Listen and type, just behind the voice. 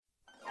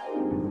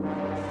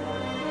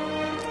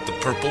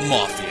Purple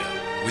Mafia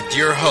with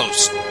your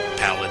host,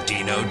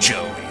 Paladino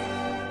Joey.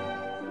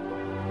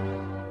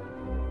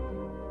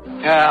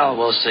 Well,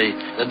 we'll see.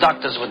 The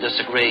doctors would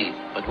disagree,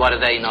 but what do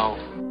they know?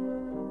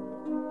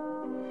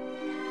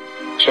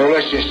 So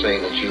let's just say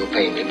that you'll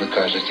pay me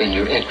because it's in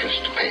your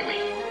interest to pay me.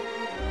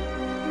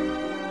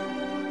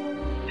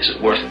 Is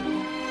it worth it?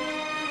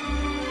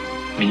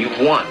 I mean, you've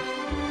won.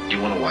 Do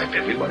you want to wipe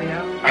everybody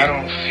out? I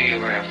don't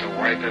feel I have to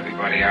wipe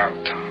everybody out,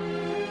 Tom.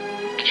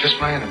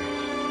 Just my enemies.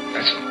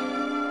 That's all.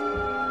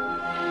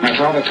 My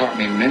father taught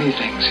me many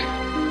things.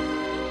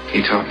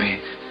 He taught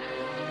me,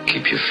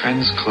 keep your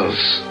friends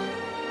close,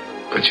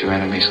 but your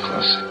enemies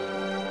closer.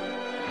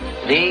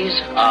 These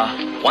are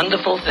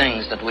wonderful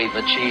things that we've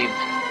achieved,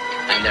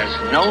 and there's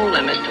no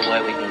limit to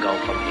where we can go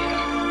from here.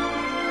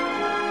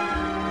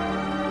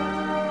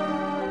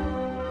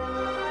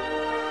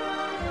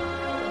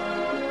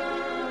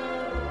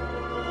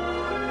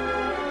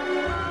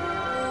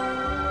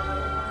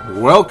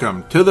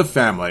 Welcome to the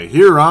family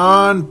here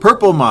on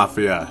Purple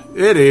Mafia.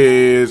 It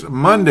is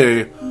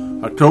Monday,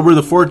 October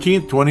the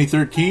 14th,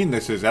 2013.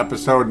 This is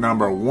episode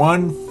number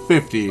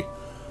 150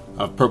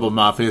 of Purple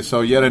Mafia.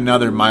 So yet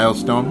another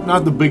milestone.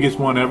 Not the biggest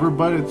one ever,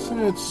 but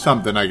it's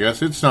something, I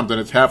guess. It's something.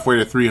 It's halfway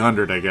to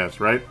 300, I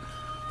guess, right?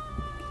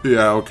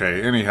 Yeah,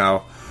 okay.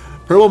 Anyhow,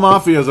 Purple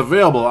Mafia is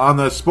available on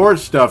the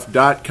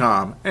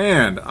sportstuff.com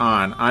and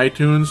on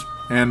iTunes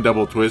and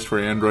Double Twist for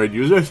Android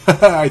users.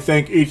 I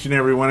thank each and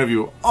every one of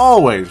you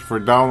always for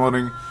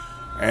downloading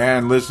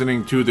and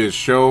listening to this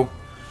show.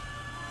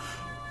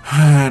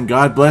 And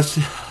God bless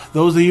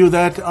those of you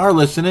that are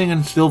listening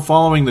and still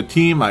following the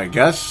team, I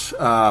guess.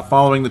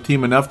 Following the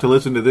team enough to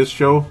listen to this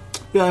show.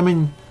 Yeah, I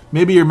mean,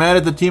 maybe you're mad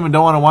at the team and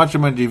don't want to watch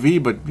them on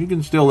TV, but you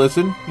can still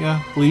listen.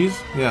 Yeah, please.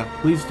 Yeah,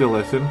 please still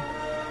listen.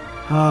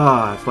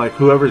 It's like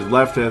whoever's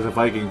left as a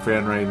Viking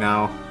fan right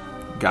now.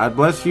 God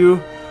bless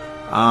you.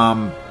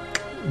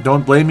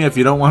 Don't blame me if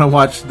you don't want to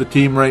watch the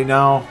team right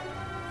now.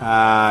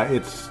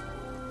 It's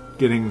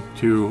getting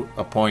to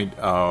a point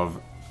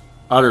of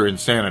utter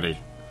insanity.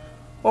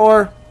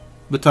 Or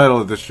the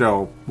title of the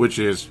show, which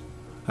is,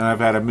 and I've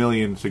had a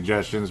million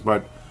suggestions,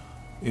 but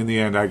in the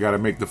end I got to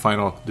make the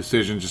final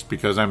decision just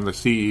because I'm the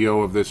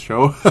CEO of this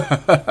show.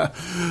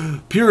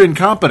 Pure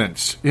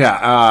incompetence.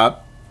 Yeah,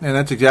 and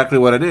that's exactly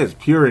what it is.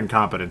 Pure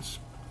incompetence.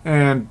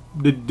 And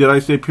did I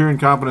say pure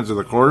incompetence of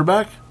the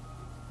quarterback?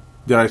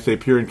 Did I say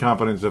pure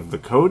incompetence of the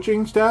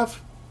coaching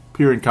staff?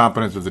 Pure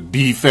incompetence of the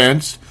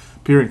defense?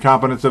 Pure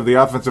incompetence of the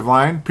offensive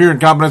line? Pure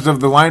incompetence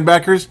of the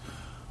linebackers?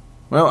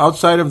 Well,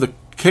 outside of the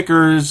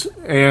kickers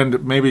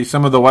and maybe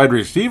some of the wide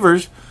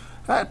receivers,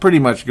 that pretty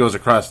much goes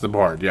across the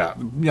board. Yeah,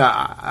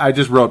 I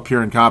just wrote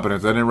pure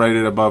incompetence. I didn't write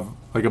it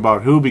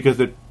about who,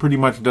 because it pretty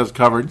much does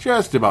cover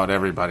just about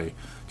everybody.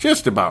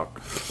 Just about.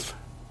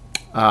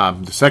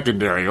 The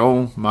secondary,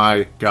 oh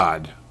my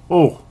God.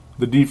 Oh,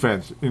 the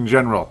defense in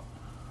general.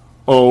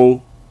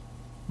 Oh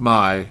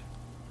my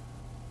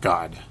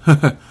God.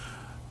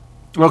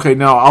 Okay,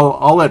 now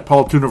I'll let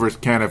Paul Tuniverse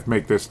Caniff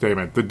make this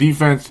statement. The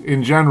defense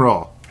in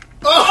general.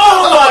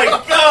 Oh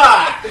my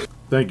God!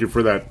 Thank you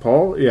for that,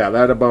 Paul. Yeah,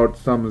 that about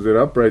sums it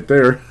up right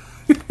there.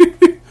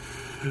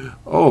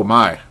 Oh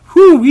my.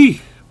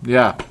 Whoo-wee.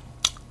 Yeah.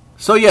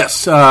 So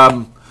yes,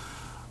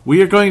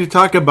 we are going to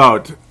talk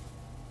about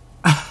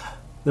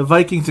the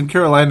Vikings and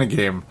Carolina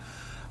game.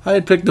 I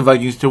had picked the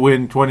Vikings to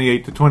win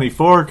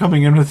 28-24,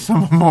 coming in with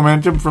some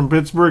momentum from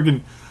Pittsburgh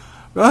and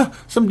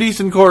some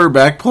decent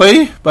quarterback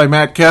play by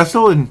Matt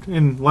Castle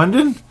in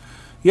London.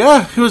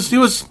 Yeah, it was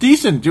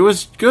decent. It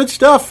was good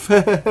stuff.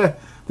 The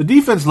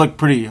defense looked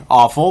pretty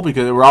awful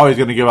because we're always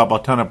going to give up a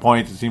ton of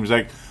points. It seems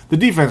like the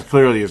defense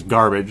clearly is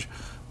garbage.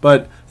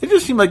 But it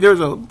just seemed like there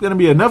was going to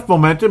be enough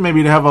momentum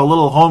maybe to have a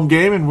little home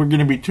game, and we're going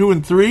to be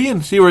 2-3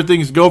 and see where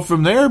things go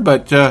from there.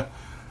 But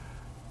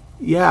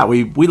yeah,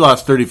 we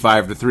lost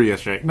 35-3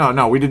 yesterday.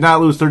 No, we did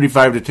not lose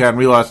 35-10.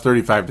 We lost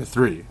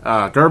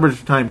 35-3.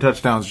 Garbage time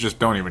touchdowns just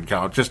don't even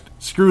count. Just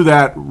screw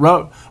that.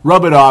 Rub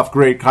it off.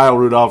 Great. Kyle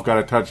Rudolph got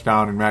a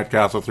touchdown, and Matt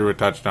Castle threw a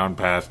touchdown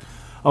pass.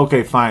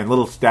 Okay, fine.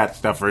 Little stat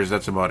stuffers.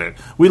 That's about it.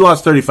 We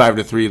lost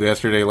 35-3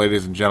 yesterday,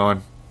 ladies and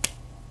gentlemen.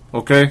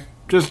 Okay?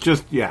 Just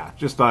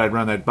thought I'd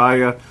run that by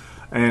you.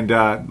 And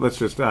I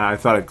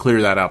thought I'd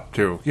clear that up,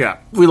 too. Yeah,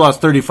 we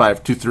lost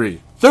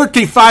 35-3.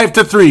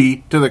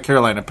 35-3 to the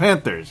Carolina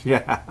Panthers.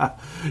 Yeah.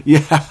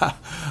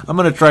 I'm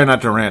going to try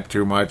not to rant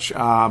too much.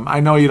 I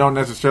know you don't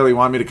necessarily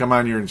want me to come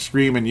on here and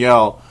scream and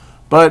yell,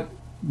 but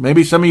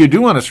maybe some of you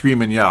do want to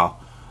scream and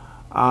yell.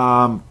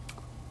 Got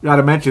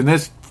to mention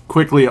this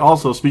quickly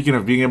also, speaking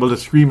of being able to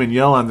scream and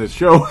yell on this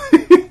show.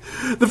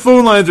 The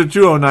phone lines are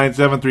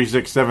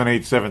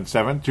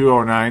 209-736-7877,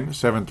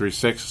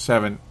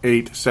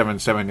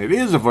 209-736-7877. It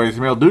is a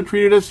voicemail. Do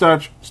treat it as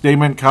such.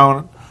 Statement,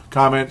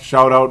 comment,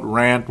 shout out,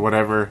 rant,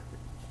 whatever.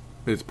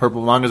 It's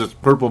purple, as long as it's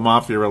Purple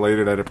Mafia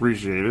related, I'd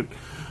appreciate it.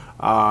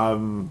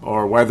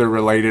 Or weather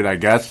related, I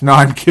guess. No,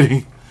 I'm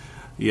kidding.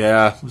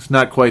 Yeah, it's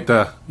not quite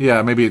the...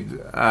 Yeah, maybe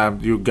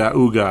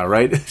Ooga,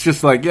 right? It's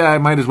just like, yeah, it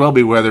might as well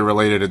be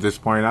weather-related at this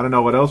point. I don't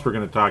know what else we're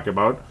going to talk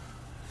about.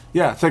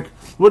 Yeah, it's like,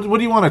 what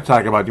do you want to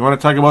talk about? Do you want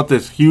to talk about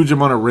this huge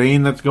amount of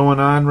rain that's going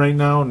on right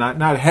now?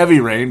 Not heavy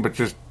rain, but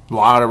just a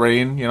lot of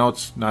rain. You know,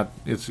 it's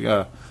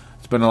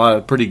been a lot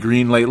of pretty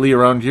green lately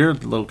around here, a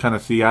little kind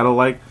of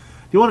Seattle-like. Do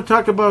you want to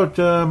talk about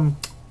the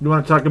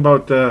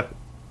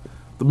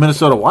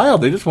Minnesota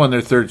Wild? They just won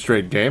their third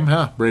straight game,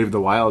 huh? Brave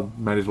the Wild.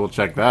 Might as well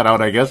check that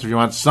out, I guess. If you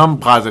want some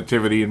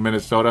positivity in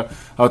Minnesota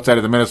outside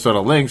of the Minnesota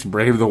Lynx,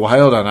 Brave the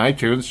Wild on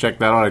iTunes. Check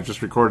that out. I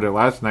just recorded it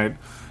last night.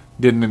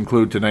 Didn't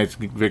include tonight's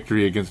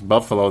victory against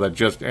Buffalo that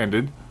just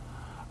ended.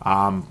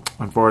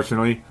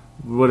 Unfortunately,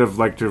 would have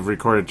liked to have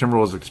recorded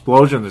Timberwolves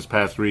Explosion this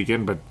past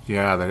weekend, but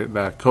yeah,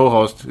 the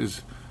co-host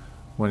is,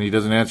 when he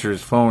doesn't answer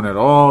his phone at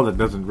all, that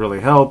doesn't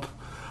really help.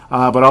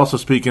 But also,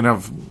 speaking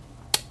of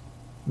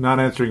not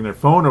answering their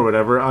phone or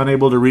whatever,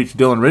 unable to reach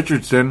Dylan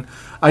Richardson,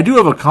 I do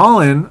have a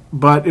call-in,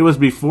 but it was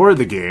before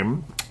the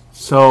game.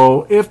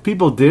 So if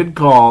people did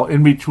call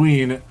in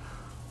between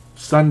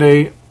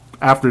Sunday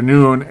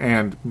afternoon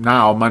and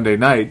now Monday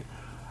night,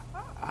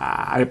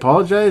 I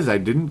apologize. I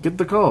didn't get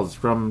the calls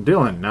from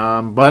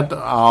Dylan, but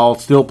I'll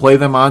still play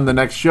them on the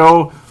next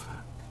show.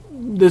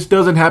 This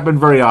doesn't happen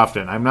very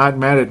often. I'm not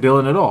mad at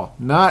Dylan at all.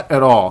 Not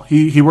at all.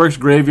 He works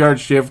graveyard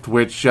shift,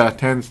 which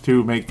tends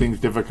to make things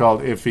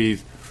difficult if he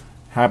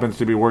happens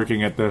to be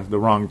working at the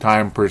wrong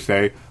time, per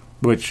se,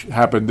 which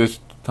happened this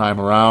time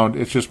around.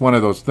 It's just one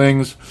of those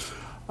things.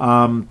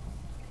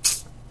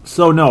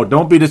 So, no,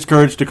 don't be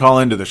discouraged to call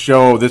into the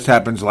show. This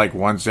happens like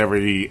once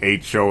every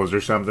 8 shows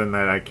or something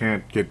that I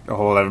can't get a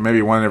hold of.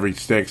 Maybe one every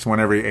 6, one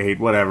every 8,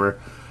 whatever.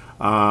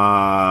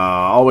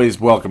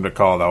 Always welcome to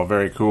call, though.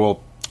 Very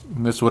cool.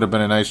 This would have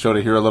been a nice show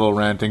to hear a little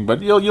ranting,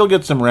 but you'll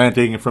get some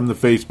ranting from the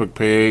Facebook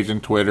page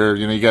and Twitter.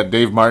 You know, you got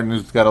Dave Martin,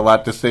 who's got a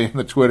lot to say in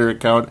the Twitter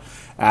account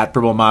at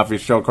Purple Mafia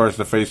Show. Of course,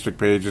 the Facebook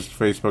page is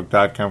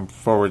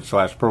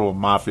facebook.com/Purple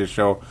Mafia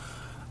Show.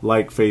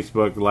 Like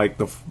Facebook,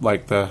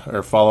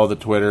 or follow the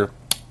Twitter.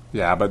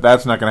 Yeah, but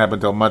that's not going to happen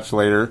until much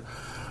later.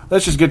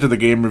 Let's just get to the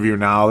game review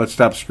now. Let's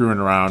stop screwing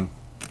around.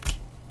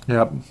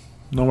 Yep.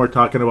 No more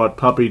talking about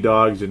puppy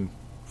dogs in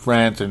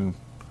France in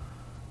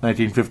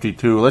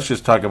 1952. Let's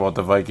just talk about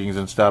the Vikings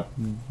and stop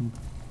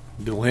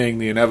delaying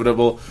the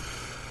inevitable.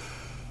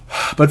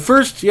 But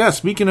first, yeah,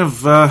 speaking of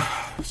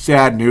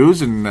sad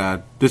news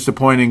and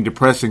disappointing,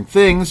 depressing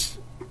things,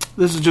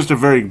 this is just a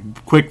very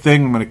quick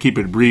thing. I'm going to keep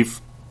it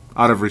brief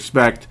out of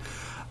respect.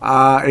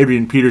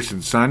 Adrian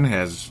Peterson's son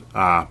has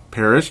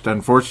perished,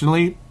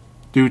 unfortunately,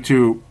 due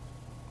to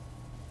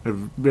a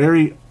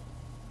very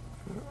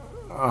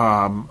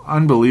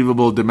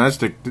unbelievable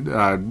domestic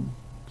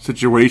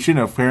situation,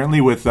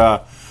 apparently, with,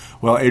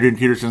 Adrian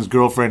Peterson's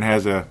girlfriend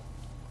has a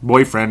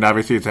boyfriend.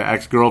 Obviously, it's an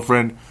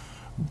ex-girlfriend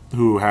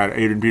who had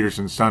Adrian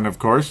Peterson's son, of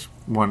course,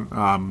 one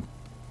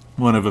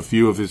of a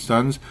few of his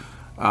sons.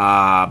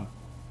 And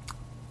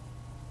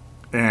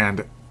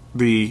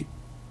the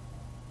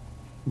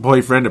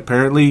boyfriend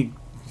apparently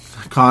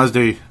caused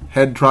a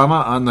head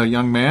trauma on the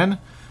young man,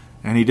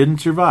 and he didn't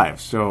survive.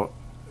 So,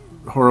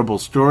 horrible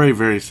story.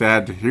 Very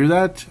sad to hear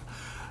that.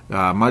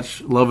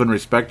 Much love and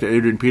respect to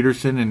Adrian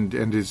Peterson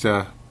and his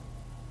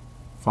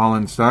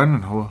fallen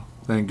son. And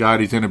thank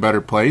God he's in a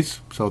better place.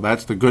 So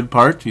that's the good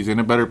part. He's in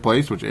a better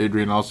place, which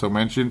Adrian also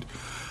mentioned.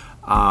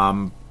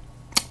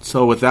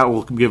 So with that,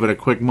 we'll give it a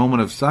quick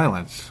moment of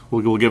silence.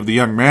 We'll give the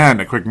young man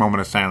a quick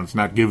moment of silence.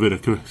 Give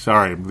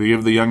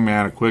the young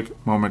man a quick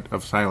moment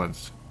of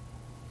silence.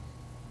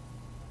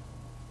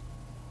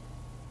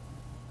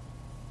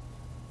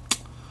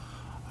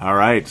 All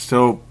right,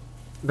 so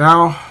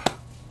now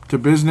to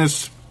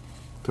business,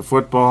 to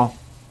football.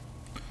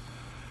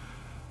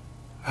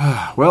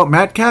 Well,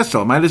 Matt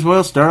Castle, might as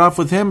well start off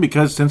with him,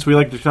 because since we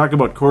like to talk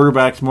about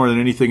quarterbacks more than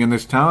anything in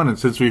this town, and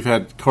since we've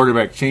had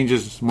quarterback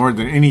changes more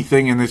than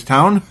anything in this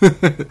town,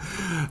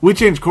 we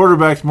change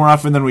quarterbacks more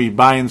often than we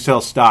buy and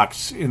sell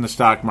stocks in the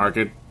stock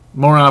market.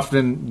 More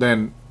often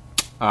than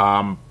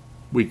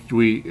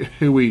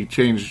we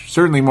change,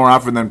 certainly more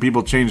often than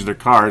people change their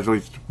cars, at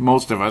least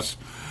most of us.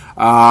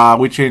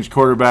 We change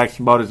quarterbacks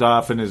about as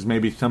often as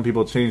maybe some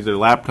people change their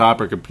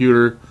laptop or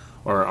computer.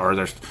 Or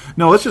their,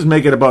 no, let's just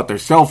make it about their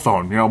cell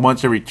phone. You know,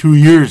 once every 2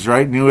 years,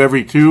 right? New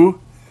every 2.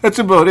 That's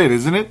about it,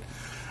 isn't it?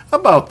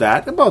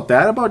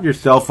 About your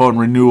cell phone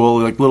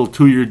renewal, like little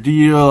 2-year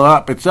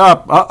deal. It's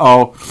up.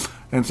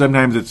 And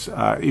sometimes it's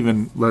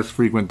even less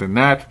frequent than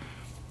that.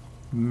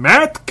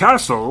 Matt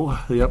Castle.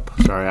 Yep.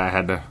 Sorry,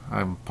 I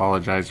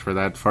apologize for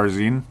that,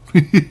 Farzine.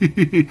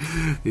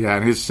 Yeah,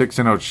 and his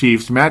 6-0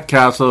 Chiefs. Matt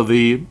Castle,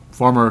 the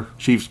former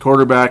Chiefs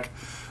quarterback,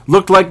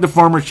 looked like the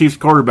former Chiefs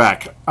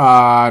quarterback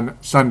on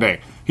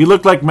Sunday. He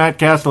looked like Matt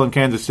Castle in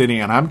Kansas City,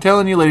 and I'm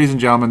telling you, ladies and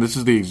gentlemen, this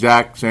is the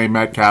exact same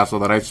Matt Castle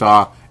that I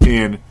saw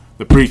in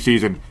the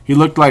preseason. He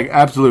looked like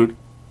absolute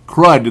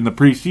crud in the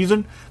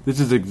preseason. This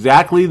is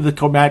exactly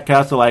the Matt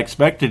Castle I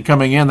expected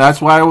coming in.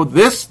 That's why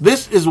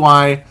this is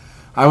why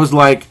I was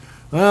like,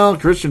 well,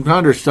 Christian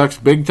Ponder sucks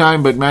big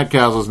time, but Matt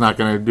Castle's not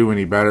going to do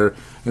any better.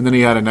 And then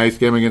he had a nice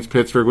game against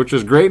Pittsburgh, which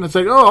was great. And it's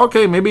like, oh,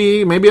 okay,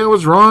 maybe I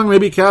was wrong.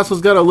 Maybe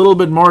Castle's got a little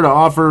bit more to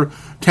offer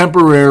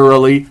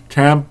temporarily,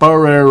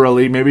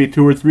 maybe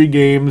 2 or 3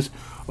 games,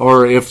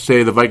 or if,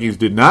 say, the Vikings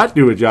did not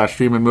do a Josh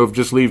Freeman move,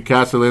 just leave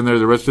Castle in there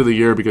the rest of the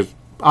year, because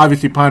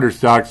obviously Ponder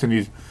sucks and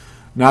he's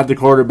not the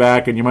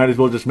quarterback, and you might as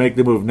well just make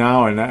the move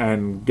now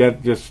and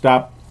just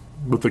stop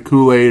with the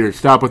Kool-Aid or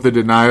stop with the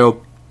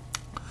denial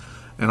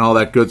and all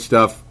that good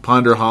stuff.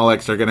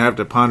 Ponderholics are going to have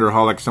to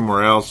ponderholic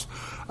somewhere else.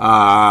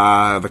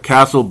 The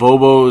Castle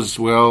Bobos,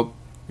 well,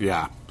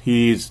 yeah,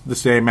 he's the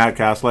same Matt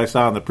Castle I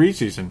saw in the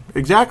preseason.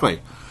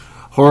 Exactly.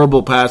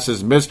 Horrible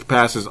passes, missed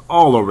passes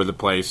all over the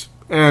place.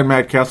 And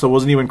Matt Castle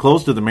wasn't even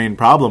close to the main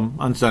problem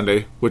on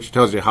Sunday, which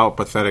tells you how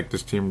pathetic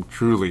this team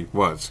truly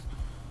was.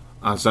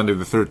 On Sunday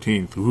the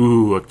 13th.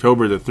 Ooh,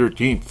 October the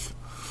 13th.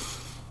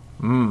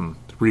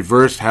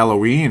 Reverse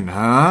Halloween,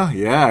 huh?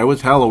 Yeah, it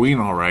was Halloween,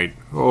 all right.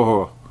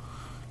 Oh,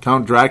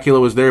 Count Dracula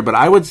was there, but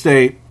I would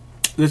say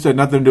this had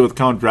nothing to do with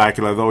Count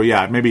Dracula, though.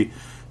 Yeah, maybe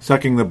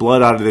sucking the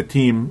blood out of the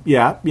team.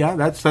 Yeah,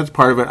 that's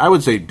part of it. I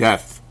would say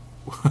death.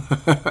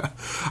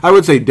 I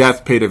would say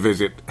death paid a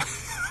visit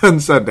on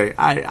Sunday.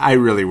 I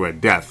really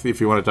would. Death,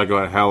 if you want to talk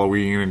about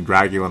Halloween and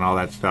Dracula and all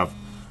that stuff.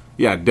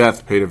 Yeah,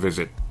 death paid a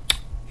visit.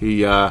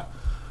 The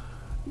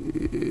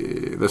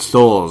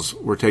souls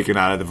were taken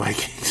out of the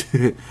Vikings.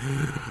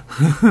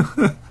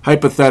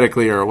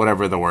 Hypothetically, or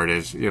whatever the word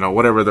is,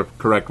 whatever the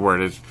correct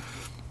word is.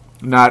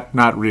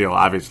 Not real,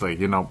 obviously,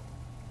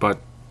 but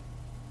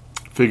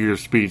figure of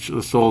speech,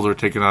 the souls are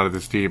taken out of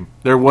this team.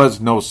 There was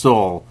no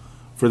soul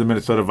for the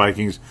Minnesota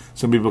Vikings.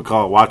 Some people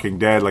call it Walking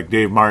Dead, like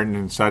Dave Martin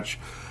and such.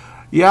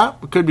 Yeah,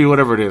 it could be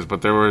whatever it is,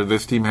 but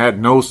this team had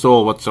no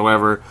soul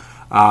whatsoever.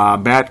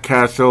 Matt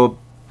Castle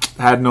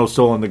had no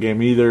soul in the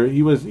game either.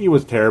 He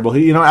was terrible.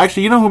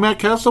 Actually, you know who Matt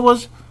Castle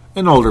was?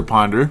 An older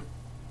Ponder.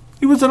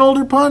 He was an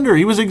older Ponder.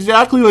 He was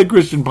exactly like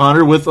Christian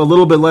Ponder with a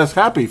little bit less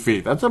happy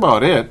feet. That's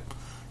about it.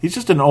 He's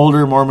just an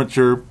older, more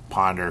mature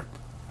Ponder.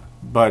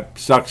 But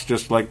sucks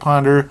just like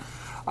Ponder,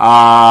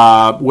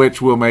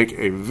 which will make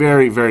a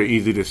very, very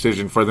easy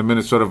decision for the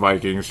Minnesota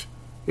Vikings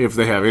if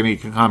they have any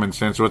common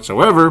sense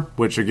whatsoever,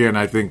 which, again,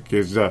 I think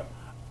is a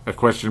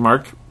question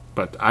mark.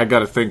 But I got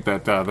to think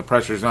that the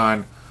pressure's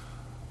on,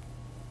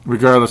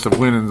 regardless of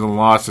wins and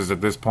losses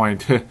at this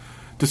point,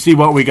 to see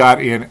what we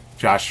got in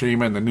Josh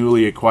Freeman, the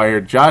newly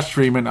acquired Josh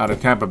Freeman out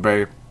of Tampa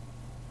Bay,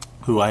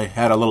 who I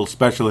had a little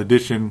special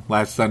edition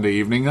last Sunday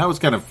evening. That was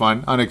kind of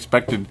fun,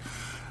 unexpected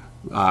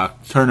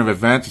turn of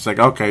events. It's like,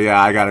 okay, yeah,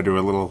 I got to do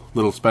a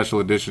little special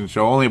edition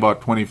show, only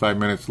about 25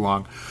 minutes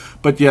long.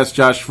 But yes,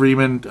 Josh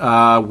Freeman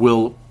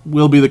will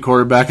be the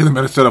quarterback of the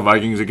Minnesota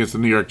Vikings against the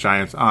New York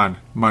Giants on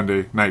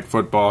Monday Night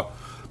Football.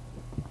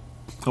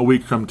 A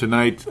week from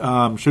tonight.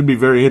 Should be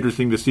very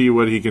interesting to see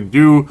what he can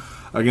do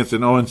against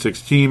an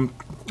 0-6 team.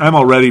 I'm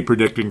already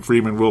predicting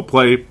Freeman will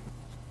play,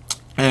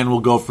 and we'll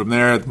go from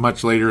there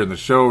much later in the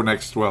show.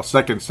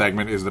 Second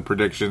segment is the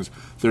predictions.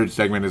 Third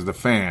segment is the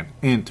fan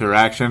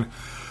interaction.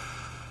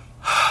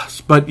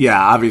 But yeah,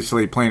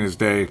 obviously, plain as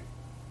day,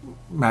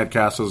 Matt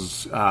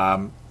Castle's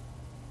not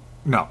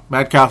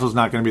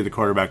going to be the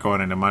quarterback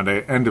going into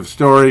Monday. End of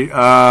story.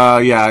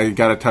 Yeah, he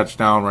got a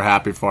touchdown. We're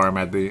happy for him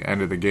at the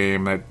end of the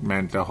game. That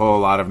meant a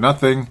whole lot of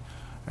nothing,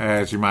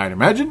 as you might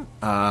imagine.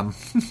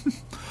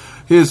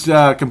 His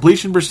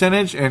completion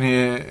percentage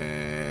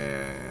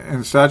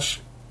and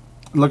such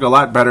look a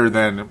lot better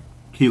than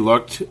he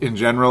looked in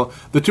general.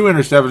 The 2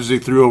 interceptions he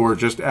threw were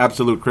just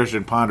absolute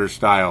Christian Ponder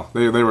style.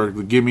 They were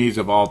the gimmies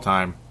of all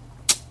time.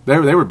 They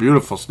were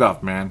beautiful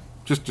stuff, man.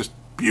 Just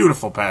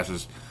beautiful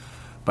passes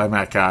by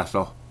Matt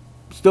Castle.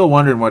 Still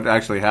wondering what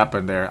actually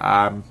happened there.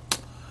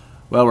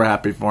 Well, we're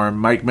happy for him.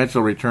 Mike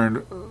Mitchell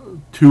returned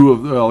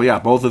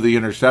both of the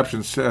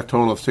interceptions, a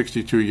total of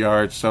 62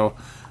 yards. So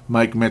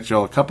Mike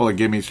Mitchell, a couple of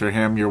gimmies for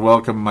him. You're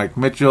welcome, Mike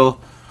Mitchell.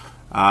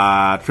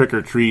 Trick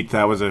or treat,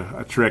 that was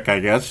a trick, I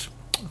guess,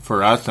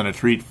 for us, and a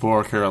treat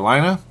for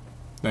Carolina.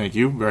 Thank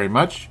you very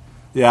much.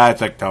 Yeah,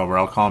 it's October.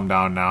 I'll calm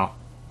down now.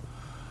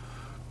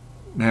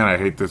 Man, I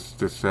hate this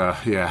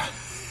yeah.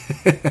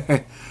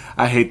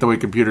 I hate the way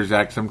computers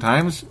act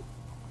sometimes,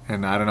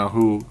 and I don't know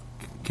who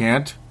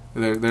can't.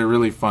 They're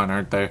really fun,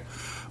 aren't they?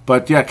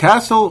 But yeah,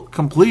 Castle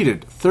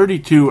completed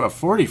 32 of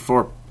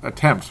 44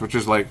 attempts, which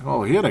is like,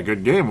 oh, he had a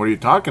good game. What are you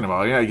talking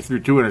about? Yeah, he threw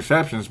 2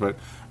 interceptions, but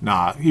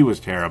nah, he was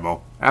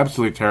terrible.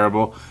 Absolutely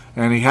terrible.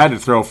 And he had to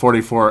throw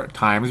 44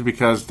 times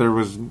because there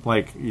was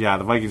the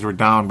Vikings were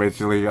down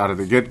basically out of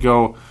the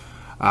get-go.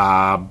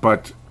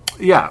 But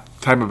yeah,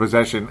 time of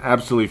possession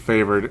absolutely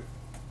favored.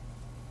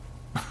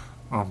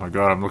 Oh my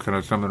God, I'm looking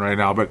at something right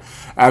now, but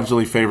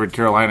absolutely favored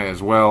Carolina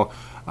as well.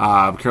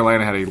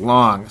 Carolina had a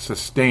long,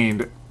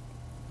 sustained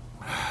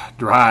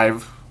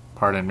drive,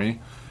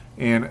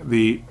 in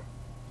the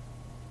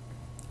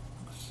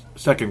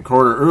second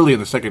quarter. Early in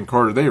the second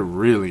quarter, they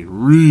really,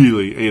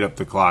 really ate up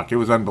the clock. It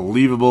was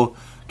unbelievable.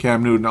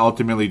 Cam Newton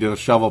ultimately did a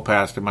shovel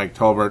pass to Mike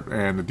Tolbert,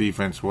 and the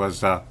defense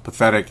was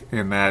pathetic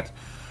in that.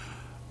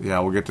 Yeah,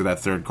 we'll get to that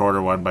third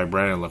quarter one by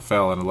Brandon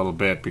LaFell in a little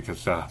bit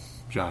because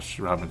Josh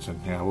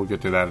Robinson. Yeah, we'll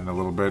get to that in a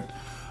little bit.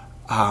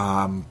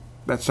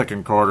 that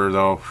second quarter,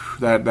 though,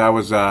 that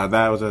was a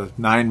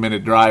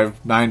 9-minute drive,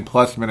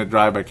 9+ minute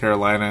drive by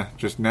Carolina.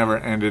 Just never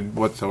ended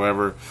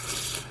whatsoever.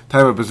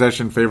 Time of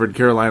possession favored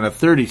Carolina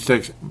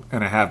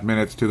 36.5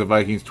 minutes to the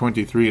Vikings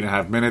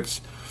 23.5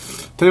 minutes.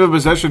 Time of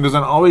possession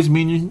doesn't always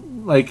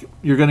mean like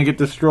you're going to get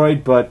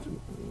destroyed, but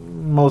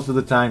most of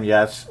the time,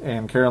 yes.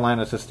 And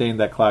Carolina sustained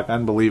that clock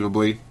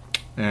unbelievably,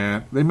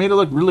 and they made it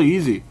look really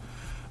easy.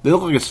 They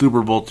look like a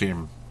Super Bowl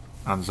team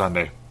on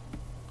Sunday.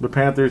 The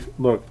Panthers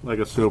look like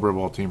a Super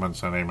Bowl team on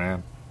Sunday,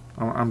 man.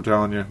 I'm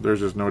telling you, there's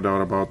just no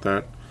doubt about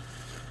that.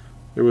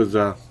 It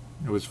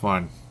was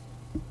fun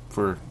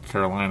for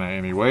Carolina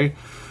anyway.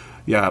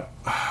 Yeah.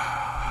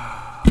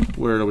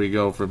 Where do we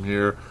go from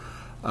here?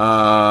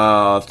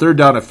 Third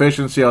down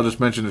efficiency, I'll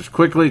just mention this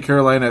quickly.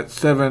 Carolina at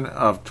 7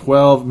 of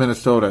 12,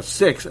 Minnesota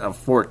 6 of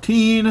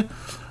 14.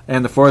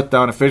 And the fourth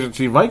down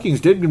efficiency, Vikings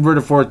did convert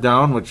a fourth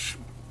down, which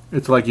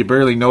it's like you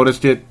barely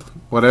noticed it,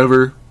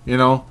 whatever, you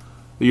know.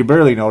 You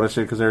barely noticed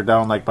it because they were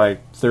down like by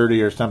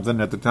 30 or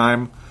something at the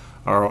time,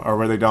 or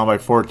were they down by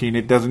 14?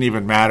 It doesn't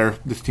even matter.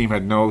 This team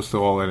had no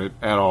soul in it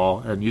at all,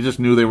 and you just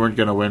knew they weren't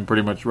going to win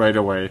pretty much right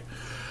away.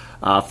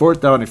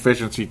 Fourth down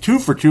efficiency, 2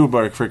 for 2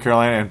 for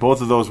Carolina, and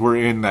both of those were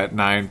in that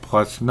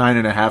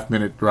 9.5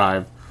 minute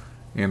drive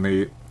in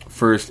the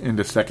first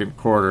into second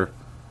quarter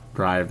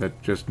drive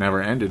that just never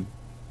ended.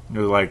 It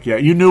was like, yeah,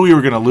 you knew we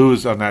were going to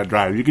lose on that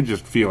drive. You could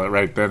just feel it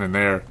right then and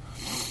there.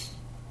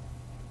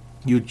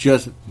 You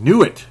just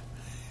knew it.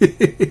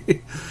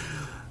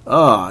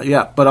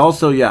 But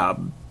also,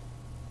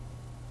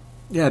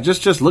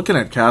 just looking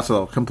at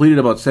Castle, completed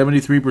about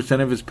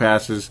 73% of his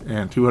passes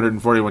and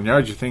 241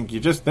 yards. You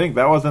just think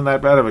that wasn't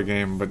that bad of a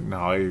game, but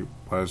no, it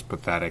was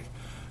pathetic.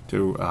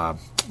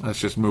 Let's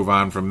just move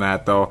on from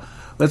that, though.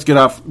 Let's get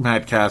off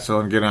Matt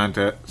Castle and get on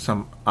to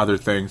some other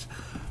things.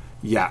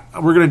 Yeah,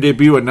 we're going to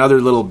debut another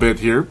little bit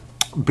here,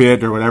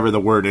 or whatever the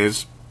word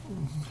is.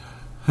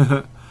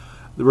 We're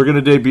going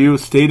to debut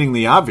stating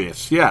the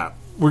obvious. Yeah.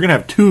 We're going to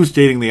have 2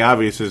 stating the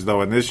obviouses,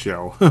 though, in this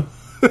show.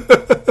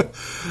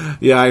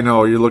 Yeah, I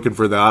know. You're looking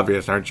for the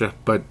obvious, aren't you?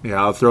 But,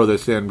 yeah, I'll throw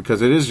this in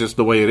because it is just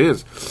the way it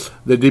is.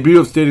 The debut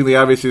of stating the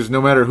obvious is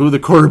no matter who the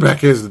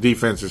quarterback is, the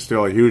defense is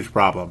still a huge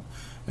problem.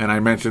 And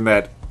I mentioned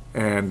that.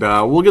 And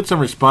we'll get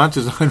some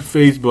responses on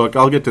Facebook.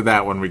 I'll get to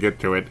that when we get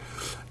to it.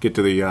 Get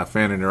to the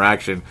fan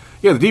interaction.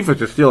 Yeah, the defense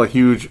is still a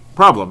huge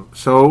problem.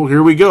 So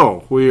here we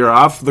go. We are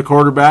off the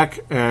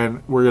quarterback,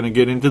 and we're going to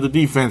get into the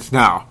defense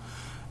now.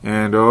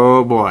 And,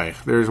 oh, boy,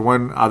 there's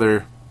one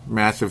other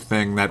massive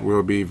thing that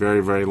will be very,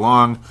 very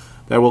long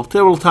that will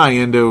tie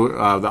into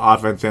the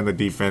offense and the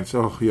defense.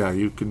 Oh, yeah,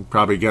 you can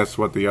probably guess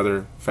what the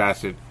other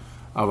facet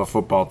of a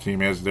football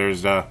team is.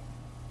 There's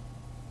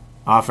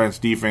offense,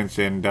 defense,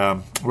 and,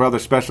 the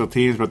special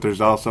teams, but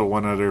there's also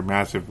one other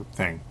massive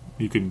thing.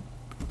 You can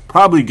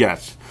probably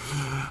guess.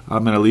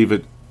 I'm going to leave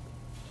it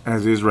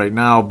as is right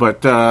now,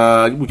 but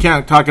we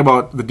can't talk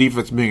about the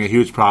defense being a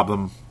huge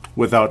problem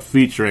without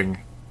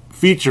featuring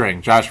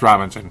Josh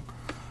Robinson,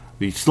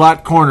 the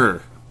slot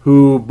corner,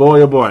 who,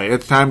 boy, oh boy,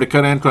 it's time to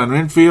cut Antoine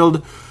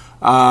Winfield.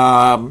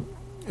 And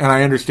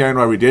I understand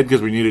why we did,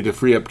 because we needed to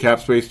free up cap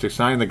space to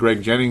sign the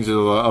Greg Jennings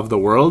of the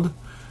world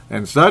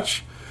and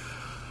such.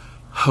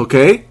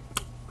 Okay.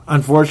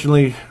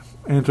 Unfortunately,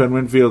 Antoine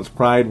Winfield's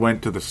pride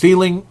went to the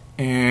ceiling,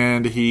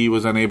 and he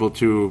was unable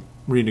to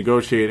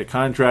renegotiate a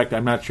contract.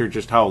 I'm not sure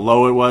just how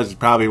low it was. It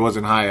probably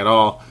wasn't high at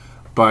all,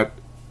 but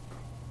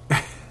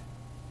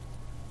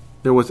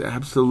there was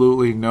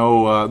absolutely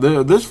no...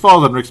 this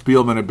falls on Rick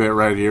Spielman a bit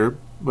right here,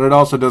 but it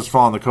also does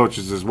fall on the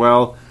coaches as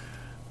well.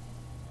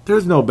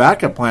 There's no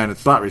backup plan at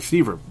slot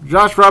receiver.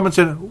 Josh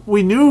Robinson,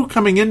 we knew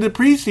coming into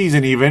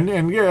preseason even,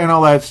 and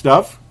all that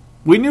stuff.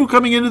 We knew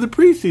coming into the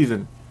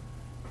preseason.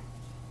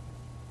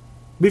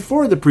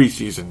 Before the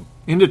preseason,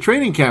 into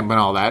training camp and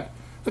all that,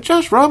 that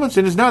Josh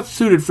Robinson is not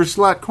suited for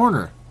slot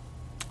corner.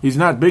 He's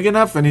not big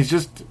enough, and he's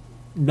just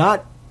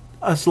not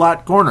a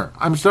slot corner.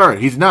 I'm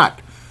sorry, he's not.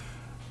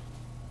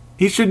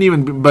 He shouldn't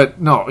even be, but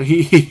no,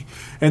 he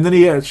and then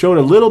he showed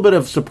a little bit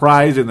of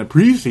surprise in the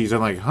preseason,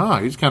 like,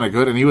 he's kind of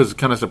good, and he was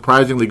kind of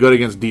surprisingly good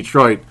against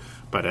Detroit.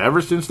 But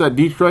ever since that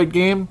Detroit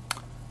game,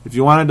 if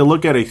you wanted to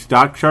look at a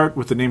stock chart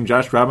with the name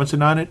Josh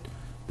Robinson on it,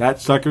 that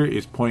sucker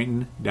is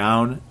pointing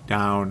down,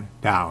 down,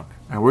 down.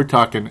 And we're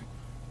talking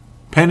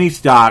penny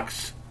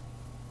stocks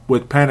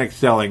with panic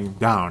selling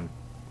down.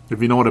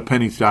 If you know what a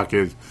penny stock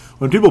is.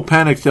 When people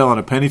panic sell on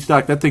a penny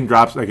stock, that thing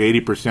drops like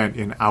 80%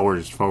 in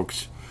hours,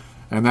 folks.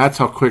 And that's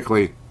how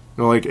quickly,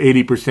 like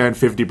 80%,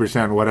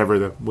 50%, whatever,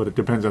 it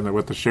depends on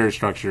what the share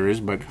structure is,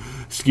 but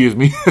excuse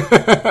me.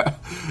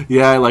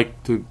 Yeah, I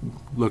like to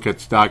look at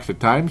stocks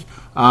at times.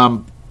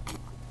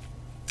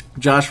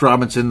 Josh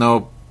Robinson,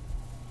 though,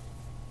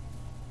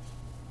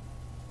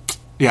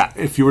 yeah,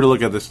 if you were to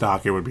look at the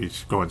stock, it would be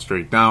going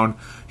straight down.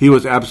 He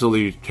was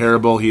absolutely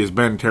terrible. He has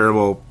been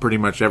terrible pretty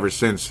much ever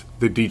since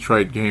the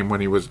Detroit game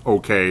when he was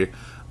okay.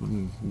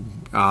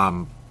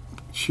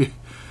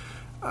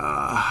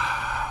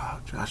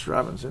 Josh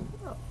Robinson,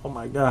 oh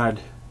my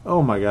God.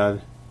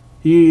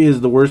 He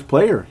is the worst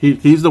player.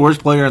 He's the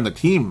worst player on the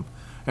team.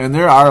 And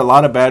there are a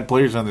lot of bad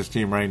players on this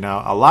team right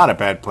now. A lot of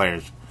bad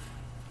players.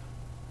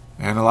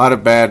 And a lot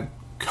of bad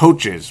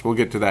coaches. We'll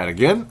get to that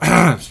again.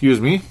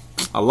 Excuse me.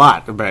 A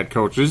lot of bad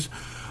coaches.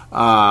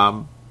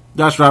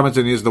 Josh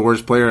Robinson is the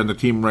worst player on the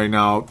team right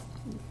now.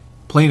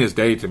 Plain as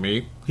day to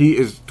me. He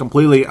is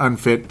completely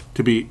unfit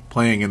to be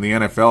playing in the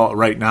NFL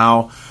right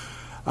now.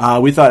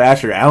 We thought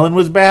Asher Allen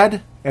was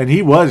bad, and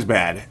he was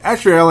bad.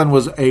 Asher Allen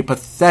was a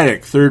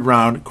pathetic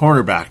third-round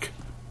cornerback.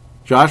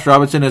 Josh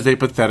Robinson is a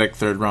pathetic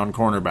third-round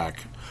cornerback.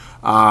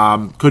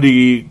 Could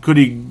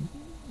he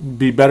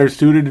be better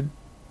suited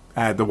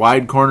at the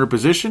wide corner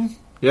position?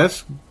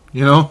 Yes.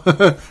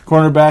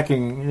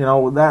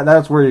 Cornerbacking,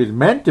 that's where he's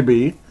meant to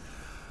be.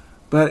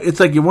 But it's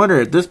like you wonder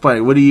at this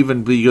point, would he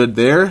even be good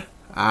there?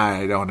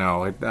 I don't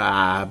know.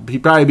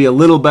 He'd probably be a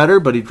little better,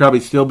 but he'd probably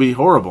still be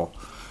horrible.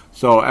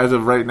 So as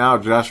of right now,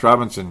 Josh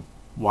Robinson,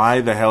 why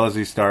the hell is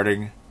he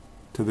starting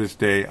to this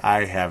day?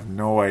 I have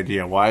no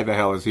idea. Why the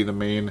hell is he the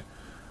main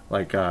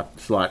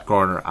slot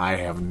corner? I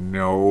have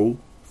no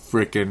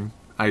freaking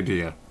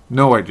idea.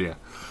 No idea.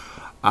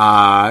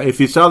 If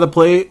you saw the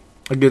play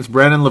against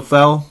Brandon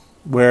LaFell,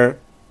 where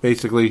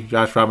basically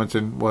Josh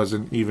Robinson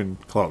wasn't even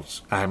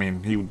close. I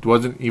mean, he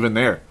wasn't even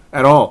there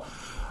at all.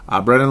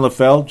 Brandon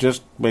LaFell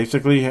just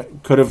basically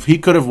could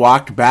have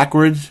walked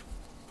backwards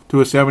to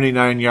a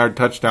 79-yard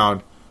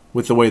touchdown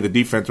with the way the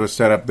defense was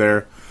set up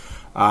there.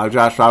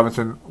 Josh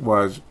Robinson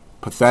was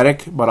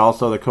pathetic, but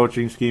also the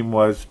coaching scheme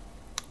was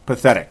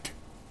pathetic.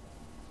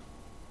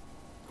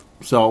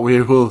 So we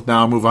will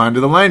now move on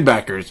to the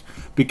linebackers,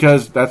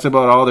 because that's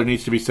about all there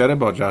needs to be said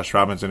about Josh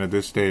Robinson at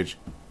this stage.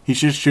 He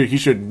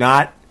should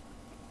not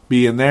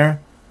be in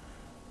there.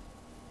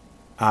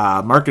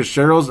 Marcus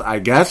Sherrills, I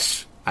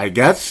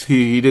guess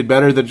he did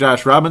better than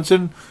Josh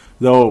Robinson,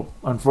 though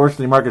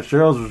unfortunately Marcus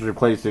Sherrills was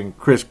replacing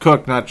Chris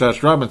Cook, not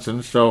Josh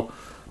Robinson. So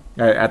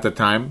at the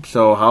time,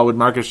 so how would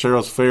Marcus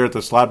Sherrills fare at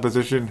the slot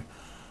position?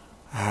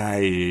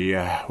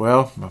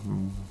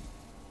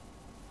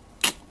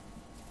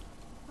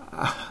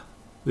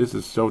 This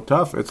is so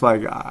tough. It's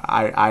like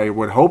I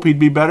would hope he'd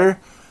be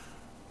better,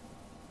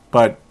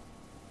 but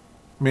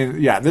I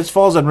mean, yeah, this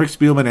falls on Rick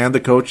Spielman and the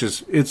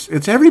coaches.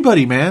 It's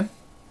everybody, man.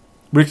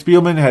 Rick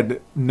Spielman had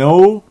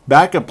no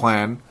backup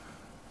plan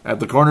at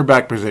the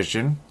cornerback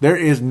position. There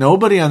is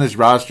nobody on this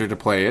roster to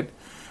play it.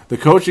 The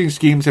coaching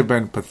schemes have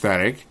been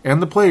pathetic, and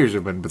the players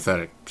have been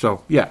pathetic.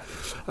 So, yeah.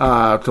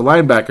 To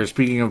linebackers,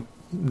 speaking of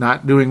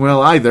not doing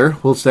well either,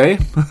 we'll say.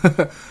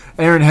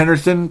 Aaron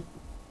Henderson,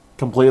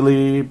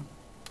 completely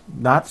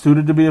not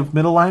suited to be a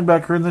middle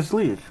linebacker in this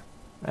league.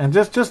 And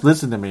just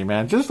listen to me,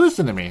 man. Just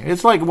listen to me.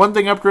 It's like one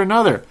thing after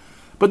another.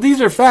 But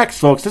these are facts,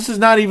 folks. This is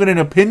not even an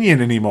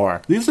opinion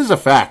anymore. This is a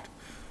fact.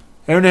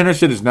 Aaron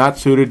Henderson is not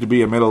suited to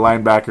be a middle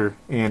linebacker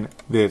in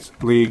this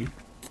league.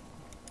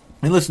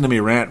 And listen to me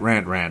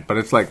rant. But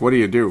it's like, what do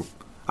you do?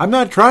 I'm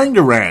not trying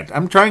to rant.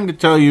 I'm trying to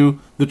tell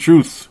you the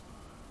truth.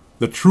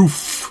 The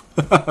truth.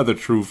 The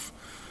truth.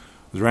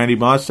 As Randy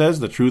Moss says,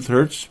 the truth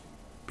hurts.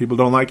 People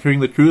don't like hearing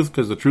the truth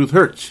because the truth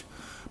hurts.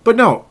 But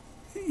no,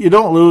 you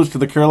don't lose to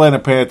the Carolina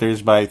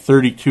Panthers by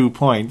 32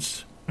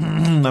 points.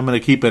 I'm going to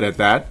keep it at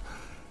that.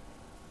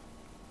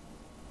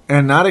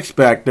 And not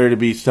expect there to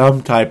be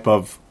some type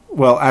of...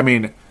 Well, I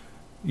mean,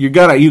 you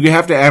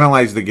have to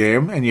analyze the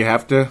game, and you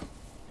have to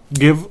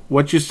give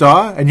what you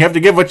saw, and you have to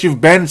give what you've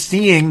been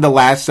seeing the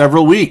last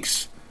several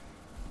weeks.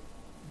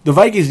 The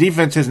Vikings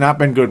defense has not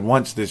been good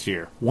once this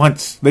year.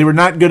 Once. They were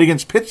not good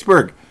against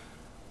Pittsburgh.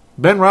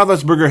 Ben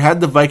Roethlisberger had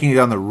the Vikings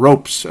on the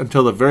ropes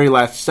until the very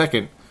last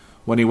second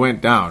when he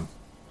went down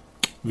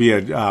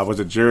via, was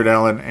it Jared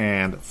Allen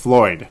and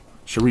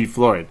Sharif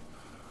Floyd,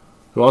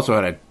 who also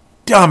had a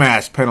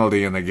dumbass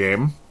penalty in the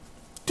game.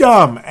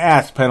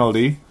 Dumbass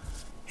penalty.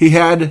 He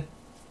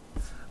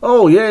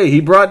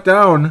brought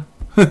down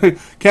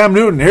Cam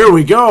Newton. Here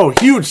we go.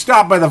 Huge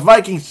stop by the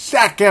Vikings.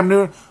 Sack Cam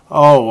Newton.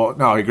 Oh, well,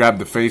 no, he grabbed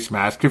the face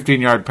mask.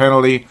 15-yard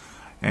penalty,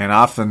 and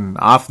off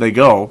they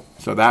go.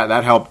 So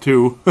that helped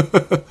too.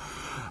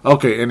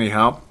 Okay,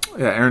 anyhow.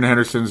 Yeah, Aaron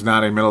Henderson's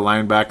not a middle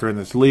linebacker in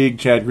this league.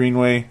 Chad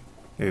Greenway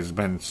has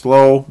been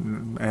slow,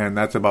 and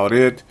that's about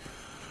it.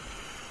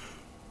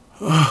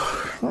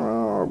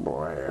 Oh,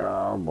 boy.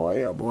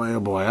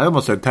 I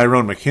almost said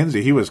Tyrone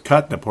McKenzie. He was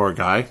cut, the poor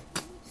guy.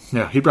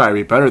 Yeah, he'd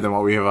probably be better than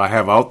what we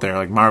have out there,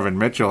 like Marvin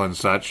Mitchell and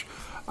such.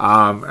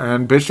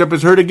 And Bishop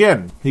is hurt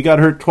again. He got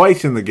hurt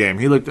twice in the game.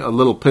 He looked a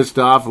little pissed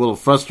off, a little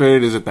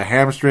frustrated. Is it the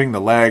hamstring, the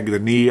leg, the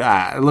knee?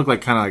 It looked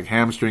like kind of like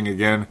hamstring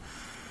again.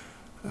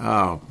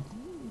 Oh,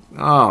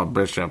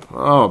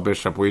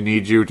 Bishop, we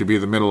need you to be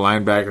the middle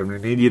linebacker. We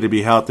need you to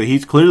be healthy.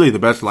 He's clearly the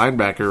best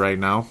linebacker right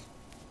now.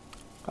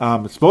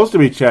 It's supposed to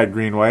be Chad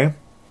Greenway.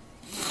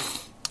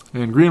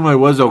 And Greenway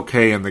was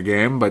okay in the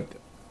game, but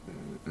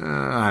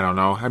I don't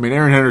know. I mean,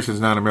 Aaron Henderson's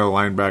not a middle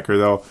linebacker,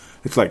 though.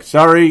 It's like,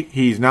 sorry,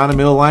 he's not a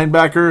middle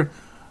linebacker.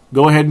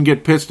 Go ahead and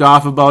get pissed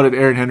off about it,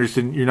 Aaron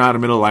Henderson. You're not a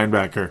middle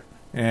linebacker.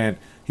 And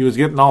he was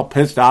getting all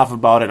pissed off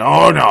about it.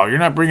 Oh, no, you're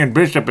not bringing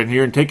Bishop in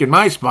here and taking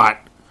my spot.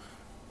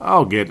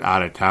 Oh, get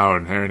out of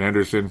town, Aaron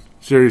Henderson.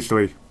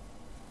 Seriously.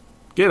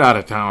 Get out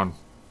of town.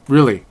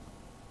 Really.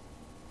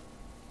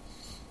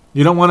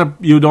 You don't want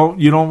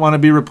to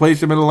be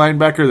replaced a middle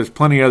linebacker. There's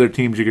plenty of other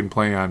teams you can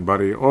play on,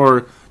 buddy.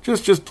 Or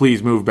just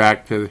please move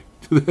back to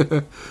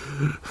the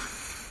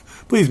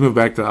please move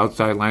back to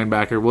outside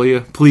linebacker, will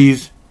you?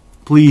 Please.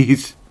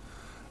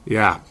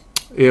 Yeah,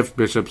 if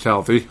Bishop's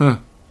healthy.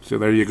 So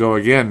there you go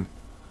again.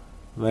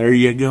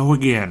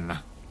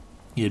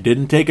 You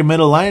didn't take a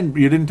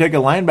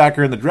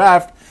linebacker in the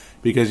draft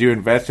because you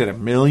invested $1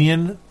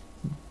 million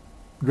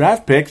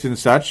draft picks and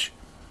such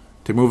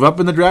to move up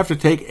in the draft to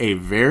take a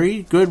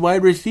very good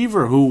wide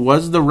receiver who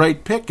was the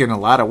right pick in a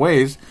lot of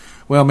ways.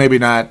 Well, maybe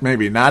not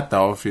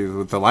though,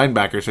 with the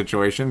linebacker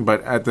situation.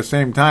 But at the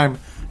same time,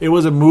 it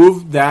was a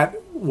move that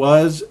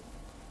was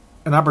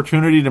an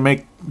opportunity to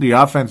make the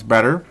offense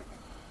better,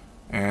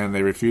 and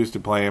they refused to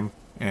play him.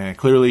 And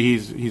clearly,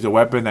 he's a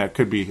weapon that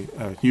could be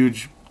a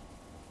huge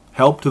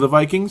help to the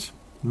Vikings.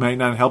 Might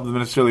not help them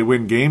necessarily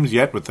win games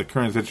yet with the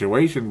current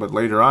situation, but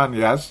later on,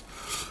 yes,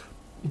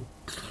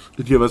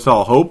 to give us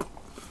all hope.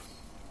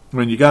 I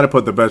mean, you got to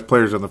put the best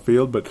players on the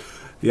field, but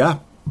yeah,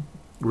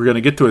 we're going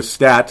to get to a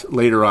stat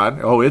later on.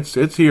 Oh, it's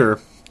here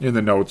in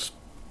the notes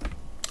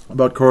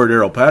about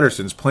Cordero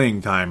Patterson's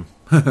playing time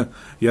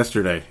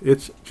yesterday.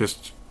 It's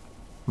just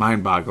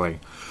mind-boggling.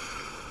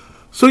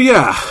 So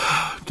yeah,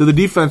 to the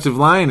defensive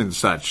line and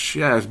such.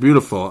 Yeah, it's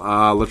beautiful.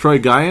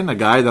 LaTroy Guion, a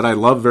guy that I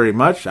love very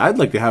much. I'd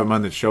like to have him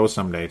on this show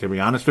someday, to be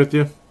honest with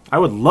you. I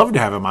would love to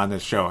have him on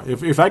this show.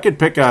 If I could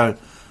pick a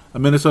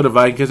Minnesota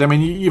Viking, because, I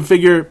mean, you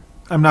figure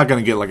I'm not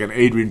going to get like an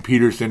Adrian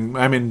Peterson.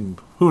 I mean,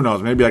 who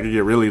knows? Maybe I could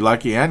get really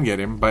lucky and get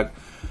him. But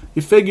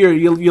you figure,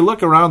 you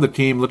look around the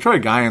team,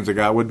 LaTroy Guion's a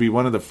guy would be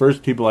one of the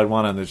first people I'd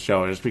want on this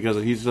show, just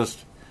because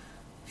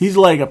he's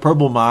like a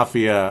Purple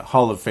Mafia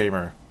Hall of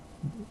Famer.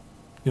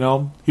 You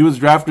know, he was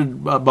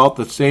drafted about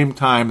the same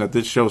time that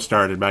this show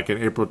started, back in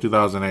April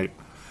 2008.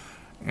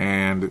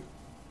 And,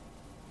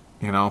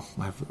 you know,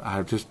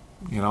 I just,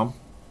 you know,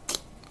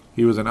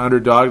 he was an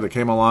underdog that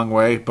came a long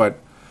way, but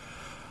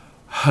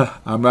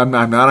I'm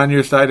not on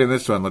your side in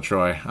this one,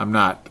 LaTroy. I'm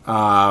not.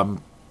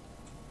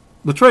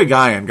 LaTroy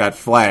Guion got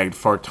flagged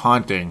for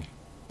taunting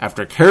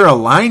after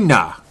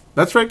Carolina.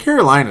 That's right,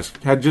 Carolina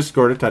had just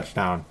scored a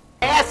touchdown.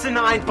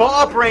 Asinine,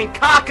 ball brain,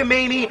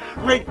 cockamamie,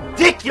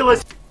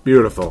 ridiculous.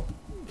 Beautiful.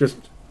 Just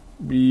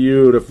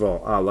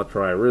beautiful.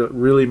 LaTroy,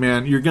 really,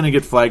 man, you're going to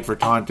get flagged for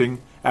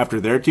taunting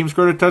after their team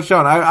scored a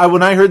touchdown.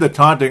 When I heard the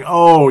taunting,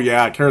 oh,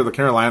 yeah, the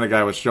Carolina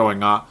guy was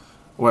showing off.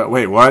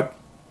 Wait, what?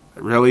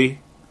 Really?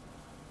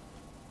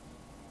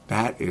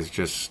 That is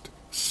just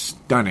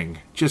stunning.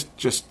 Just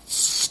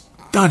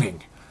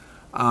stunning.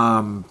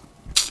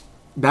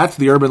 That's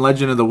the urban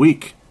legend of the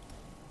week.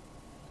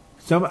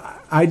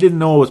 I didn't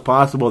know it was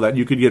possible that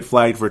you could get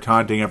flagged for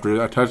taunting after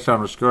a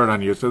touchdown was scored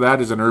on you, so that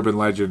is an urban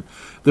legend.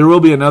 There will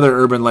be another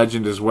urban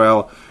legend as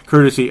well,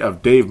 courtesy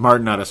of Dave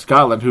Martin out of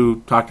Scotland,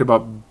 who talked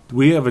about,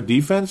 we have a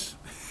defense?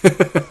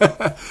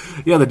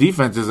 Yeah, the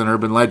defense is an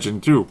urban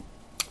legend too.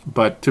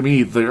 But to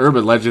me, the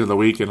urban legend of the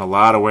week in a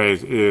lot of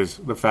ways is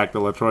the fact that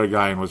LaTroy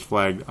Guion was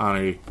flagged on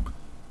a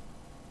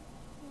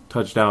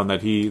touchdown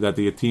that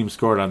the team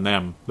scored on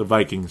them, the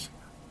Vikings.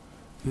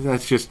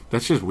 That's just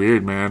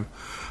weird, man.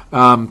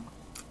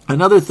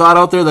 Another thought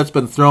out there that's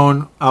been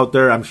thrown out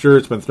there, I'm sure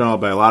it's been thrown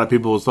out by a lot of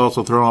people, it's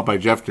also thrown out by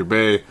Jeff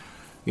Turbay.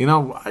 You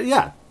know,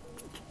 yeah,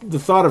 the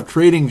thought of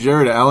trading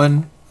Jared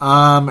Allen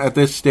at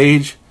this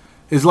stage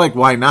is like,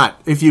 why not?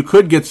 If you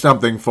could get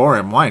something for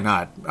him, why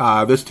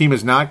not? This team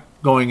is not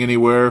going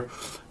anywhere.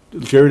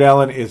 Jared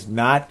Allen is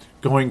not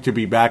going to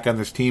be back on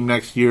this team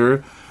next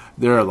year.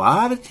 There are a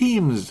lot of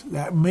teams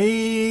that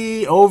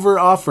may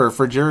over-offer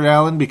for Jared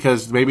Allen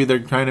because maybe they're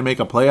trying to make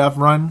a playoff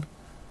run.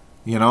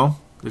 You know,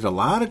 there's a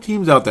lot of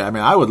teams out there. I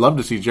mean, I would love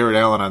to see Jared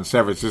Allen on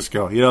San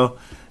Francisco. You know,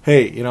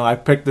 hey, you know, I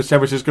picked the San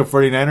Francisco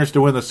 49ers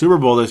to win the Super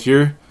Bowl this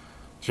year.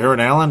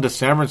 Jared Allen to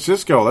San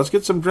Francisco. Let's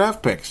get some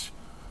draft picks.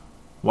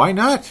 Why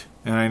not?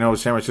 And I know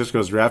San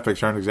Francisco's draft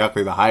picks aren't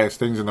exactly the highest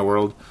things in the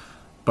world,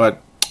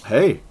 but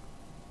hey,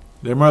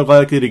 they're more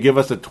likely to give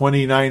us a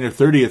 29th or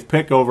 30th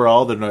pick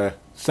overall than a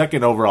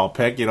second overall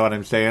pick, you know what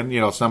I'm saying?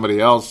 You know,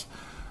 somebody else.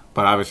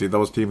 But obviously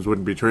those teams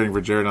wouldn't be trading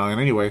for Jared Allen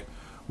anyway.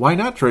 Why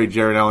not trade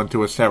Jared Allen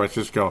to a San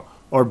Francisco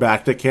or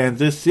back to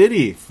Kansas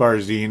City,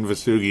 Farzin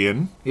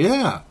Vasugian?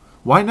 Yeah,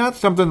 why not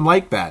something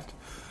like that?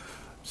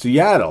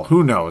 Seattle,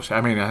 who knows?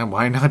 I mean,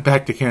 why not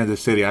back to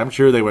Kansas City? I'm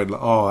sure they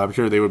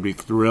would be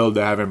thrilled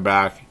to have him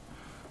back.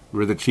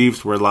 Where the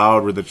Chiefs were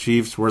loud, where the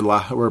Chiefs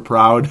were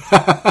proud.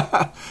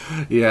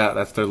 Yeah,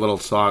 that's their little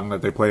song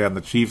that they play on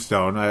the Chiefs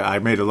Zone. I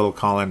made a little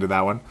call into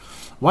that one.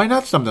 Why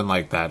not something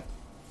like that?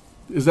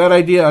 Does that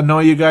idea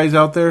annoy you guys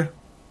out there?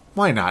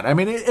 Why not? I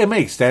mean, it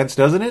makes sense,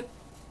 doesn't it?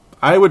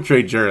 I would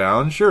trade Jared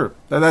Allen, sure.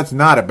 That's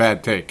not a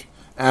bad take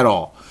at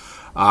all.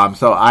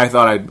 So I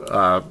thought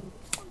I'd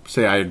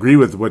say I agree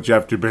with what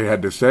Jeff Turbay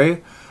had to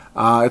say.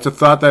 It's a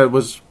thought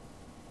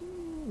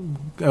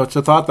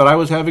that I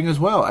was having as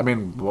well. I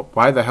mean,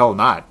 why the hell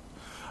not?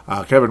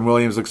 Kevin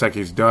Williams looks like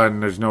he's done.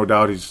 There's no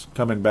doubt he's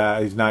coming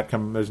back.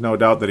 There's no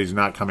doubt that he's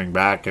not coming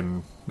back,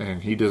 and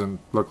he doesn't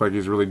look like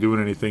he's really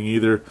doing anything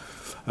either.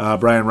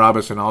 Brian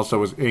Robinson also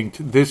was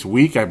inked this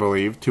week, I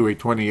believe, to a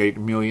 $28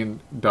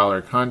 million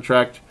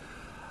contract.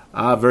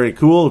 Very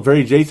cool.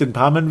 Very Jason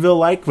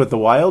Pominville-like with the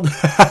Wild.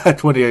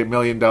 $28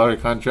 million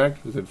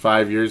contract. Is it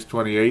 5 years,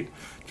 28,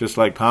 just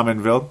like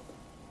Pominville?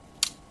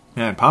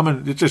 Man,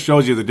 it just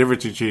shows you the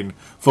difference between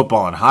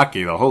football and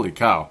hockey, though. Holy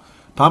cow.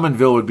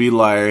 Pominville would be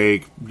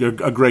like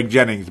a Greg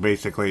Jennings,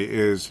 basically,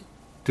 is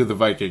to the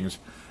Vikings.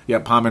 Yeah,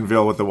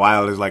 Pominville with the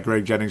Wild is like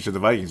Greg Jennings to the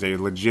Vikings, a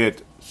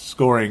legit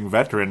scoring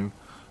veteran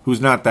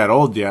who's not that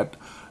old yet,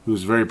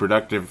 who's very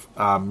productive.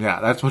 Yeah,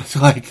 that's what it's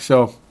like.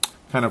 So,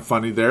 kind of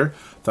funny there.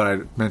 Thought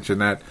I'd mention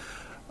that.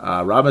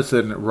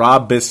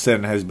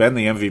 Robinson has been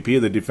the MVP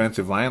of the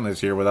defensive line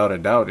this year, without a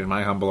doubt, in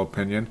my humble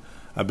opinion.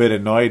 A bit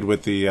annoyed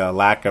with the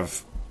lack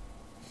of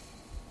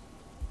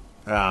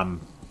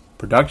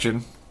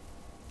production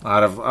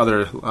out of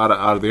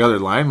the other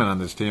linemen on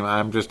this team.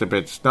 I'm just a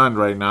bit stunned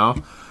right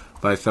now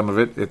by some of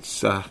it.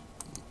 It's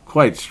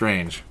quite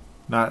strange.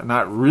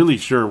 Not really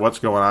sure what's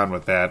going on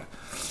with that.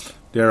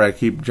 Dare I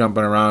keep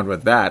jumping around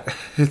with that?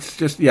 It's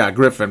just,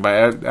 Griffin, by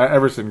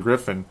Everson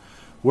Griffin.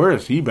 Where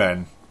has he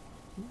been?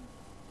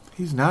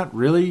 He's not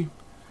really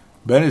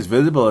been as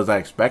visible as I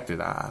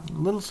expected. I'm a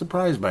little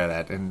surprised by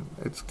that, and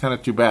it's kind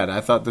of too bad.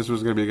 I thought this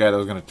was going to be a guy that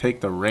was going to take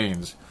the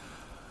reins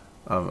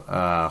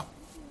of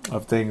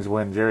things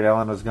when Jared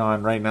Allen was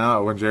gone. Right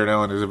now, when Jared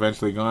Allen is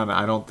eventually gone,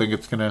 I don't think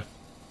it's going to...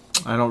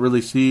 I don't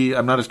really see...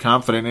 I'm not as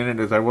confident in it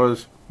as I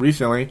was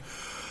recently.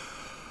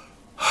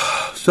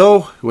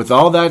 So, with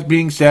all that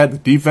being said, the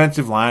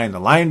defensive line, the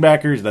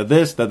linebackers, the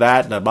this, the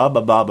that, the blah,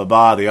 blah, blah, blah,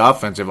 blah, the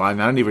offensive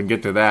line, I didn't even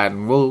get to that,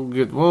 and we'll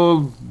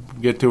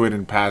get to it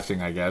in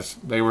passing, I guess.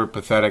 They were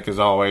pathetic as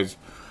always.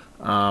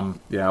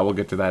 We'll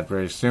get to that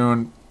very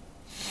soon.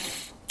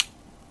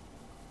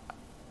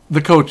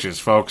 The coaches,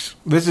 folks.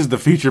 This is the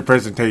feature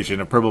presentation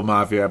of Purple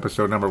Mafia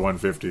episode number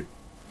 150.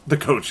 The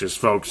coaches,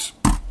 folks.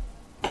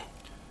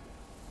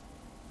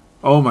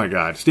 Oh my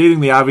God. Stating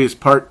the obvious,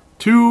 part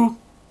 2.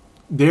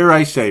 Dare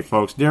I say,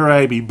 folks, dare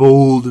I be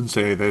bold and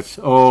say this?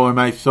 Oh, am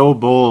I so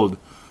bold?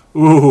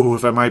 Ooh,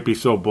 if I might be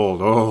so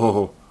bold.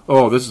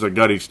 Oh, this is a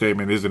gutty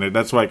statement, isn't it?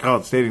 That's why I call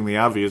it stating the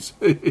obvious.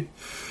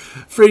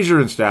 Frazier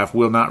and staff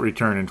will not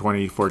return in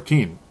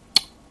 2014.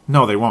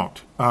 No, they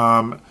won't.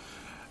 And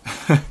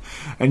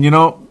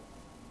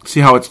see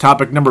how it's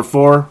topic number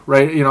 4,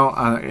 right?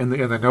 In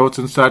the notes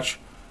and such.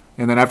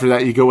 And then after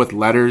that, you go with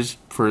letters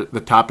for the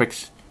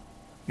topics.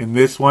 In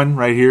this one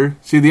right here.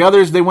 See, the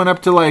others, they went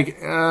up to like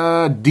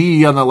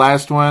D on the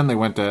last one. They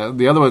went to,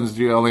 the other ones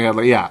you only had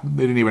they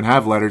didn't even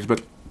have letters,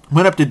 but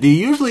went up to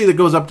D. Usually it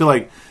goes up to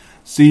like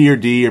C or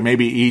D or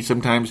maybe E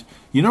sometimes.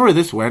 You know where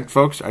this went,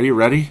 folks? Are you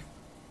ready?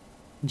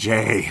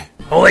 J.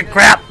 Holy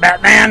crap,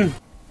 Batman!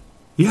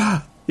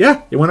 Yeah,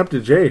 it went up to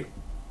J.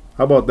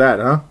 How about that,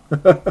 huh?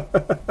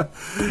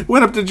 It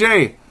went up to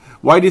J.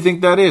 Why do you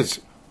think that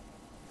is?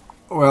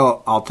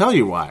 Well, I'll tell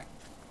you why.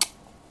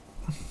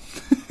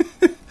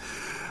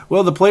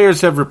 Well, the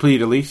players have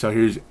repeatedly, so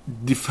here's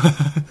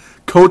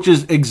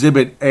Coaches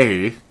Exhibit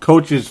A,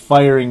 coaches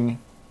firing,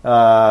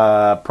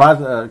 the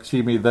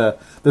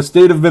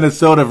state of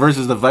Minnesota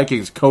versus the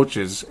Vikings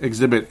coaches,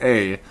 Exhibit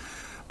A.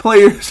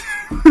 Players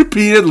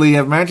repeatedly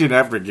have mentioned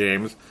after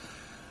games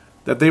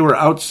that they were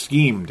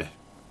out-schemed.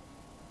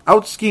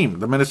 Out-schemed.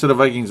 The Minnesota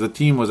Vikings, the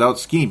team was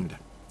out-schemed.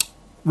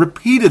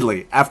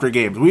 Repeatedly after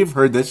games. We've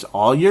heard this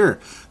all year,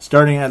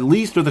 starting at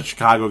least with the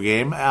Chicago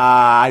game.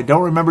 I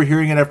don't remember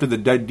hearing it after the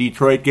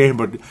Detroit game,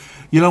 but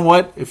you know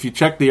what? If you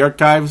check the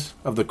archives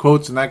of the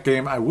quotes in that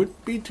game, I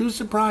wouldn't be too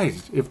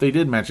surprised if they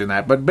did mention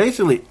that. But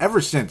basically,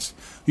 ever since,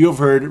 you have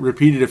heard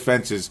repeated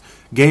offenses,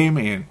 game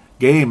in,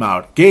 game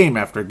out, game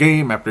after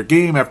game after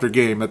game after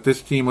game, that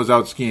this team was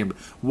out-schemed.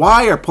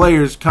 Why are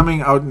players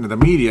coming out into the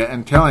media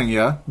and telling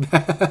you,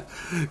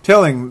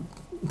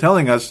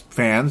 telling us,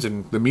 fans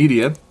and the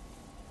media,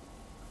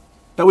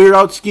 that we were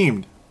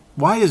out-schemed?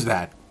 Why is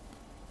that?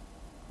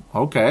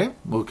 Okay,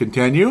 we'll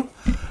continue.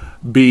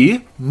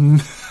 B.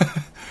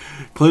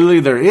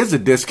 Clearly there is a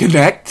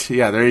disconnect.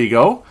 Yeah, there you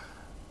go.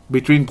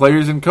 Between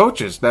players and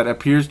coaches. That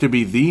appears to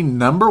be the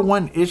number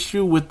one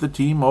issue with the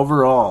team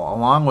overall,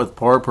 along with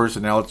poor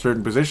personnel at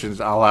certain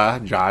positions, a la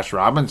Josh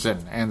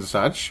Robinson and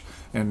such,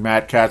 and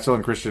Matt Katzel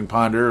and Christian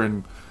Ponder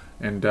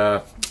and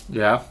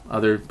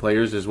other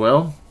players as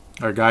well.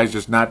 Our guys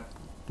just not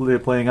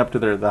playing up to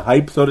the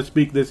hype, so to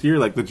speak, this year,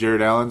 like the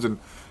Jared Allens and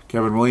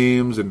Kevin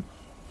Williams and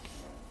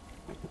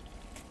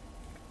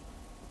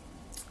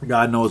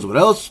God knows what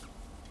else.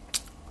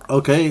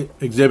 Okay,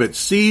 Exhibit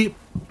C,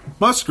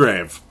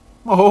 Musgrave.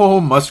 Oh,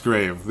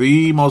 Musgrave,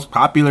 the most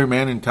popular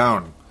man in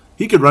town.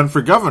 He could run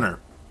for governor.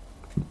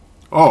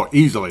 Oh,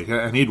 easily,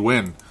 and he'd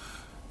win.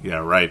 Yeah,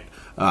 right.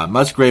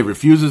 Musgrave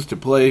refuses to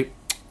play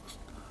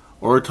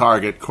or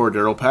target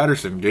Cordero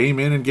Patterson game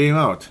in and game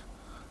out.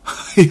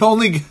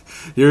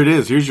 Here it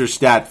is. Here's your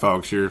stat,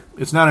 folks.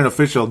 It's not an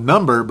official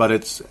number, but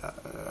it's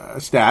a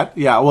stat.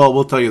 Yeah, well,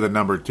 we'll tell you the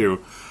number,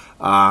 too.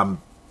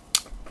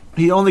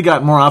 he only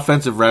got more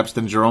offensive reps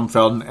than Jerome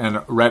Felton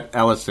and Rhett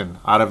Ellison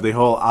out of the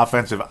whole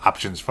offensive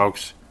options,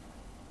 folks.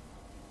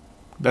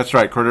 That's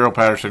right, Cordero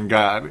Patterson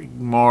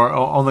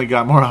only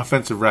got more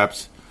offensive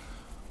reps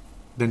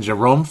than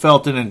Jerome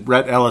Felton and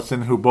Rhett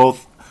Ellison, who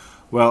both,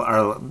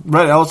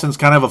 Rhett Ellison's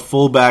kind of a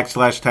fullback /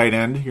 tight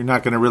end. You're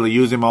not going to really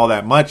use him all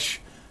that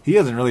much. He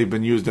hasn't really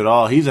been used at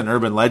all. He's an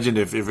urban legend.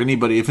 If any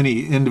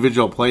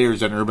individual player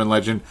is an urban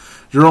legend,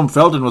 Jerome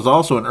Felton was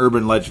also an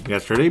urban legend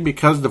yesterday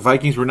because the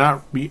Vikings were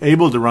not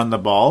able to run the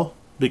ball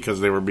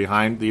because they were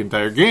behind the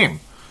entire game.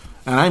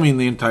 And I mean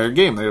the entire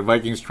game. The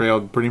Vikings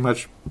trailed pretty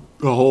much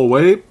the whole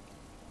way.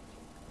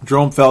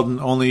 Jerome Felton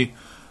only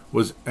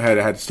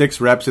had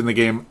 6 reps in the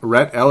game.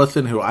 Rhett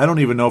Ellison, who I don't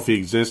even know if he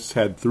exists,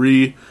 had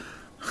 3.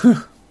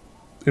 Isn't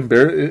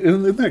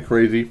that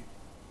crazy?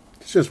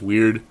 It's just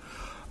weird.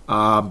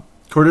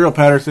 Cordero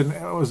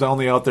Patterson was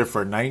only out there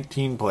for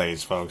 19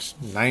 plays, folks.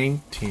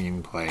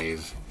 19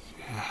 plays.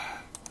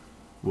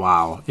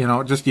 Wow.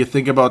 Just you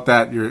think about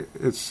that,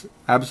 it's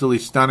absolutely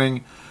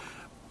stunning.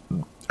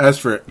 As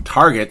for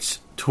targets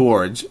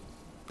towards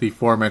the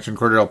aforementioned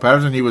Cordero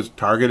Patterson, he was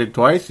targeted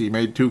twice. He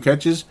made 2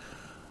 catches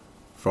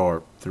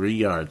for 3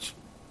 yards.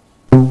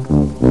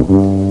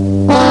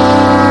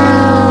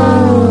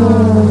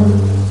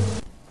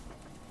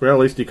 Well, at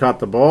least he caught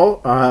the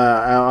ball.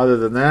 Other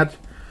than that,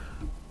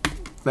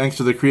 thanks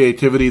to the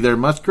creativity there,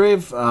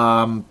 Musgrave.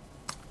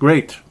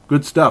 Great.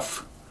 Good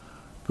stuff.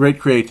 Great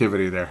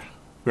creativity there.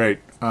 Great.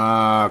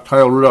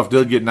 Kyle Rudolph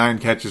did get 9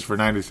 catches for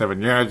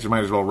 97 yards. You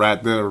might as well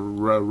ride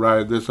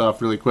this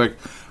off really quick.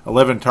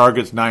 11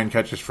 targets, 9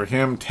 catches for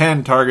him.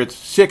 10 targets,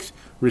 6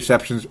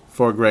 receptions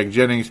for Greg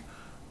Jennings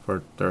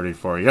for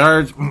 34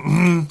 yards.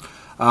 The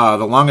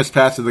longest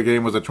pass of the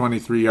game was a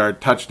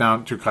 23-yard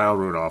touchdown to Kyle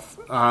Rudolph.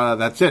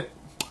 That's it.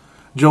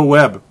 Joe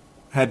Webb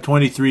had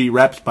 23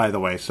 reps, by the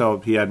way, so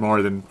he had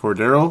more than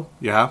Cordero.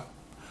 Yeah,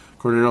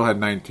 Cordero had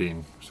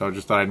 19. So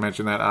just thought I'd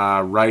mention that.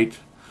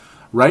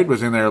 Wright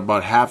was in there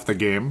about half the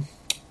game.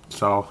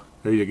 So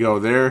there you go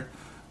there.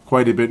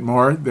 Quite a bit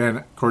more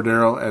than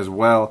Cordero as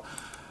well.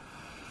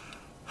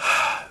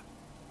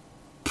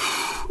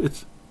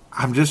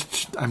 I'm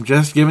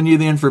just giving you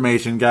the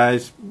information,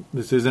 guys.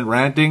 This isn't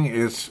ranting,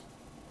 it's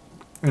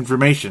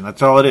information.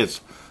 That's all it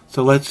is.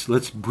 So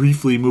let's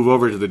briefly move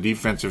over to the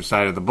defensive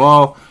side of the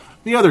ball.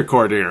 The other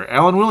coordinator,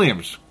 Alan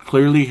Williams,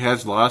 clearly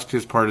has lost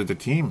his part of the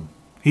team.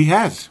 He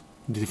has.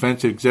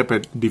 Defense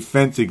exhibit,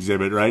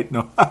 right?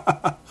 No.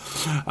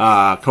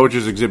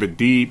 Coaches exhibit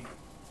D,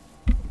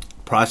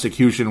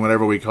 prosecution,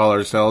 whatever we call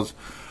ourselves.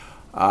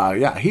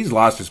 He's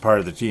lost his part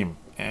of the team.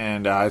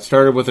 And it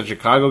started with the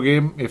Chicago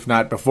game, if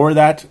not before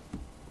that.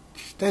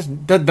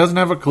 Doesn't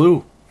have a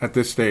clue at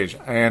this stage.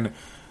 And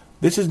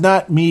this is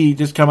not me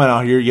just coming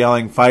out here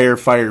yelling fire,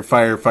 fire,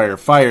 fire, fire,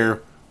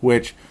 fire,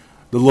 which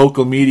the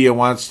local media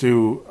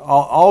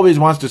always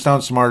wants to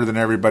sound smarter than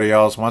everybody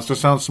else, wants to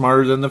sound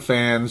smarter than the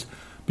fans,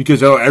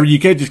 because you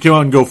can't just come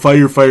out and go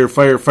fire, fire,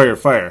 fire, fire,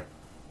 fire.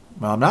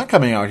 Well, I'm not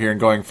coming out here and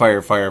going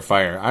fire, fire,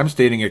 fire. I'm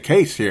stating a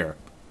case here.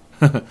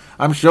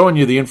 I'm showing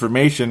you the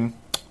information.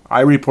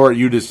 I report,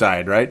 you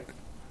decide, right?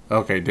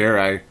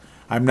 Okay,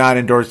 I'm not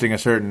endorsing a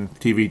certain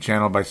TV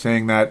channel by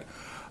saying that.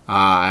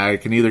 I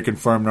can neither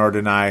confirm nor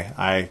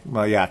deny.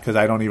 Because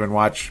I don't even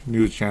watch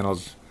news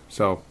channels,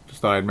 so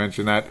just thought I'd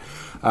mention that.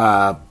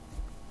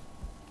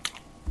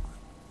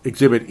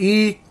 Exhibit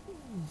E,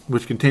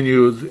 which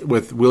continues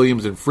with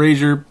Williams and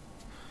Frazier.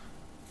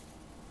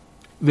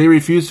 They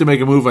refuse to make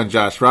a move on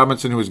Josh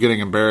Robinson, who is getting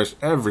embarrassed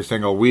every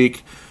single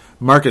week.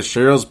 Marcus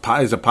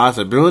Sherrills is a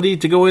possibility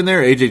to go in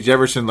there. A.J.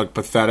 Jefferson looked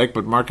pathetic,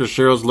 but Marcus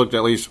Sherrills looked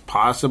at least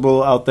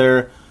possible out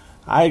there.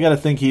 I got to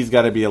think he's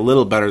got to be a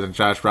little better than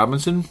Josh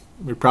Robinson.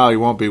 It probably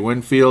won't be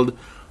Winfield.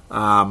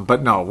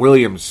 But no,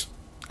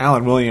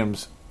 Alan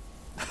Williams,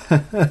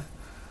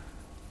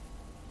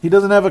 he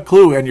doesn't have a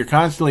clue, and you're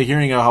constantly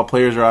hearing how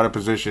players are out of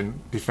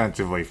position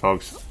defensively,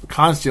 folks.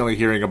 Constantly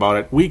hearing about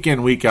it. Week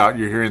in, week out,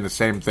 you're hearing the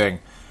same thing.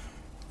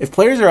 If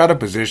players are out of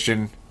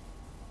position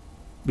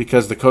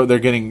because the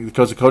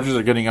coaches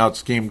are getting out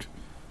schemed,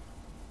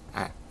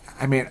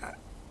 I mean,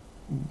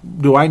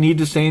 do I need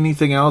to say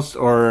anything else,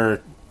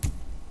 or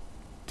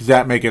does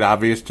that make it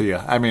obvious to you?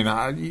 I mean,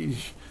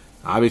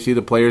 obviously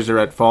the players are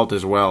at fault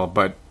as well,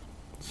 but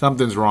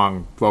something's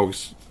wrong,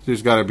 folks.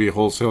 There's got to be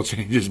wholesale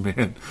changes,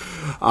 man.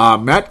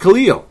 Matt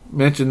Khalil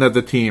mentioned that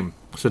the team,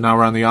 so now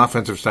we're on the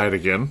offensive side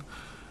again,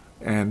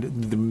 and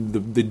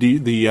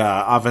the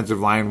offensive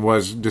line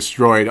was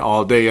destroyed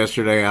all day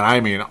yesterday, and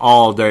I mean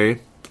all day.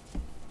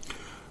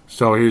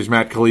 So here's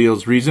Matt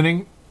Khalil's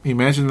reasoning. He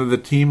mentioned that the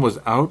team was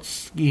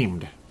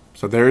out-schemed.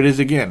 So there it is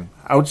again.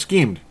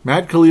 Out-schemed.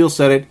 Matt Khalil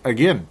said it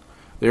again.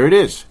 There it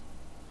is.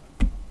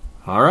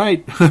 All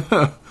right.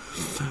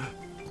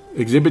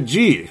 Exhibit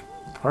G.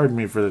 Pardon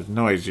me for the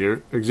noise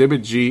here.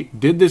 Exhibit G.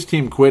 Did this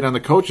team quit on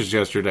the coaches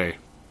yesterday?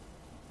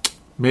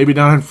 Maybe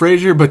not on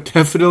Frazier, but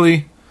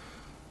definitely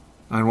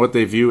on what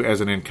they view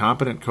as an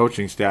incompetent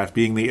coaching staff,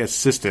 being the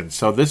assistants.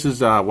 So this is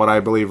what I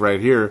believe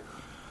right here.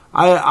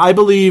 I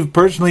believe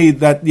personally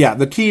that,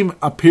 the team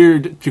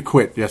appeared to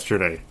quit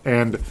yesterday.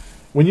 And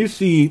when you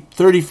see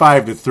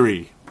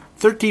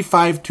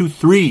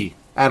 35-3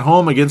 at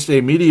home against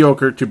a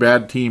mediocre to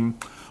bad team,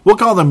 we'll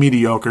call them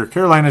mediocre.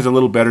 Carolina's a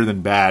little better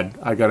than bad,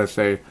 I gotta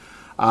say.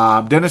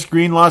 Dennis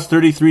Green lost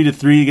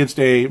 33-3 against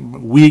a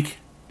weak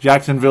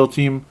Jacksonville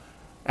team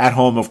at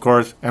home, of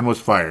course, and was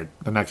fired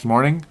the next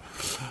morning.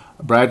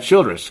 Brad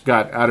Childress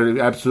got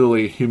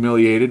absolutely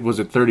humiliated. Was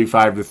it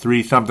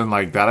 35-3, something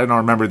like that? I don't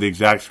remember the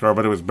exact score,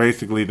 but it was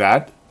basically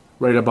that.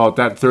 Right about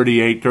that,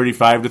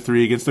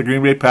 35-3 against the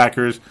Green Bay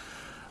Packers.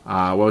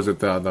 What was it,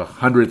 the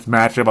 100th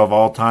matchup of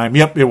all time?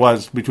 Yep, it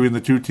was, between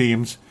the two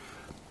teams.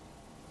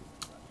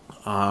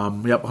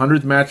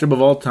 100th matchup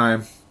of all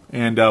time.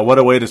 And what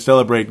a way to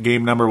celebrate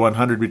game number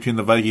 100 between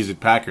the Vikings and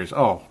Packers.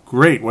 Oh,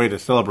 great way to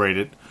celebrate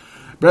it.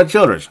 Brad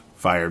Childress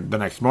fired the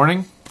next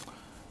morning.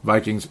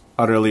 Vikings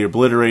utterly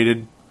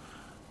obliterated.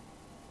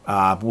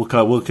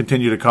 We'll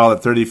continue to call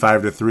it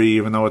 35-3,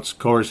 even though its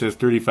score says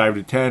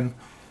 35-10.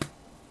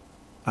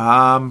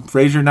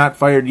 Frazier not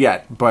fired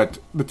yet, but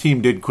the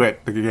team did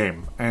quit the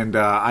game. And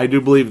I do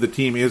believe the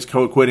team is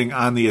quitting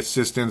on the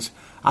assistants.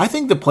 I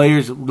think the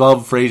players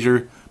love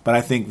Frazier, but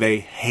I think they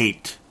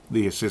hate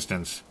the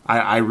assistants.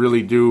 I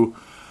really do.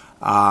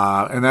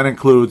 And that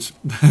includes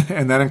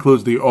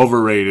the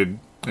overrated,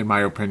 in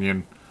my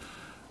opinion,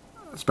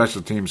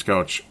 special teams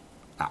coach.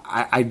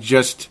 I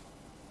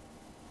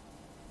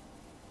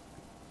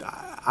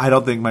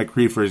don't think Mike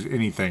Creefer is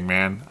anything,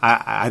 man.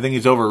 I think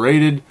he's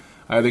overrated.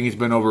 I think he's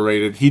been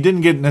overrated. He didn't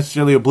get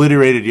necessarily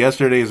obliterated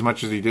yesterday as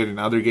much as he did in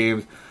other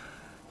games.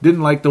 Didn't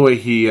like the way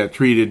he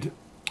treated.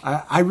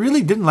 I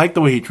really didn't like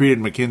the way he treated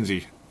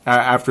McKenzie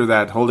after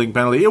that holding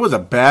penalty. It was a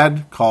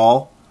bad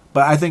call,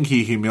 but I think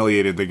he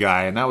humiliated the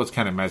guy, and that was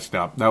kind of messed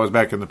up. That was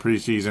back in the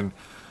preseason.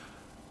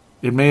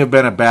 It may have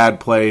been a bad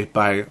play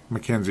by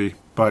McKenzie,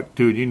 but,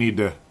 dude, you need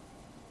to...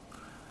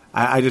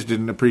 I just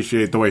didn't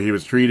appreciate the way he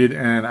was treated,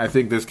 and I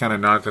think this kind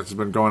of nonsense has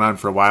been going on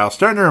for a while.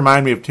 Starting to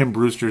remind me of Tim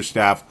Brewster's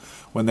staff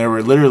when there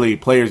were literally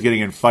players getting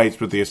in fights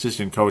with the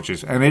assistant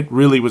coaches, and it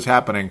really was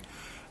happening.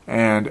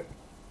 And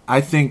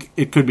I think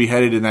it could be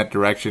headed in that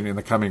direction in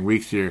the coming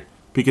weeks here,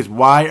 because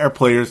why are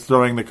players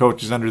throwing the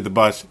coaches under the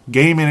bus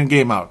game in and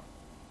game out?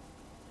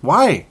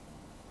 Why?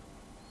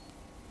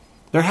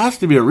 There has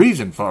to be a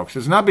reason, folks.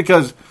 It's not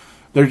because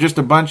they're just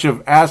a bunch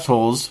of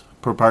assholes,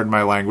 pardon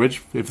my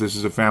language, if this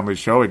is a family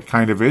show, it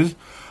kind of is.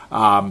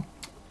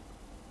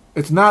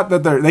 It's not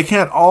that they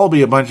can't all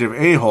be a bunch of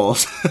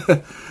a-holes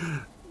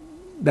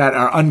that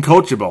are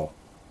uncoachable.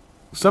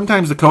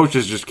 Sometimes the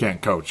coaches just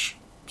can't coach.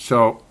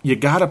 So you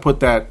gotta put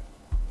that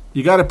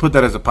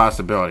as a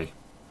possibility.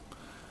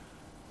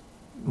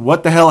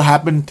 What the hell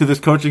happened to this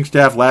coaching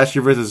staff last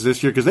year versus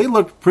this year? Because they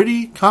looked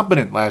pretty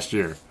competent last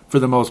year for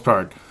the most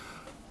part.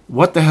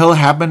 What the hell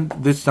happened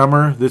this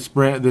summer, this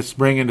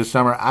spring into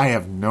summer? I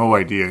have no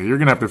idea. You're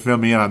going to have to fill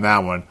me in on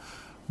that one.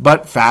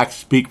 But facts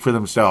speak for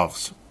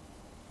themselves.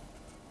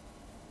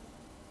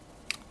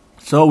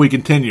 So we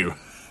continue.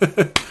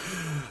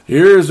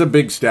 Here's a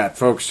big stat,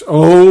 folks.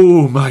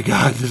 Oh, my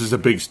God. This is a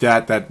big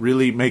stat that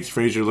really makes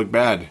Frazier look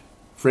bad.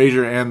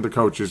 Frazier and the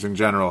coaches in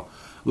general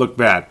look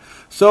bad.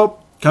 So,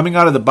 coming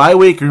out of the bye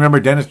week, remember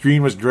Dennis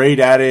Green was great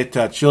at it.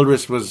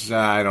 Childress was,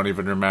 I don't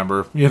even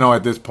remember,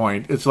 at this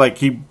point. It's like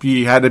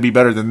he had to be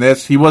better than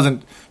this. He was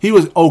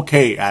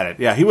okay at it.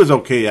 Yeah, he was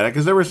okay at it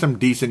because there were some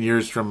decent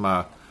years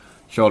from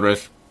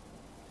Childress.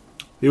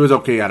 He was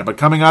okay at it. But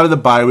coming out of the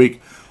bye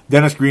week,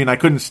 Dennis Green, I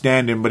couldn't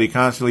stand him, but he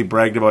constantly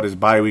bragged about his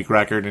bye week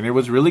record, and it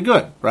was really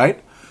good,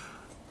 right?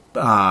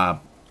 So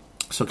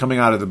coming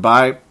out of the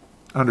bye,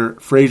 under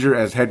Frazier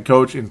as head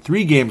coach, in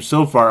 3 games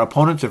so far,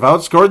 opponents have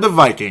outscored the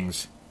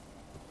Vikings.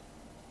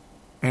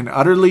 And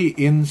utterly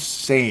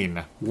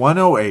insane.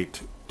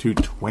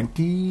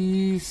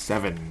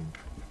 108-27.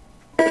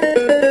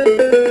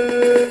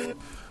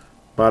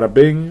 Bada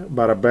bing,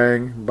 bada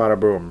bang, bada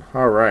boom.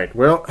 All right.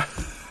 Well,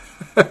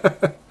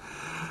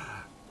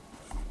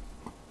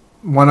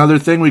 one other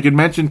thing we could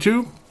mention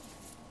too,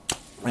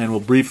 and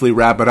we'll briefly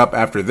wrap it up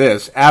after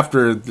this.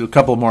 After a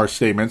couple more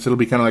statements, it'll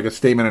be kind of like a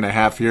statement and a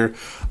half here.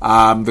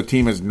 The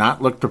team has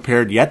not looked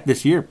prepared yet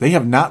this year. They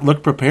have not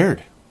looked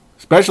prepared,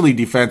 especially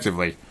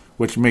defensively,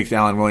 which makes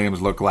Alan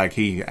Williams look like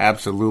he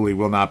absolutely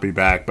will not be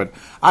back. But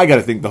I got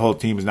to think the whole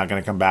team is not going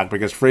to come back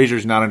because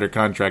Frazier's not under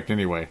contract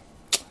anyway.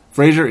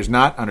 Frazier is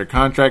not under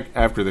contract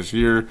after this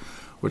year,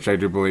 which I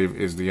do believe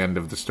is the end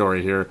of the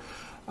story here.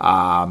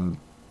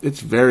 It's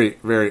very,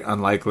 very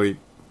unlikely.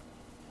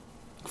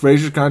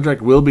 Frazier's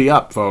contract will be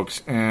up,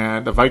 folks,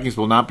 and the Vikings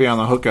will not be on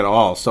the hook at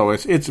all. So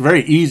it's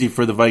very easy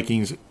for the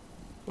Vikings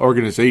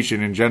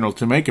organization in general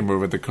to make a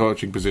move at the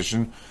coaching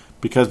position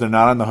because they're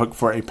not on the hook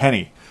for a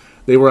penny.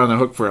 They were on the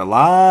hook for a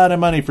lot of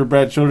money for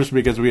Brad Childress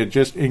because we had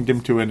just inked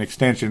him to an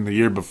extension the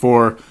year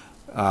before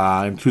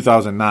in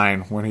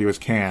 2009 when he was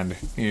canned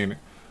in,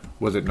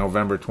 was it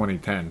November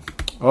 2010?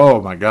 Oh,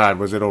 my God,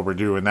 was it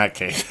overdue in that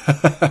case.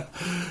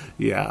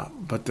 Yeah,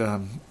 but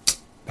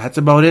that's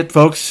about it,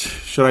 folks.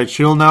 Should I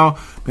chill now?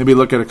 Maybe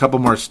look at a couple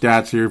more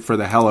stats here for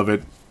the hell of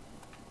it.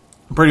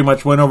 Pretty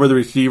much went over the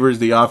receivers,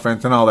 the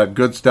offense, and all that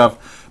good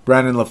stuff.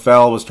 Brandon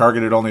LaFell was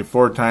targeted only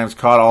 4 times,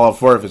 caught all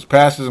 4 of his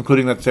passes,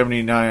 including that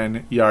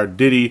 79-yard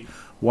ditty,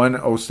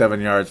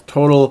 107 yards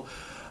total.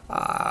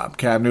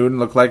 Cam Newton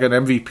looked like an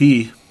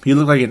MVP. He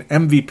looked like an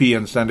MVP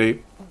on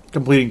Sunday,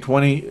 completing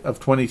 20 of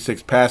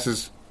 26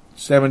 passes,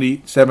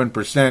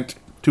 77%,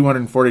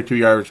 242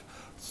 yards,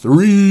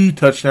 3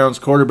 touchdowns,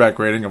 quarterback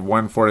rating of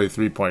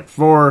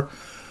 143.4.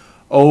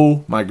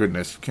 Oh my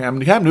goodness. Cam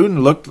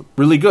Newton looked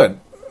really good,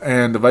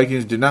 and the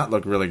Vikings did not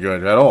look really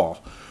good at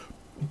all.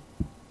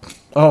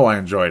 Oh, I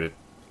enjoyed it.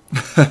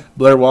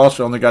 Blair Walsh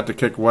only got to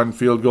kick 1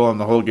 field goal in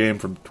the whole game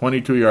from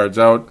 22 yards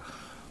out.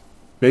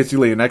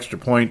 Basically an extra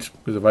point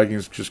because the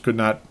Vikings just could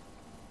not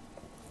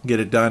get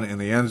it done in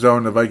the end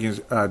zone. The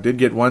Vikings did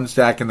get 1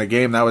 sack in the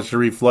game. That was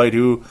Sharif Floyd,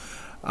 who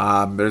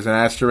there's an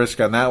asterisk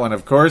on that one,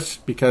 of course,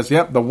 because,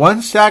 the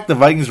 1 sack the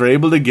Vikings were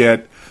able to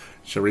get,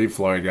 Sharif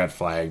Floyd got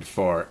flagged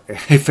for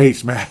a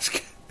face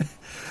mask.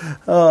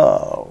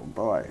 Oh,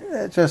 boy.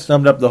 It just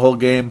summed up the whole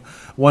game.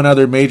 One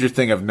other major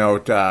thing of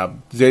note,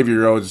 Xavier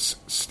Rhodes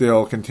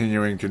still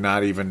continuing to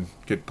not even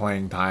get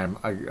playing time.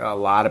 A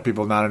lot of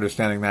people not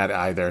understanding that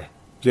either.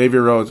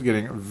 Xavier Rhodes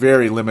getting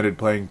very limited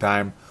playing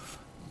time.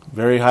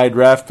 Very high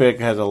draft pick,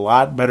 has a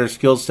lot better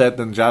skill set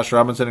than Josh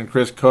Robinson and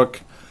Chris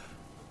Cook.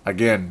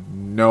 Again,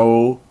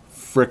 no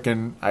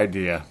frickin'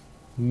 idea.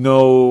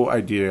 No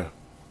idea.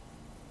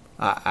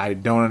 I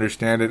don't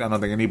understand it. I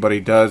don't think anybody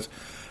does.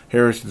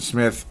 Harrison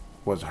Smith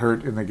was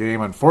hurt in the game,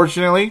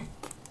 unfortunately.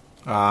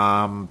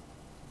 It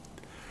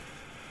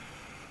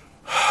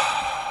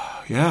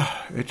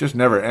just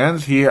never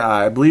ends.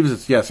 I believe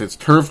it's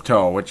turf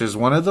toe, which is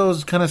one of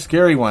those kind of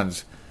scary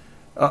ones.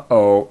 There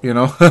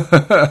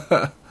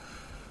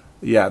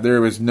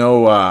was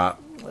no,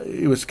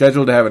 it was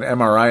scheduled to have an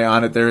MRI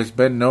on it. There has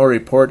been no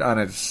report on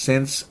it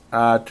since.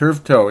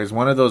 Turf toe is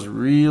one of those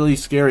really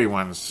scary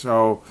ones.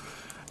 So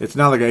it's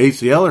not like an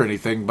ACL or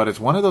anything, but it's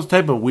one of those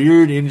type of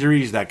weird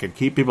injuries that could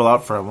keep people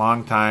out for a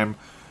long time.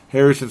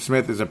 Harrison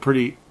Smith is a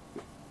pretty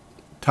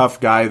tough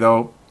guy,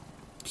 though.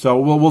 So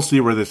we'll see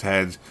where this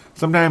heads.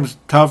 Sometimes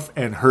tough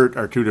and hurt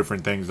are 2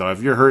 different things, though.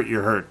 If you're hurt,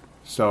 you're hurt.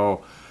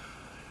 So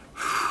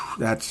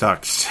that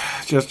sucks.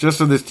 Just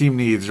so this team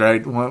needs,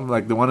 right?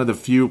 One of the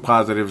few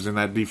positives in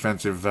that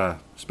defensive,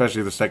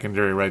 especially the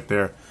secondary right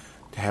there,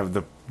 to have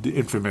the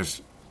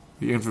infamous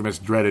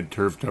dreaded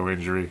turf toe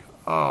injury.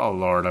 Oh,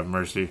 Lord have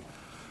mercy.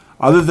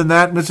 Other than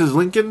that, Mrs.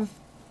 Lincoln,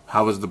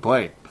 how was the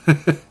play?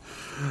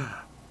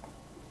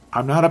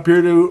 I'm not up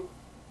here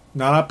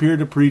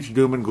to preach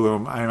doom and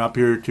gloom. I'm up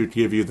here to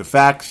give you the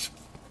facts,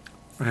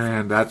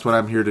 and that's what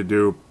I'm here to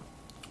do.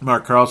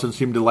 Mark Carlson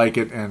seemed to like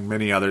it, and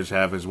many others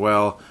have as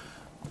well.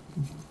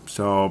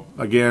 So,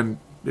 again,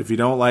 if you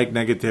don't like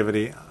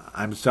negativity,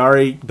 I'm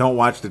sorry, don't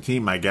watch the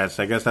team, I guess.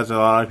 I guess that's what a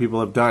lot of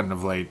people have done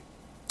of late,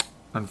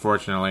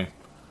 unfortunately.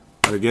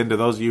 But again, to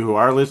those of you who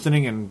are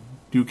listening and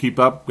do keep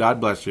up, God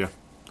bless you.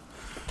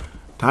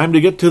 Time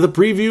to get to the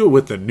preview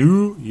with the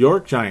New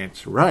York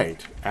Giants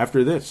right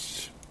after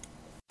this.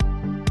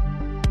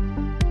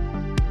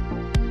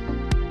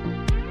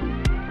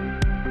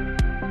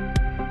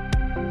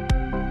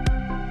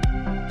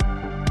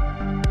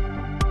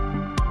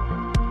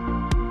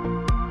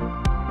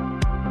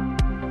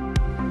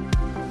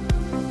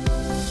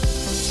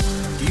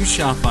 Do you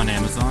shop on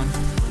Amazon?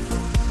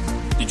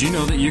 Did you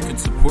know that you could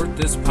support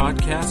this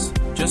podcast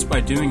just by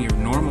doing your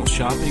normal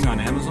shopping on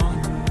Amazon?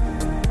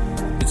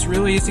 It's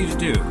really easy to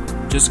do.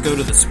 Just go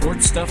to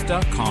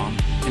thesportstuff.com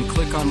and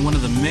click on one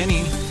of the many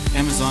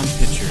Amazon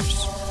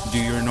pictures.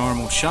 Do your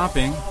normal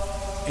shopping,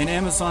 and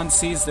Amazon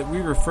sees that we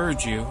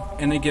referred you,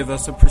 and they give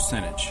us a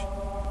percentage.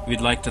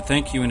 We'd like to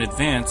thank you in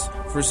advance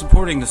for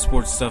supporting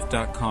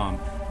thesportstuff.com,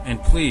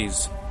 and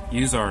please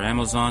use our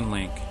Amazon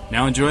link.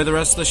 Now enjoy the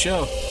rest of the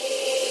show.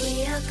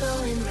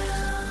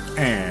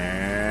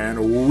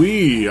 And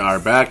we are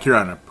back here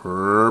on a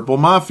Purple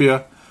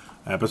Mafia,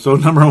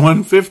 episode number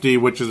 150,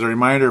 which is a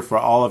reminder for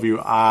all of you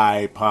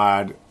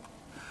iPod,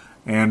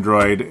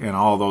 Android, and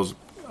all those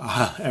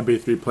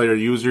MP3 player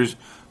users.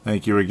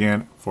 Thank you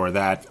again for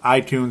that.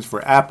 iTunes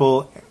for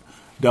Apple,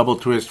 Double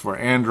Twist for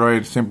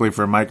Android, Simply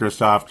for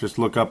Microsoft. Just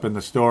look up in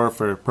the store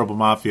for Purple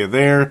Mafia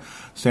there.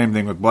 Same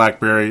thing with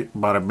BlackBerry,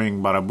 bada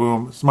bing, bada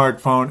boom.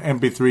 Smartphone,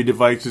 MP3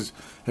 devices.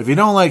 If you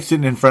don't like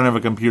sitting in front of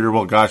a computer,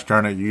 well, gosh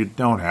darn it, you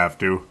don't have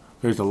to.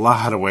 There's a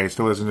lot of ways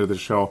to listen to the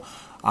show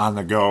on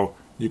the go.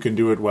 You can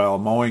do it while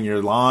mowing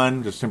your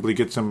lawn. Just simply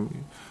get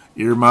some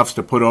earmuffs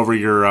to put over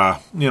your,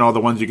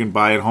 the ones you can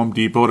buy at Home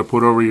Depot to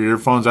put over your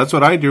earphones. That's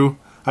what I do.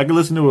 I can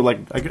listen to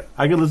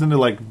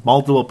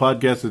multiple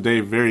podcasts a day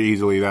very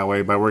easily that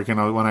way by working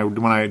out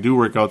when I do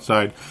work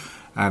outside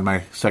and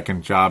my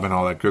second job and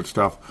all that good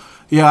stuff.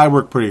 Yeah, I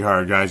work pretty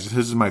hard, guys.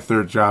 This is my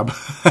third job.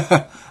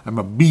 I'm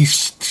a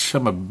beast.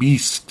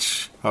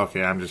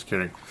 Okay, I'm just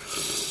kidding.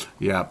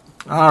 Yeah.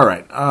 All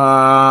right.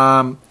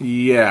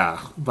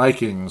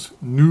 Vikings,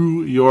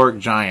 New York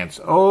Giants.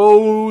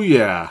 Oh,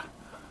 yeah.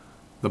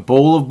 The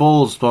bowl of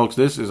bowls, folks.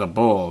 This is a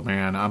bowl,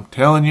 man. I'm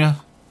telling you.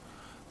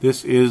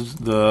 This is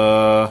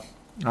I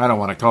don't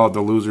want to call it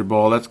the loser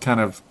bowl. That's kind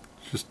of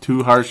just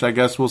too harsh, I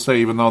guess we'll say,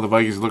 even though the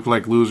Vikings look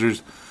like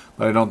losers.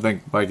 But I don't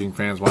think Viking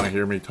fans want to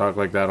hear me talk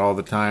like that all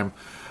the time.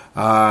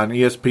 On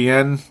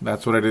ESPN,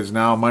 that's what it is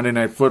now. Monday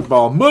Night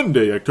Football,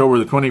 Monday, October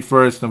the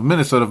 21st. The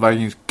Minnesota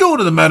Vikings go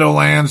to the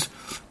Meadowlands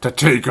to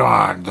take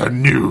on the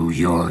New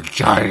York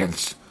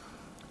Giants,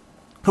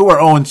 who are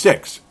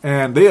 0-6.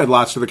 And they had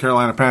lost to the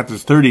Carolina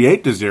Panthers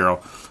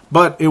 38-0.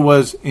 But it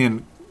was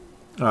in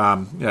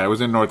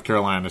North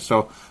Carolina.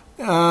 So,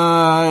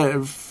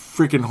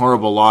 freaking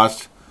horrible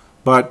loss.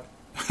 But,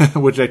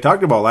 which I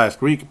talked about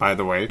last week, by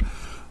the way.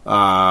 When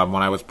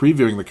I was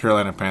previewing the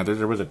Carolina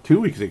Panthers, or was it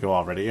 2 weeks ago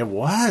already? It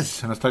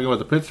was. And I was talking about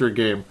the Pittsburgh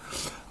game.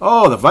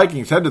 Oh, the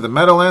Vikings head to the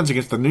Meadowlands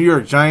against the New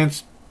York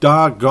Giants.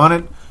 Doggone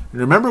it.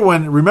 And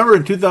remember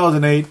in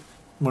 2007,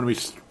 when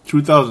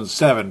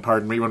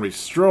we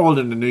strolled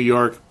into New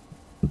York,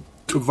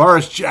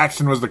 Tavares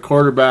Jackson was the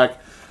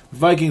quarterback. The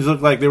Vikings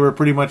looked like they were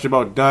pretty much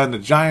about done. The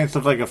Giants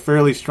looked like a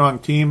fairly strong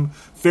team.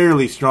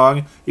 Fairly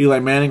strong. Eli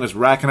Manning was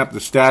racking up the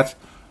stats.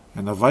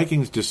 And the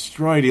Vikings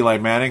destroyed Eli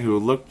Manning, who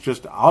looked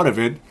just out of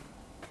it.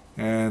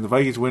 And the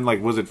Vikings win,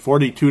 was it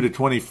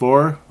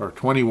 42-24 or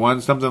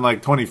 21, something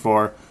like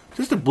 24.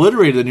 Just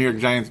obliterated the New York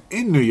Giants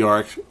in New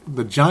York,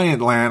 the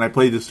Giant Land. I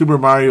played the Super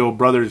Mario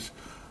 3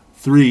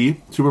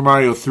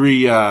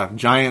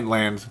 Giant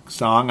Land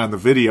song on the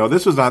video.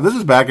 This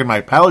is back in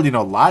my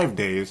Paladino Live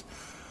days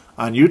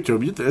on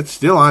YouTube. It's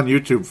still on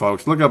YouTube,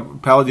 folks. Look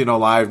up Paladino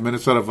Live,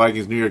 Minnesota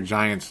Vikings, New York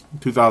Giants,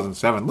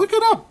 2007. Look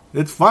it up.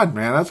 It's fun,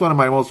 man. That's one of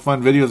my most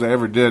fun videos I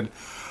ever did.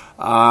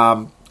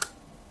 A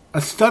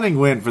stunning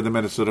win for the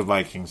Minnesota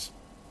Vikings.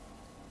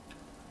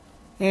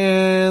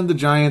 And the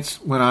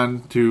Giants went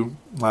on to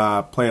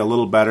play a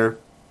little better.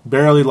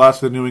 Barely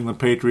lost to the New England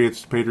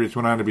Patriots. The Patriots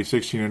went on to be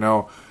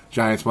 16-0.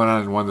 Giants went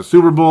on and won the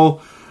Super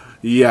Bowl.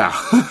 Yeah,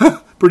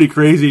 pretty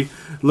crazy.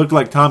 Looked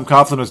like Tom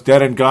Coughlin was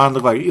dead and gone.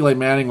 Looked like Eli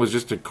Manning was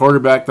just a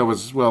quarterback that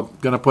was, going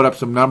to put up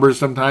some numbers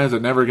sometimes,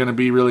 but never going to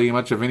be really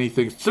much of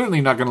anything.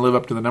 Certainly not going to live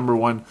up to the number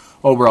 1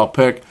 overall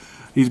pick.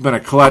 He's been a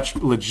clutch,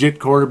 legit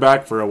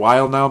quarterback for a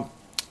while now.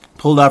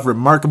 Pulled off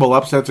remarkable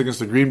upsets against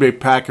the Green Bay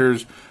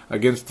Packers,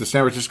 against the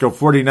San Francisco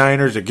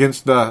 49ers,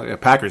 against the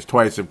Packers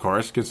twice, of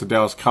course, against the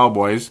Dallas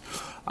Cowboys,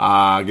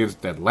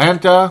 against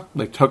Atlanta.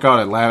 They took out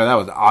Atlanta. That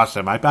was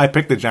awesome. I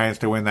picked the Giants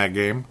to win that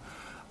game.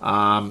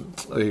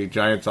 The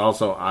Giants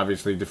also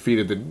obviously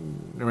defeated the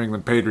New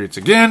England Patriots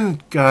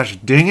again. Gosh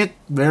dang it.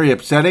 Very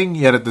upsetting,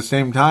 yet at the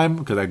same time,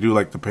 because I do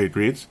like the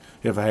Patriots,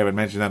 if I haven't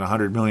mentioned that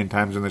 100 million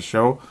times in the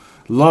show.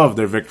 Love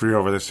their victory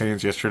over the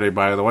Saints yesterday,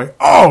 by the way.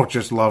 Oh,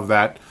 just love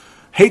that.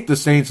 Hate the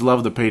Saints,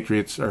 love the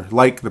Patriots, or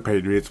like the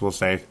Patriots, we'll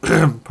say.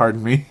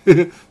 Pardon me.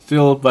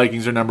 Still,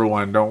 Vikings are number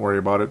 1. Don't worry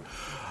about it.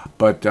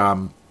 But,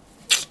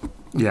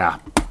 yeah.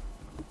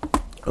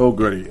 Oh,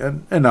 goody.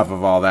 Enough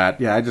of all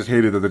that. Yeah, I just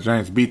hated that the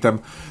Giants beat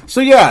them.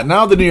 So, yeah,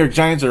 now the New York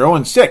Giants are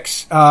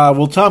 0-6.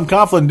 Will Tom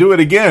Coughlin do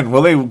it again?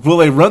 Will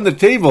they run the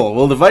table?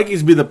 Will the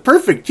Vikings be the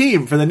perfect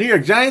team for the New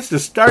York Giants to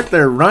start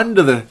their run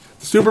to the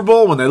Super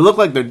Bowl when they look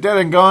like they're dead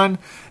and gone?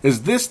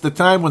 Is this the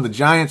time when the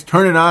Giants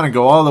turn it on and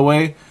go all the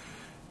way?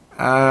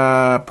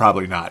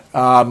 Probably not.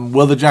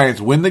 Will the Giants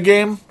win the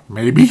game?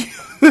 Maybe.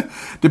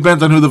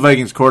 Depends on who the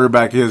Vikings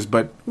quarterback is,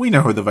 but we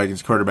know who the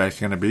Vikings quarterback is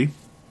going to be.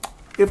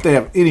 If they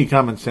have any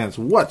common sense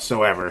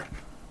whatsoever,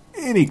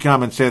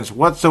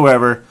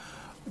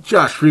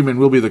 Josh Freeman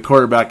will be the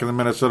quarterback of the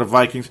Minnesota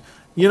Vikings.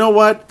 You know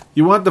what?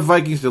 You want the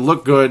Vikings to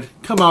look good,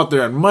 come out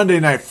there on Monday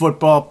Night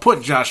Football,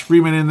 put Josh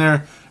Freeman in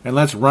there, and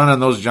let's run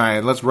on those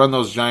Giants. Let's run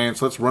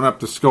up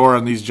the score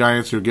on these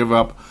Giants who give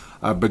up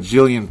a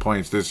bajillion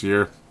points this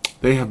year.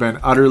 They have been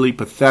utterly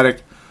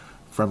pathetic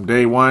from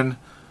day one,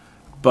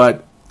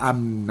 but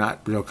I'm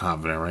not real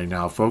confident right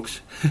now, folks.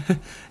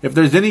 If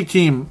there's any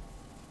team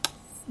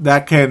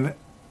that can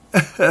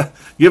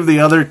give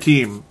the other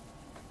team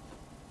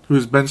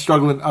who's been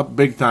struggling up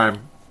big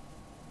time,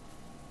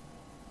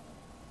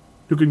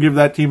 who can give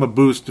that team a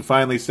boost to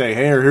finally say,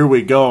 hey, here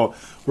we go,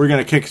 we're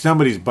going to kick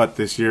somebody's butt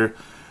this year,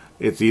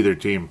 it's either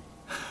team.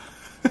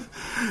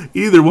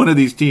 Either one of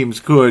these teams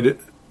could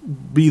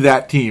be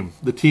that team.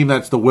 The team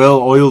that's the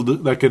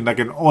well-oiled, that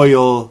can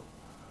oil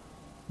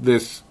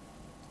this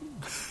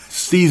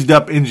seized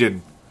up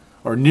engine,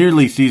 or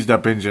nearly seized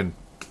up engine.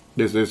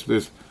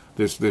 This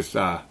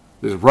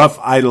rough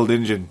idled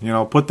engine.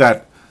 Put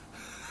that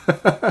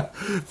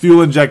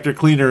fuel injector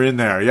cleaner in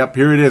there. Yep,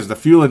 here it is, the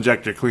fuel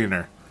injector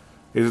cleaner.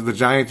 Is it the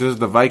Giants? Is it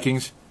the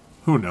Vikings?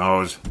 Who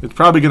knows? It's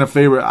probably going to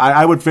favor.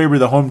 I would favor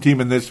the home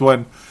team in this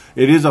one.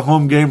 It is a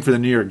home game for the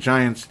New York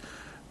Giants.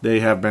 They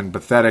have been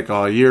pathetic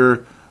all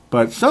year.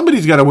 But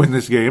somebody's got to win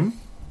this game.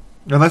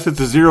 Unless it's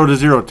a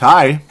 0-0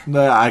 tie.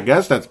 I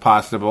guess that's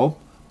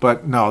possible.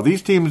 But no,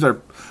 these teams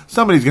are...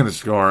 Somebody's going to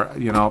score.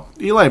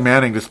 Eli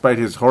Manning, despite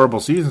his horrible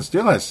season,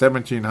 still has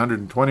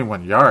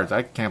 1,721 yards.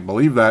 I can't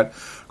believe that.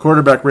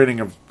 Quarterback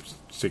rating of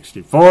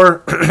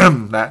 64.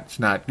 That's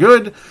not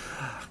good.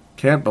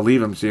 Can't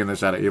believe I'm seeing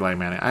this out of Eli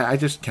Manning. I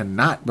just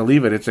cannot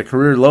believe it. It's a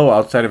career low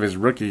outside of his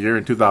rookie year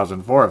in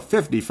 2004,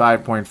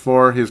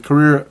 55.4. His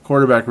career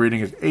quarterback rating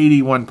is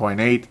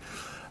 81.8.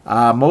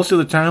 Most of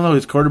the time, though,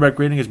 his quarterback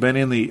rating has been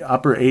in the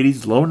upper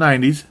 80s, low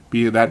 90s,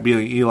 that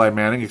being Eli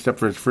Manning, except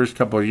for his first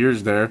couple of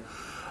years there.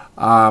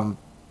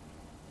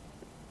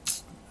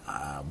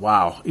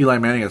 Wow. Eli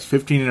Manning has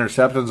 15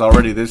 interceptions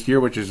already this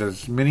year, which is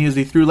as many as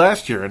he threw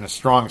last year in a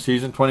strong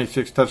season.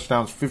 26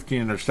 touchdowns,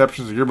 15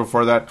 interceptions. The year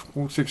before that,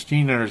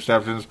 16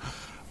 interceptions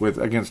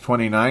against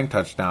 29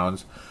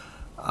 touchdowns,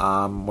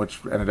 which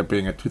ended up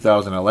being a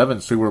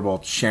 2011 Super Bowl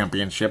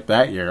championship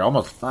that year.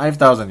 Almost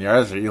 5,000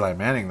 yards for Eli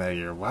Manning that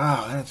year.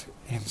 Wow, that's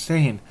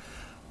insane.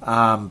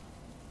 I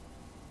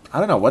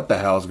don't know what the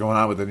hell is going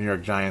on with the New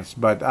York Giants,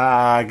 but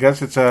I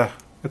guess it's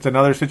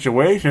another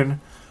situation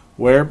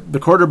where the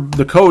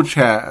coach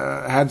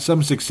had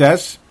some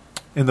success.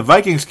 In the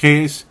Vikings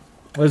case,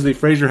 Leslie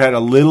Frazier had a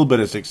little bit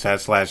of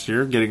success last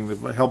year,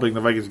 helping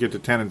the Vikings get to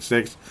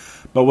 10-6.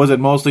 But was it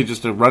mostly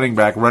just a running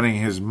back running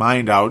his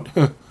mind out,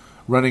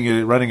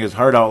 running his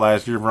heart out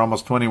last year for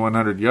almost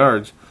 2,100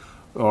 yards,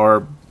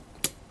 or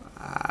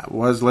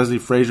was Leslie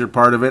Frazier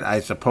part of it? I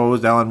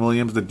suppose. Alan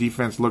Williams, the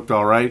defense looked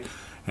all right,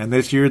 and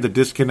this year the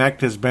disconnect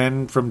has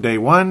been from day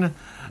one.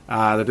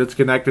 The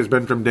disconnect has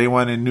been from day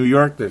one in New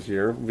York this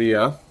year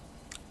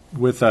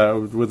with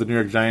the New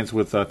York Giants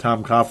with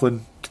Tom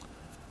Coughlin.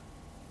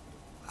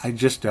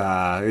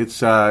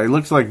 It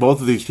looks like both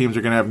of these teams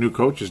are going to have new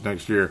coaches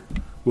next year.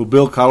 Will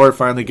Bill Cowher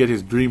finally get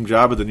his dream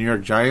job at the New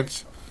York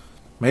Giants?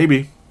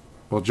 Maybe.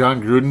 Will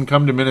John Gruden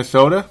come to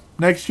Minnesota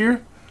next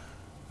year?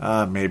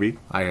 Maybe.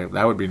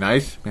 That would be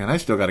nice. Man, I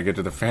still got to get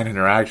to the fan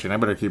interaction. I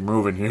better keep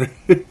moving here.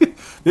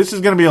 This is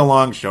going to be a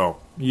long show.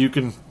 You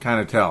can kind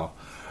of tell.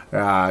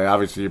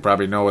 Obviously, you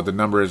probably know what the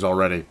number is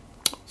already.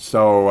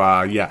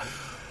 So, yeah.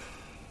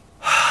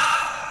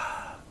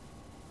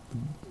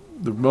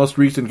 The most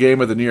recent game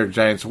of the New York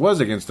Giants was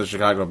against the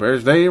Chicago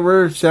Bears. They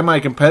were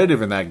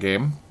semi-competitive in that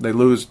game. They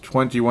lose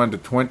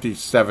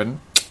 21-27.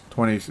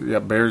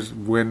 Bears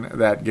win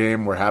that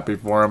game. We're happy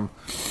for them.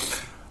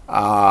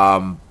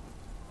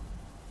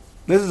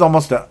 This is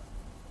almost. You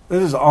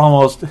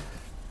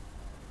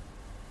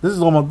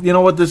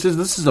know what this is?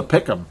 This is a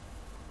pick'em.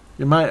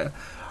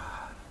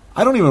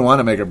 I don't even want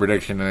to make a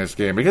prediction in this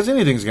game because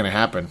anything's going to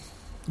happen.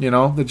 You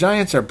know, the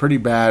Giants are pretty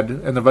bad,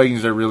 and the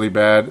Vikings are really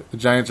bad. The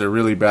Giants are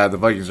really bad. The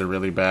Vikings are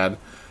really bad.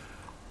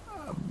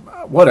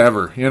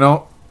 Whatever, you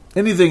know.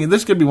 Anything.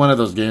 This could be one of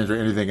those games where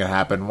anything can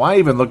happen. Why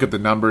even look at the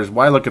numbers?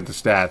 Why look at the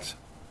stats?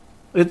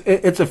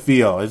 It's a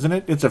feel, isn't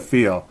it? It's a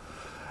feel.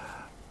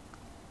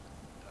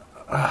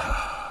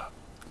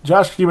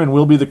 Josh Freeman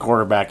will be the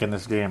quarterback in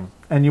this game,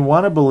 and you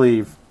want to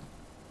believe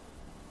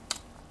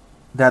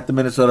that the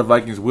Minnesota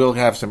Vikings will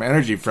have some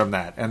energy from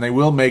that, and they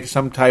will make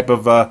some type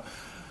of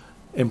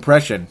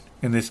impression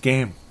in this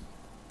game.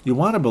 You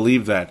want to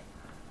believe that.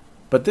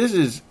 But this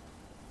is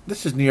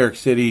New York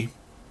City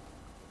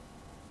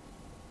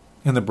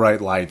in the bright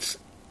lights.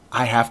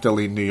 I have to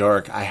lean New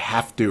York. I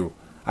have to.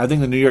 I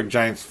think the New York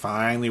Giants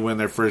finally win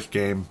their first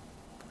game.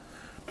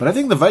 But I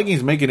think the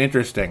Vikings make it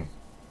interesting,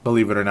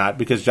 believe it or not,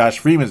 because Josh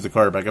Freeman's the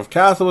quarterback. If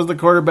Castle was the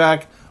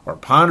quarterback or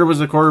Ponder was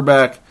the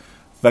quarterback,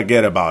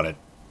 forget about it.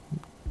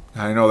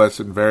 I know that's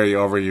very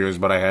overused,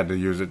 but I had to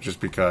use it just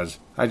because.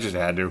 I just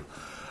had to.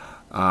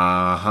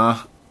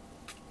 I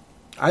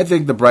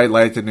think the bright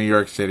lights in New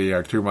York City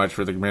are too much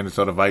for the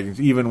Minnesota Vikings,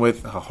 even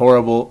with a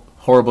horrible,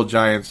 horrible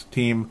Giants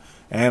team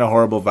and a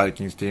horrible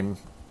Vikings team.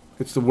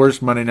 It's the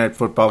worst Monday Night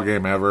Football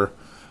game ever.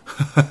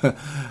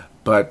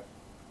 But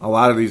and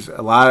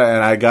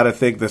I got to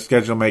think the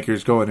schedule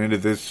makers going into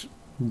this,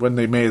 when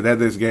they had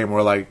this game,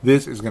 were like,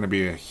 this is going to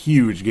be a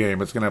huge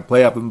game. It's going to have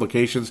playoff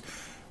implications.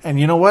 And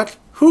you know what?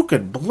 Who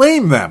could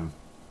blame them?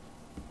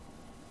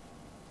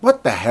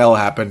 What the hell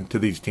happened to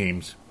these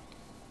teams?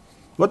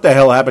 What the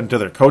hell happened to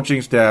their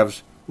coaching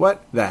staffs?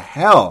 What the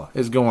hell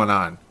is going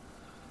on?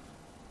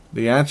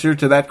 The answer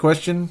to that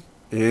question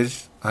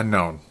is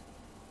unknown.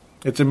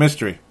 It's a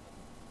mystery.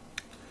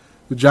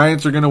 The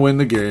Giants are going to win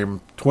the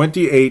game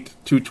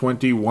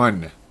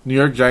 28-21. New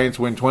York Giants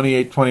win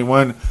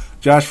 28-21.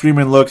 Josh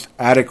Freeman looks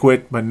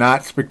adequate, but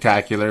not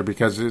spectacular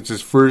because it's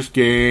his first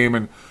game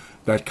and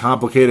that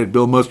complicated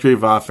Bill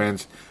Musgrave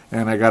offense.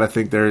 And I got to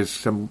think there is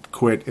some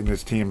quit in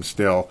this team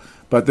still.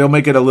 But they'll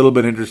make it a little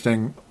bit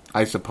interesting,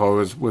 I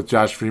suppose, with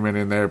Josh Freeman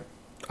in there.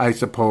 I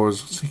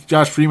suppose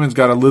Josh Freeman's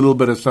got a little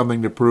bit of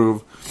something to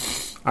prove.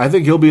 I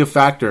think he'll be a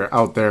factor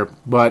out there,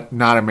 but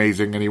not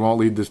amazing, and he won't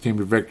lead this team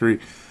to victory.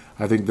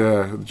 I think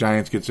the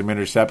Giants get some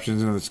interceptions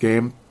in this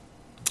game,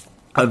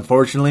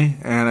 unfortunately,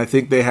 and I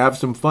think they have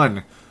some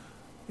fun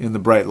in the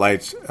bright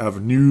lights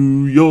of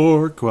New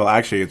York. Well,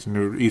 actually, it's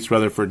East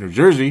Rutherford, New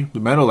Jersey,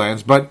 the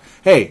Meadowlands, but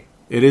hey,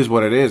 it is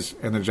what it is,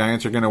 and the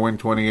Giants are going to win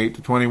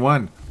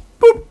 28-21.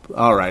 Boop!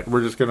 All right,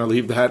 we're just going to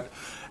leave that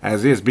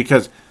as is,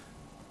 because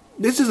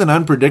this is an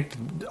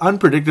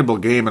unpredictable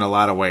game in a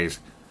lot of ways.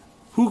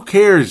 Who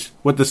cares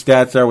what the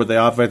stats are with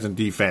the offense and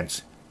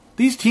defense?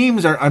 These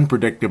teams are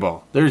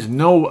unpredictable. There's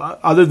no,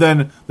 other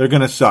than they're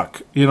going to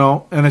suck, you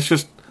know, and it's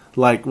just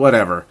like,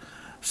 whatever.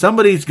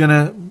 Somebody's going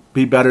to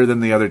be better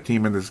than the other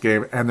team in this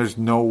game, and there's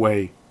no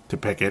way to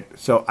pick it.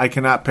 So I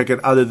cannot pick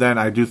it other than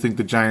I do think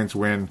the Giants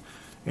win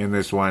in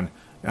this one.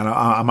 And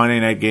a Monday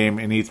night game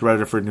in East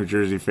Rutherford, New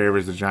Jersey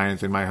favors the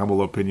Giants, in my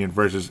humble opinion,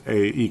 versus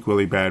a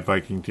equally bad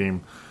Viking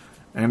team.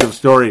 End of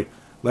story.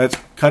 Let's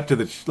cut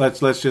to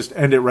let's just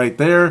end it right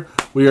there.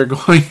 We are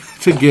going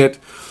to get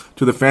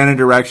to the fan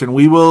interaction.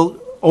 We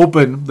will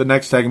open the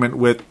next segment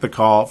with the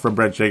call from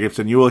Brent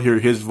Jacobson. You will hear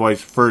his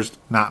voice first,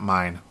 not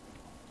mine.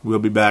 We'll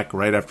be back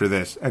right after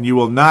this. And you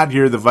will not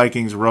hear the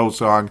Vikings row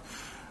song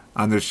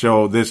on this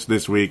show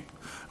this week.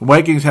 When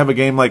Vikings have a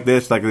game like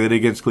this, like they did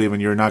against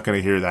Cleveland, you're not going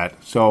to hear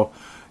that. So,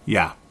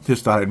 yeah,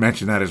 just thought I'd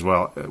mention that as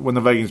well. When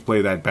the Vikings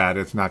play that bad,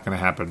 it's not going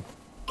to happen.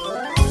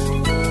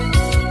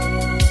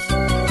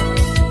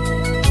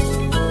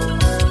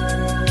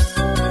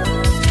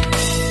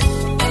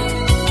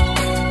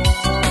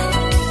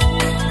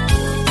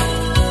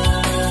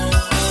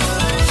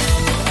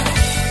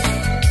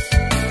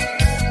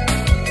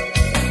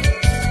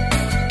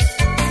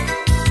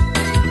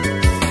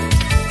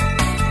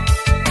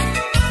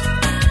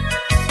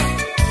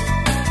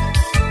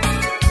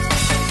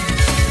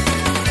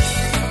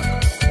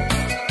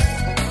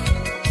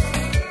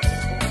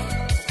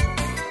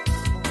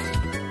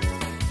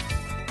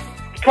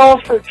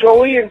 Calls for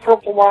Joey and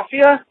Purple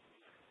Mafia.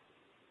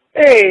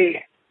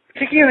 Hey,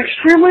 taking an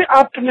extremely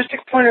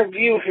optimistic point of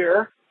view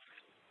here,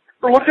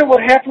 we're looking at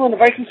what happened when the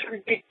Vikings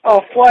took a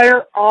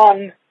flyer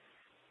on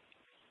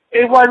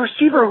a wide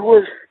receiver who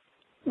was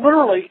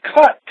literally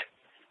cut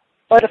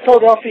by the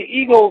Philadelphia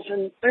Eagles,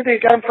 and I think they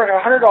got him for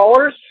like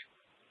 $100.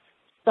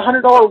 The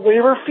 $100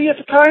 waiver fee at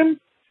the time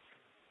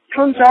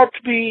turns out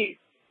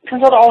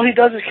all he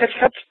does is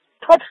catch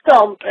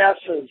touchdown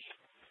passes.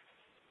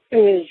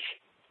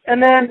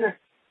 And then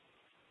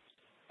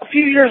a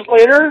few years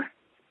later,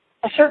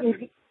 a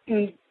certain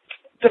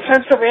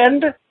defensive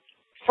end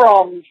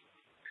from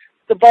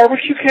the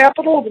barbecue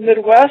capital of the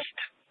Midwest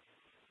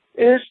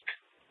is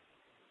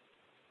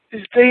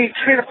they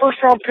trade a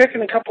first-round pick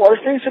and a couple other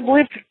things, I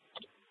believe,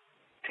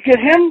 to get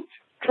him.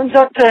 Turns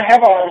out to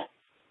have a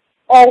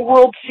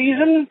all-world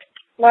season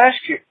last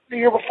year, the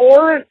year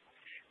before,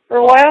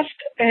 or last,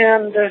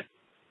 and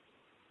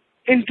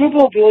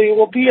indubitably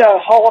will be a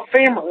Hall of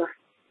Famer.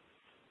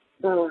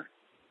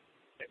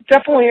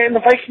 Definitely in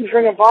the Vikings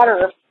Ring of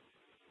Honor,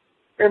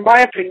 in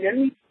my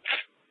opinion.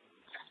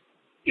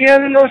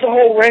 And then there was a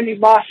whole Randy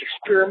Moss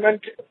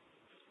experiment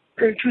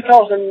during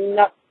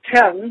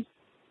 2010.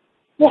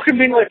 We'll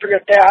conveniently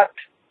forget that.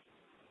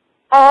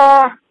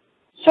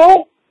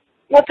 So,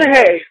 what the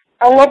hey?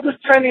 I love this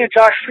signing of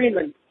Josh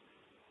Freeman.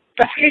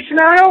 Best case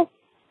scenario,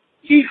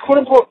 he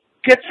quote-unquote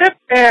gets it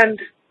and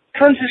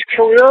turns his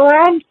career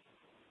around,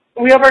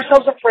 and we have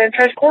ourselves a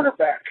franchise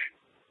quarterback.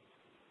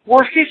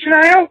 Worst case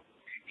scenario,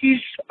 he's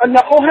a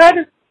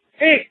knucklehead.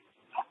 Hey,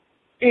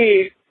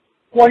 a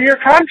 1-year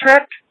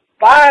contract.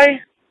 Bye.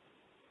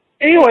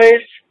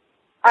 Anyways,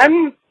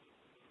 I'm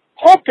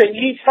hoping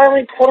he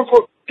finally,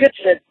 quote-unquote, gets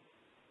it.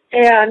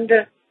 And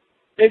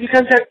maybe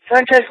becomes that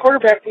franchise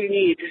quarterback we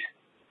need.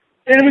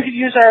 Then we could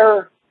use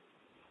our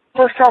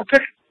first-round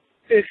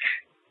pick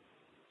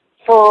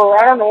for,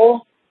 I don't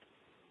know,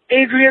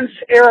 Adrian's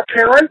heir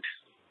apparent.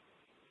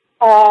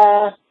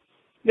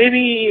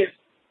 Maybe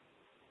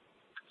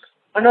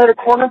another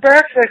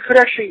cornerback that could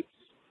actually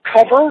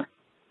cover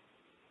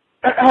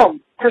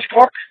Chris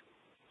Clark.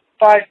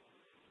 Bye.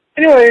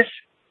 Anyways,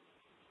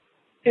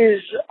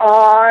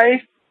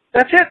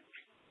 that's it.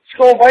 Let's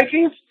go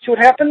Vikings. See what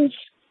happens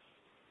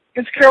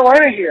against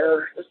Carolina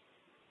here.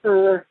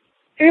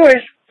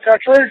 Anyways, talk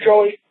to you later,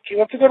 Joey. Keep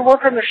up the good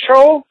work on the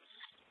show.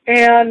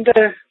 And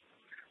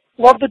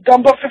love the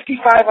Dumba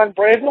 55 on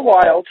Brave the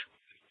Wild.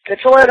 Catch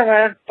you later,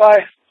 man.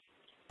 Bye.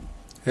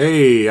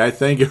 Hey, I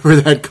thank you for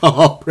that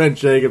call, Brent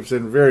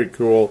Jacobson. Very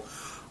cool.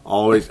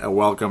 Always a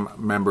welcome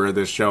member of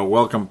this show.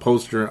 Welcome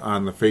poster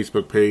on the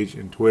Facebook page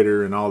and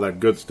Twitter and all that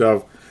good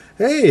stuff.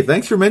 Hey,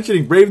 thanks for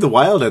mentioning Brave the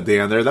Wild at the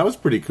end there. That was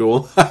pretty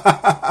cool.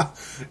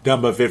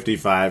 Dumba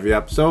 55.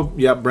 Yep. So,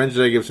 Brent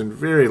Jacobson,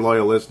 very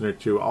loyal listener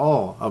to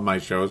all of my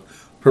shows.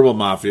 Purple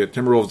Mafia,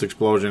 Timberwolves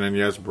Explosion, and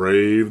yes,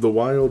 Brave the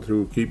Wild,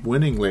 who keep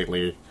winning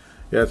lately.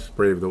 Yes,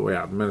 Brave the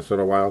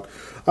Minnesota Wild.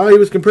 He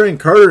was comparing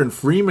Carter and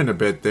Freeman a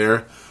bit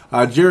there.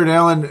 Jared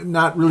Allen,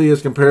 not really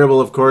as comparable,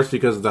 of course,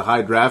 because of the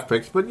high draft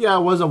picks, but yeah,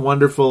 it was a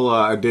wonderful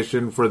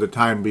addition for the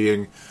time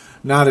being.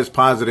 Not as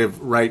positive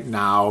right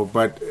now,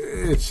 but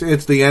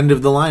it's the end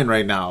of the line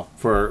right now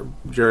for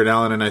Jared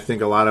Allen, and I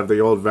think a lot of the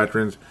old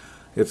veterans.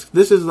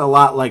 This is a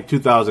lot like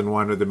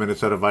 2001 with the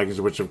Minnesota Vikings,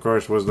 which of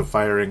course was the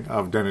firing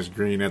of Dennis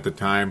Green at the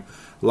time.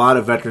 A lot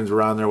of veterans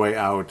were on their way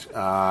out.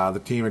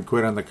 The team had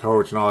quit on the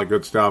coach and all that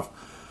good stuff.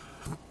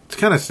 It's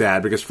kind of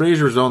sad because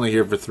Frazier was only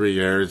here for 3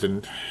 years,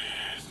 and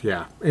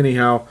yeah.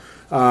 Anyhow,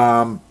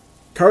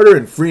 Carter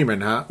and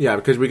Freeman, huh? Yeah,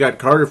 because we got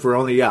Carter for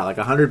only like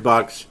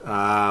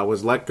 $100.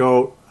 Was let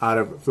go out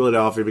of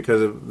Philadelphia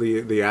because of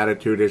the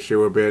attitude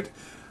issue a bit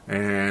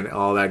and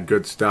all that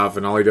good stuff.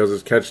 And all he does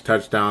is catch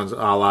touchdowns, a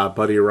la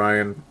Buddy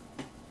Ryan,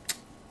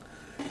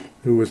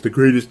 who was the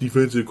greatest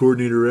defensive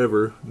coordinator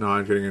ever. No,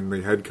 I'm kidding. And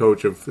the head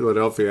coach of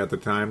Philadelphia at the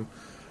time.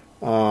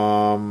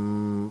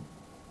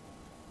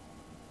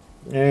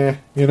 Yeah,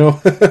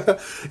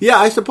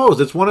 I suppose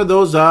it's one of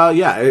those.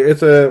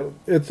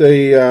 It's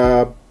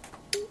a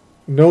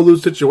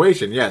no-lose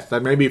situation. Yes,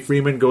 that maybe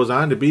Freeman goes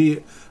on to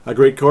be a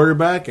great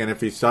quarterback, and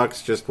if he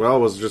sucks, it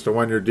was just a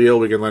one-year deal.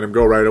 We can let him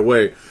go right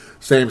away.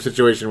 Same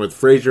situation with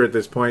Frazier at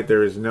this point.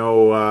 There is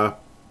no.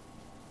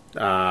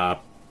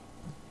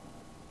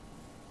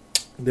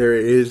 There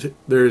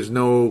is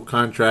no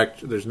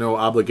contract. There's no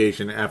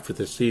obligation after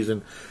this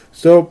season.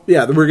 So,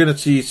 yeah, we're going to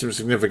see some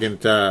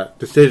significant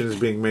decisions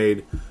being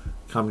made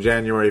come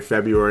January,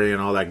 February,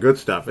 and all that good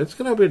stuff. It's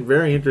going to be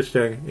very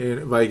interesting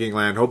in Viking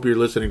land. Hope you're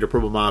listening to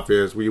Purple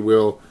Mafia, as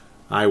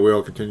I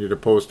will continue to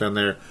post on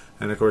there.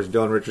 And, of course,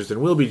 Dylan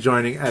Richardson will be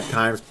joining at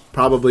times.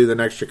 Probably the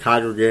next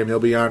Chicago game he'll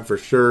be on for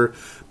sure.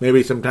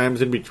 Maybe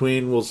sometimes in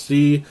between. We'll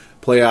see.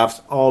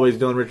 Playoffs, always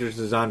Dylan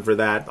Richardson is on for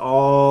that.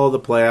 All the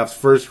playoffs,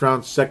 first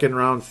round, second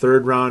round,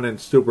 third round, and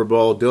Super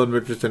Bowl. Dylan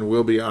Richardson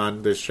will be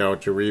on this show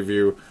to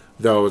review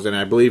those. And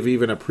I believe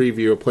even a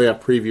playoff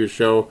preview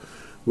show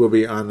will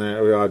be on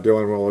there.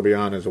 Dylan will be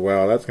on as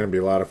well. That's going to be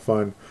a lot of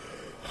fun.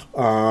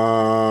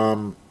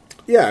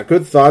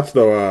 Good thoughts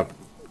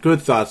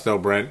though.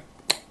 Brent.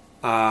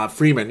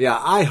 Freeman. Yeah,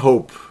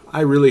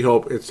 I really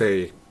hope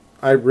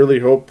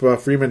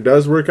Freeman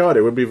does work out.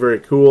 It would be very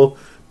cool.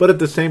 But at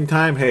the same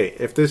time, hey,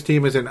 if this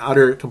team is in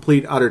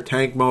complete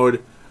tank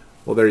mode,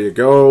 well, there you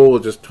go. We'll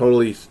just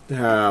totally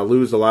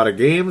lose a lot of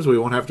games. We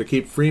won't have to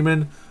keep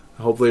Freeman.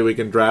 Hopefully we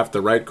can draft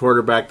the right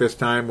quarterback this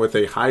time with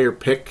a higher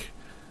pick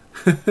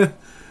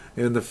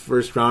in the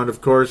first round,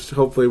 of course.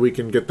 Hopefully we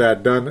can get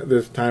that done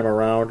this time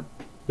around.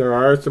 There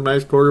are some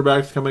nice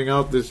quarterbacks coming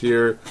out this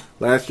year.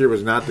 Last year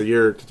was not the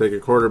year to take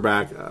a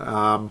quarterback,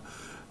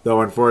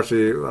 though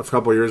unfortunately a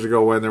couple years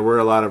ago when there were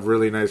a lot of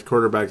really nice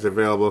quarterbacks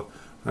available,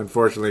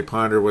 unfortunately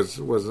Ponder was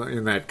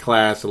in that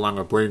class along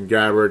with Blaine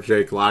Gabbert,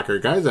 Jake Locker,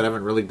 guys that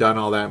haven't really done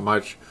all that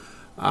much.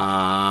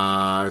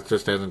 It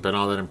just hasn't been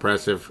all that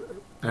impressive.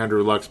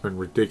 Andrew Luck's been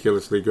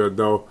ridiculously good,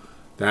 though.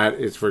 That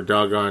is for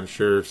doggone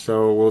sure.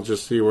 So we'll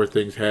just see where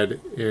things head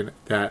in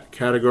that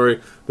category.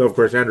 Though, of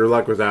course, Andrew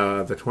Luck was out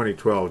of the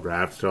 2012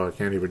 draft, so I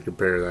can't even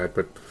compare that.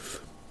 But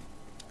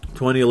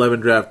 2011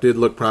 draft did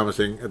look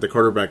promising at the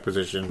quarterback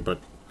position, but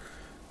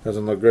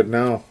doesn't look good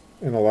now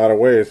in a lot of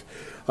ways.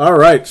 All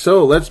right,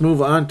 so let's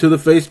move on to the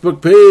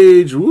Facebook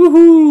page.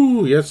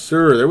 Woohoo! Yes,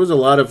 sir. There was a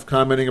lot of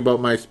commenting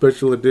about my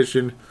special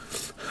edition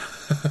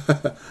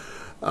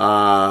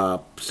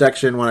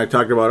section when I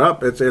talked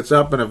about it's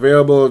up and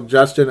available.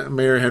 Justin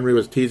Mayer Henry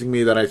was teasing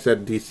me that I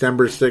said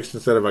December 6th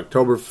instead of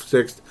October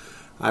 6th.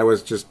 I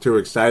was just too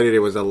excited.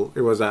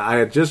 I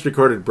had just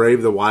recorded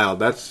Brave the Wild.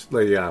 That's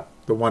the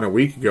one a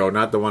week ago,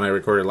 not the one I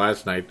recorded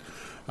last night.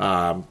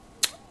 I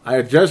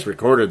had just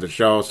recorded the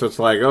show, so it's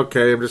like,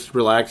 okay, I'm just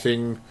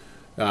relaxing,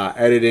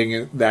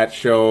 editing that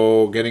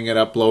show, getting it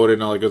uploaded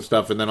and all that good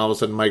stuff, and then all of a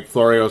sudden Mike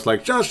Florio's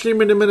like, Josh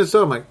Freeman to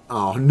Minnesota. I'm like,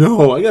 oh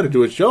no, I got to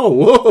do a show.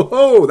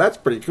 Whoa, that's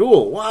pretty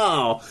cool.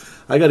 Wow,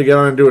 I got to get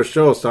on and do a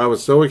show. So I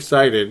was so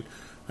excited.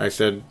 I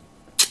said,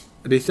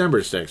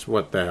 December 6th,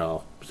 what the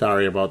hell?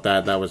 Sorry about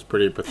that. That was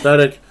pretty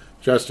pathetic.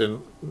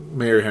 Justin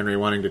Mayer Henry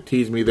wanting to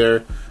tease me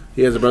there.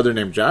 He has a brother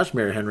named Josh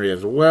Mayer Henry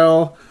as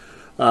well.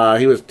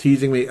 He was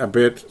teasing me a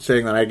bit,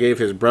 saying that I gave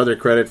his brother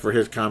credit for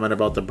his comment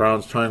about the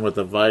Browns toying with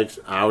the Vikes.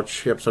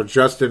 Ouch. Yep, so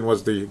Justin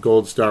was the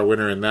Gold Star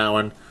winner in that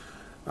one.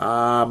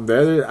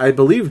 I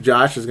believe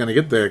Josh is going to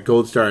get the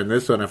Gold Star in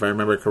this one, if I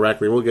remember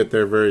correctly. We'll get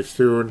there very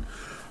soon.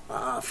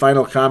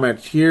 Final comment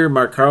here.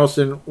 Mark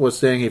Carlson was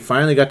saying he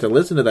finally got to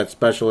listen to that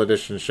special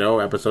edition show,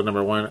 episode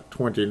number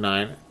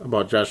 129,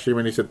 about Josh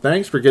Freeman. He said,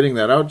 thanks for getting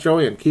that out,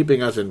 Joey, and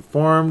keeping us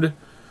informed.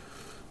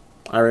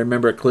 I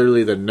remember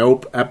clearly the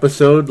Nope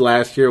episode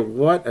last year.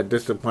 What a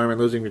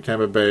disappointment losing to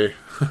Tampa Bay.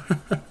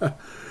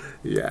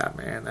 Yeah,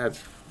 man, that's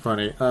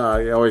funny.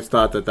 I always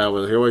thought he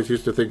always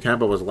used to think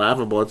Tampa was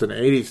laughable. It's an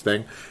 80s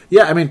thing.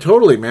 Yeah, I mean,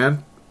 totally,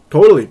 man.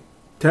 Totally.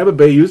 Tampa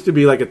Bay used to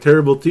be like a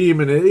terrible team,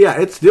 and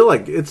it still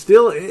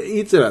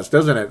eats at us,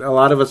 doesn't it? A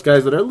lot of us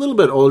guys that are a little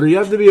bit older, you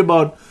have to be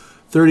about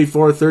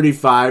 34,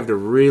 35 to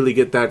really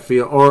get that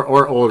feel,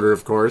 or older,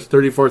 of course,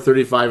 34,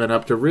 35 and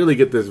up to really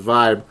get this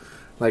vibe.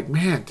 Like,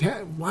 man,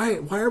 why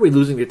are we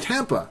losing to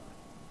Tampa?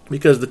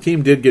 Because the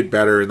team did get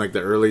better in like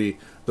the late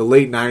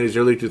 90s,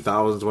 early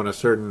 2000s when a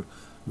certain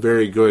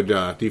very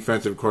good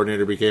defensive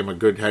coordinator became a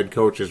good head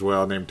coach as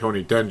well, named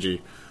Tony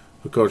Dungy,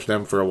 who coached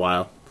them for a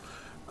while.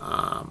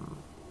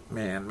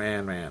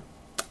 Man.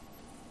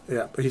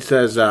 Yeah, he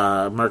says,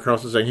 Mark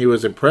Carlson saying he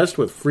was impressed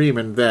with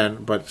Freeman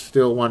then, but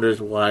still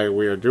wonders why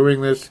we are doing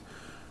this.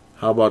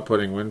 How about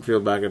putting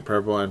Winfield back at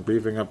purple and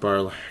beefing up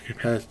our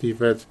pass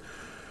defense?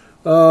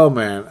 Oh,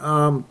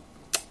 man.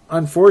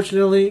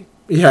 Unfortunately,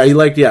 he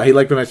liked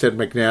when I said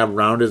McNabb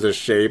round as a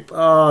shape.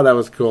 Oh, that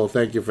was cool.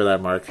 Thank you for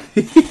that, Mark.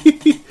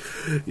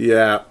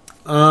 Yeah.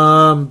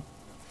 Because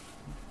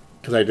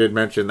I did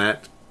mention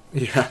that.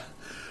 Yeah.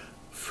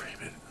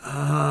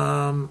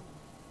 Freeman.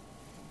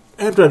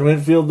 Antoine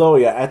Winfield, though,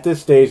 yeah, at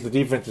this stage, the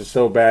defense is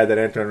so bad that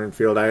Antoine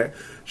Winfield,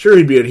 sure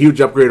he'd be a huge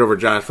upgrade over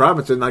Josh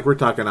Robinson. Like, we're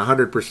talking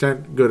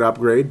 100% good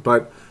upgrade,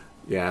 but,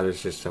 yeah,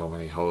 there's just so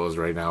many holes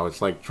right now.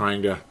 It's like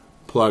trying to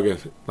plug,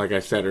 like I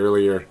said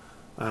earlier,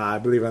 I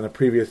believe on the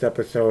previous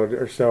episode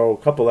or so, a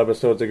couple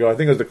episodes ago, I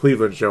think it was the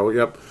Cleveland show,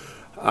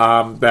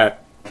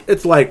 that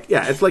it's like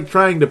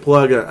trying to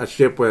plug a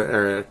ship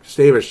or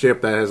save a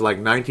ship that has like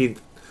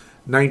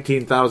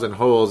 19,000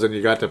 holes, and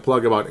you got to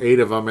plug about 8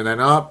 of them, and then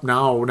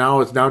now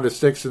it's down to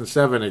 6 and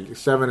 7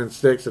 and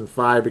 6 and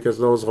 5 because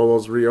those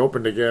holes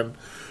reopened again.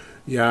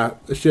 Yeah,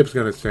 the ship's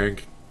going to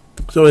sink.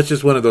 So it's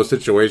just one of those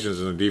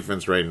situations in the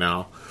defense right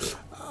now.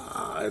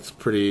 It's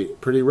pretty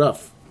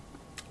rough.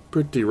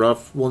 Pretty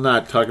rough. We'll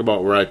not talk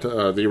about where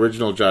the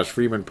original Josh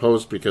Freeman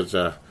post because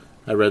I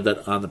read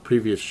that on the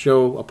previous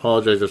show.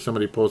 Apologize if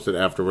somebody posted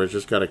afterwards.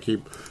 Just got to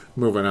keep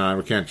moving on.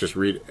 We can't just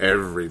read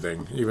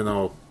everything, even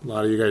though a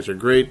lot of you guys are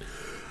great.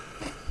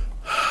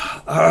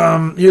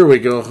 Here we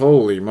go.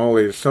 Holy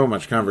moly, there's so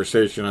much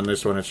conversation on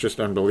this one. It's just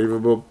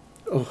unbelievable.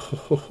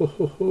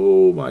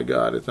 Oh my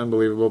God, it's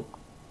unbelievable.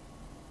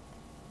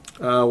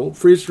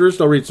 First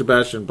I'll read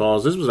Sebastian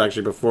Paul's. This was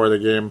actually before the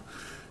game.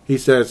 He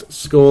says,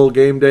 Skull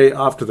game day,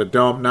 off to the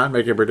dome, not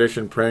making a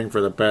prediction, praying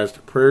for the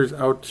best. Prayers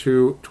out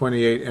to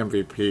 28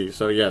 MVP.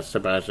 So yes,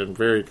 Sebastian,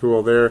 very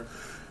cool there.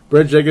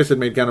 Brett Jenkins had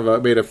made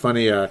a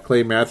funny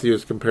Clay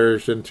Matthews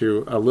comparison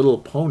to a little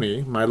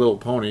pony, My Little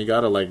Pony.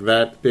 Gotta like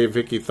that. Dave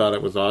Hickey thought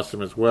it was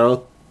awesome as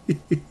well.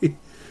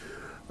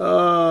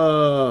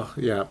 Oh,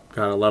 yeah,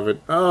 gotta love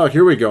it. Oh,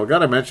 here we go.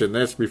 Gotta mention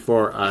this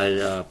before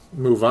I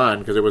move on,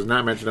 because it was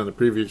not mentioned on the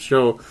previous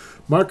show.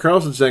 Mark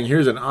Carlson saying,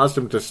 here's an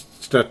awesome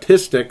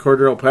statistic.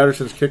 Cordero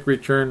Patterson's kick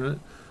return,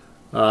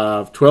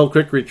 12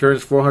 quick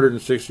returns,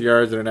 406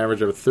 yards, and an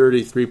average of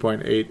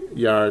 33.8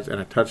 yards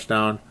and a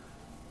touchdown.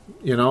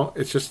 You know,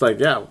 it's just like,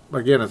 yeah,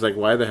 again, it's like,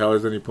 why the hell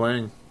isn't he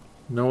playing?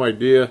 No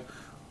idea.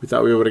 We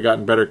thought we would have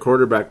gotten better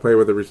quarterback play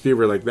with a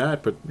receiver like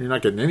that, but you're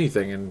not getting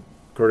anything, and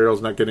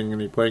Cordero's not getting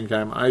any playing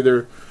time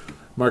either.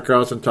 Mark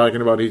Carlson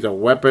talking about he's a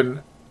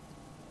weapon,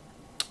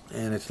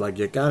 and it's like,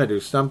 you got to do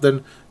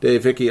something.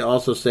 Dave Hickey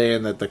also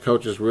saying that the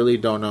coaches really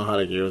don't know how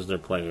to use their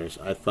players.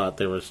 I thought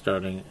they were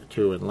starting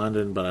to in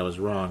London, but I was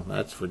wrong.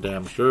 That's for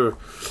damn sure.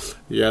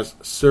 Yes,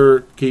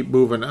 sir. Keep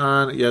moving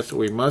on. Yes,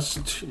 we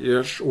must.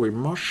 Yes, we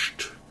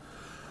must.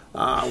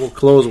 We'll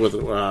close with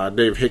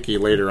Dave Hickey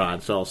later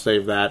on, so I'll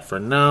save that for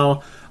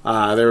now.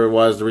 There it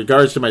was. In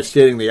regards to my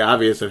stating the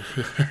obvious,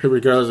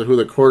 regardless of who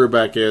the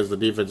quarterback is, the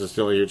defense is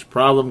still a huge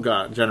problem.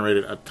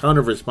 Generated a ton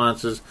of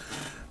responses.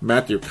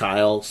 Matthew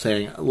Kyle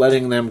saying,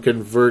 letting them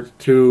convert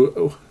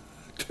to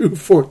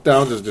 4th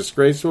downs is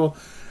disgraceful.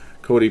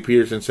 Cody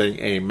Peterson saying,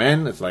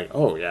 amen. It's like,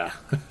 oh, yeah.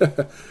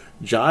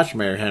 Josh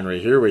Mayer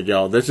Henry, here we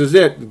go. This is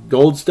it.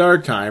 Gold star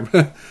time.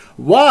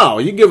 Wow,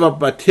 you give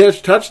up a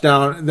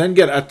touchdown and then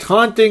get a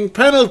taunting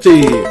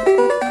penalty.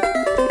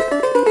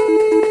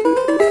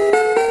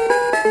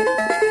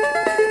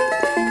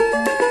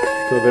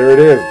 So there it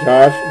is,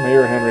 Josh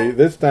Mayer Henry.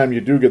 This time you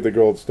do get the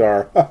gold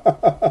star.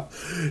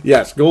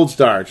 Yes, gold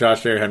star,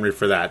 Josh Mayer Henry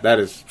for that. That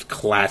is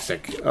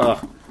classic.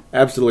 Oh,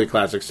 absolutely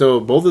classic. So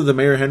both of the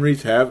Mayer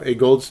Henrys have a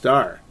gold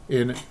star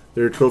in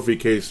their trophy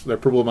case, their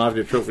Purple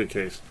Mafia trophy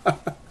case.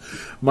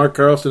 Mark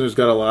Carlson, who's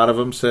got a lot of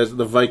them, says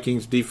the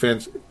Vikings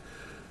defense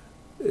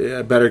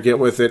better get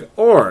with it,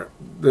 or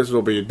this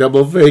will be a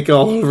double fake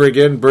all over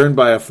again, burned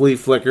by a flea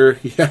flicker.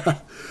 Yeah,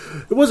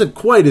 it wasn't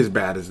quite as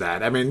bad as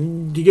that. I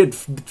mean, you get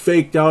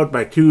faked out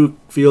by 2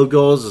 field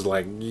goals is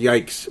like,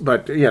 yikes.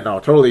 But, yeah, no,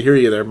 totally hear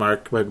you there,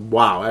 Mark. But,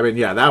 wow. I mean,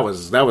 yeah, that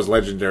was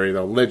legendary,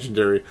 though.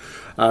 Legendary.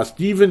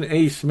 Stephen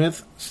A.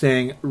 Smith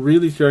saying,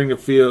 really starting to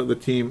feel the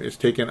team is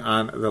taking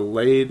on the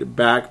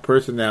laid-back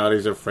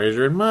personalities of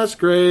Frazier and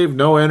Musgrave.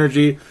 No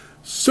energy.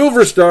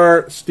 Silver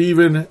star,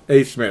 Stephen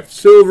A. Smith.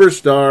 Silver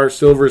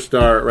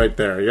star right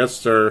there. Yes,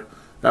 sir.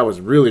 That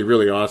was really,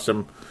 really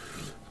awesome.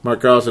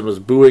 Mark Carlson was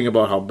booing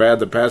about how bad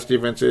the pass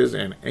defense is,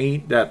 and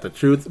ain't that the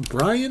truth.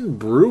 Brian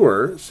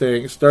Brewer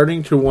saying,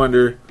 starting to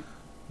wonder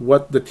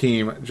what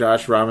team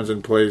Josh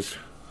Robinson plays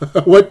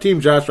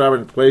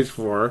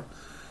for,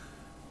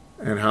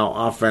 and how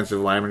offensive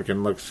linemen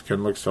can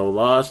look so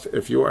lost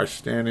if you are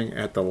standing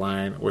at the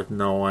line with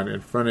no one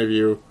in front of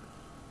you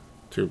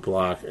to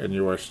block, and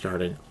you are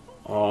starting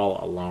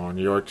all alone.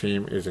 Your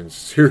team is in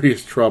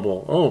serious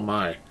trouble. Oh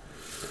my.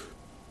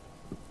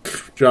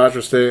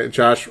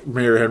 Josh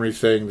Mayer Henry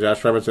saying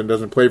Josh Robinson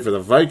doesn't play for the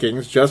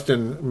Vikings.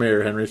 Justin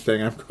Mayer Henry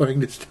saying, I'm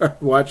going to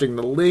start watching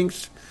the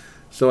Lynx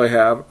so I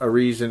have a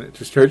reason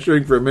to start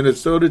cheering for a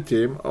Minnesota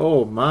team.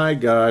 Oh my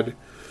God.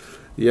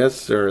 Yes,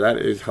 sir. That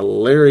is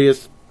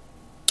hilarious.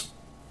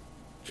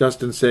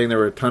 Justin saying there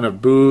were a ton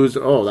of boos.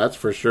 Oh, that's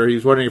for sure.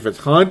 He's wondering if it's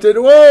haunted.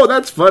 Whoa,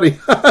 that's funny.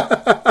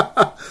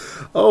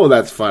 Oh,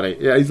 that's funny.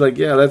 Yeah, he's like,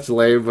 yeah, that's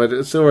lame,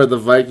 but so are the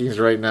Vikings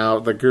right now.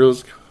 The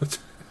girls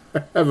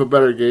have a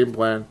better game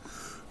plan.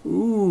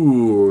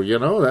 Ooh,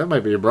 that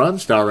might be a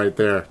bronze star right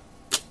there.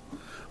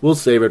 We'll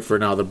save it for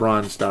now, the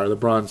bronze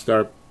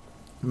star.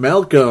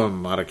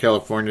 Malcolm out of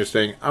California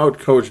saying,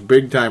 out-coached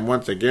big time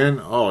once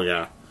again. Oh,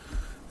 yeah.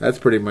 That's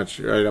pretty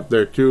much right up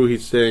there, too.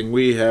 He's saying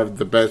we have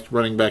the best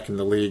running back in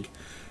the league,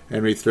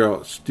 and we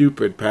throw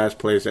stupid pass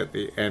plays at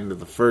the end of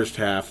the first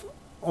half,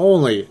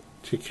 only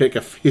to kick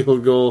a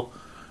field goal.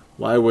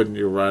 Why wouldn't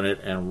you run it,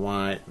 and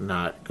why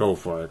not go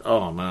for it?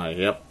 Oh, my,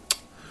 yep.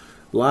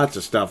 Lots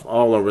of stuff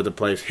all over the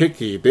place.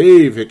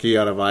 Dave Hickey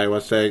out of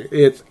Iowa saying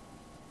it's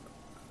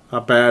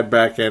a bad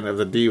back end of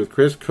the D with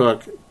Chris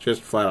Cook.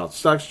 Just flat out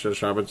sucks.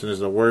 Josh Robinson is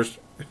the worst.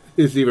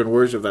 Is even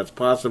worse if that's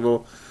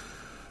possible.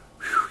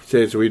 He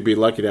says we'd be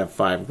lucky to have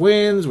 5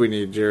 wins. We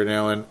need Jaron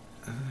Allen,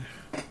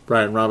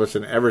 Brian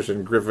Robinson,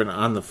 Everson, Griffin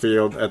on the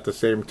field at the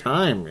same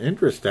time.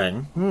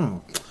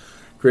 Interesting.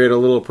 Create a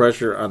little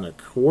pressure on the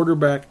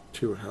quarterback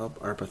to help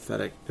our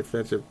pathetic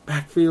defensive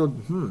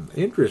backfield.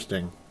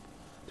 Interesting.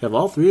 To have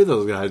all 3 of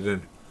those guys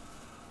in.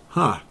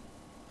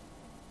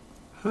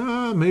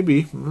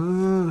 Maybe.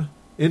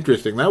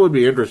 Interesting. That would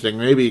be interesting.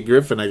 Maybe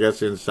Griffin, I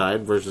guess,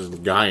 inside versus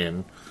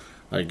Guyan,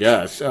 I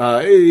guess.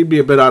 He'd be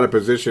a bit out of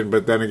position,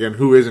 but then again,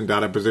 who isn't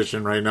out of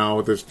position right now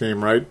with this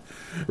team, right?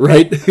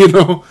 Right?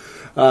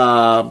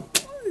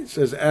 It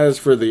says, as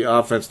for the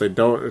offense, they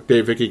don't,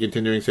 Dave Hickey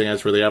continuing saying,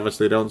 as for the offense,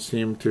 they don't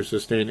seem to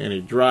sustain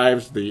any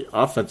drives. The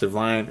offensive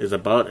line is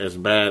about as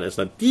bad as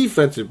the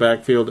defensive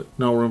backfield.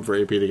 No room for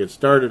AP to get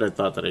started. I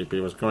thought that AP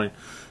was going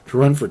to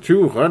run for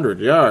 200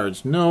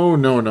 yards. No,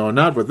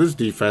 not with this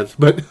defense,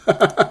 but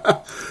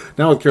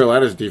not with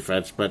Carolina's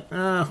defense, but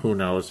who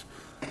knows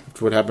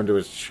what happened to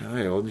his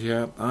child.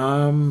 Yeah,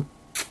 man,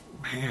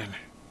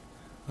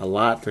 a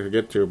lot to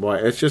get to, boy.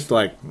 It's just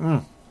like,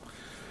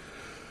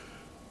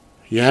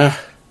 yeah,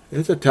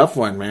 it's a tough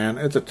one, man.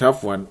 It's a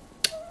tough one.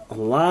 A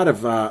lot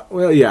of, I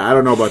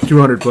don't know about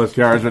 200 plus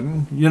yards, but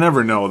you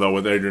never know, though,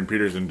 with Adrian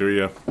Peterson, do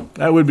you?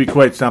 That would be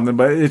quite something,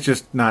 but it's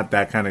just not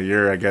that kind of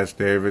year, I guess,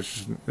 Dave. It's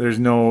just,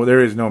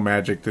 there is no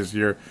magic this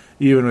year,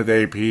 even with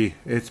AP.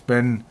 It's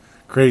been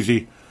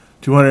crazy.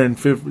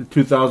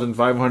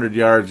 2,500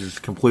 yards is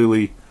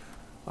completely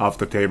off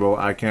the table.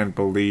 I can't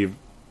believe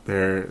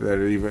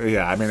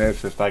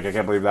it's just like, I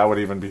can't believe that would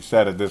even be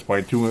said at this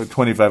point.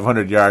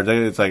 2,500 yards.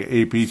 It's like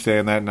AP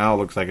saying that now.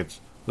 Looks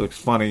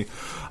funny.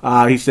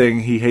 He's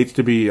saying he hates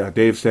to be,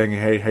 Dave's saying,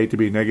 hey, hate to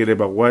be negative,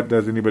 but what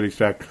does anybody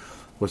expect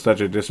with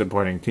such a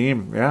disappointing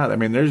team? Yeah, I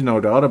mean, there's no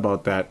doubt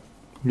about that.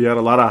 You had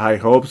a lot of high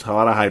hopes, a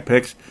lot of high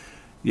picks.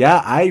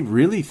 Yeah, I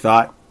really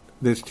thought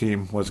this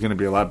team was going to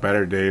be a lot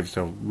better, Dave,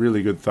 so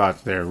really good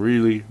thoughts there.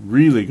 Really,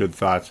 really good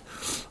thoughts.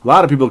 A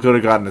lot of people could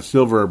have gotten a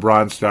silver or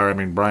bronze star. I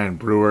mean, Brian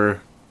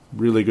Brewer,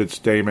 really good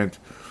statement.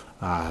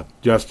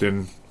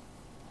 Justin,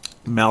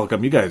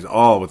 Malcolm, you guys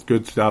all with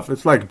good stuff.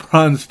 It's like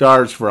bronze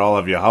stars for all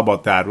of you. How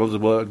about that?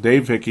 Well,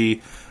 Dave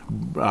Hickey,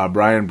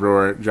 Brian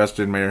Brewer,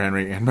 Justin Mayer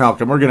Henry, and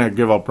Malcolm. We're going to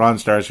give out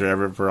bronze stars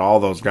for all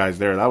those guys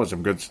there. That was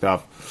some good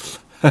stuff.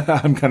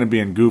 I'm kind of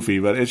being goofy,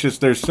 but it's just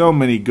there's so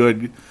many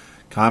good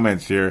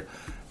comments here.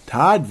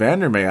 Todd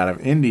Vandermeer out of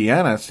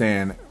Indiana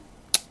saying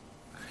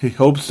he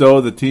hopes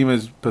so. The team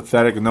is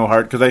pathetic and no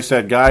heart. Because I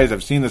said, guys,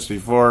 I've seen this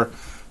before.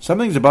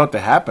 Something's about to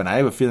happen. I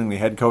have a feeling the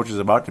head coach is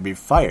about to be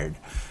fired.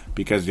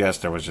 Because, yes,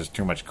 there was just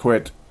too much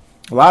quit.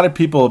 A lot of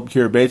people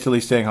here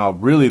basically saying how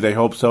really they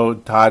hope so.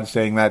 Todd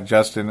saying that.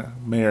 Justin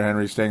Mayer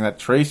Henry saying that.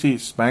 Tracy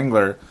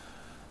Spangler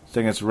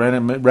saying it's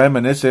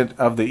reminiscent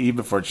of the eve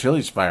before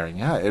Chili's firing.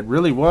 Yeah, it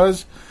really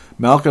was.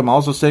 Malcolm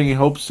also saying he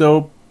hopes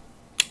so.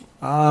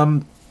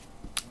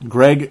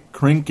 Greg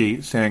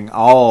Krinke saying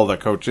all the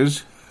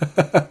coaches.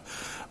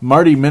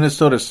 Marty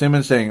Minnesota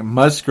Simmons saying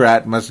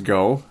Muskrat must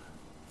go.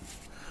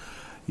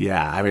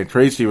 Yeah, I mean,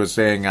 Tracy was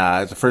saying,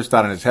 it's the first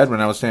thought in his head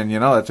when I was saying,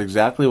 that's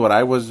exactly what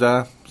I was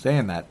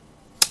saying that.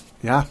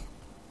 Yeah,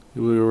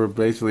 we were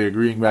basically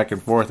agreeing back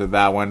and forth with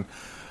that one.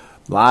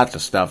 Lots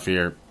of stuff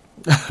here.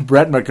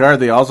 Brett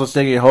McCarthy also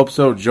saying he hopes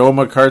so. Joe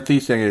McCarthy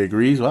saying he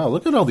agrees. Wow,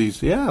 look at all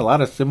these. Yeah, a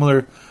lot of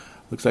similar,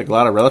 looks like a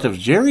lot of relatives.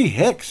 Jerry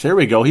Hicks, here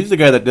we go. He's the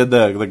guy that did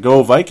the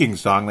Go Vikings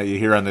song that you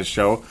hear on this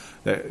show.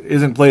 That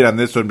isn't played on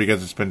this one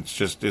because it's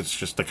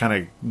just the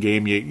kind of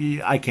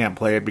game I can't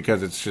play it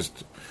because it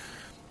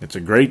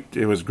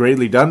was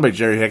greatly done by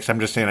Jerry Hicks. I'm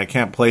just saying I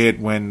can't play it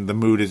when the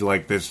mood is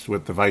like this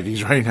with the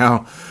Vikings right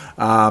now.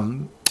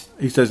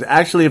 He says,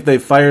 actually, if they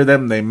fire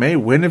them, they may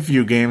win a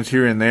few games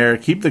here and there,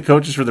 keep the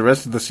coaches for the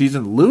rest of the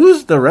season,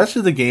 lose the rest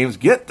of the games,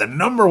 get the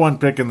number 1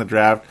 pick in the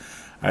draft.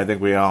 I think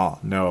we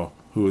all know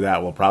who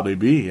that will probably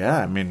be. Yeah,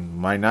 I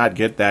mean, why not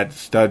get that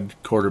stud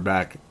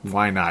quarterback?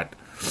 Why not?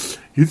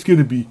 It's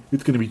gonna be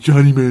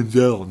Johnny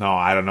Manziel. No,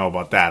 I don't know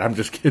about that. I'm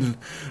just kidding.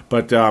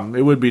 But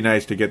it would be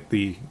nice to get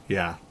the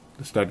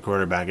stud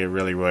quarterback. It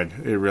really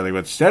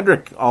would.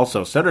 Cedric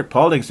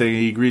Paulding saying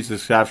he agrees the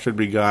staff should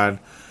be gone,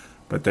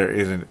 but there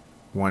isn't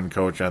one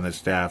coach on the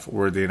staff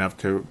worthy enough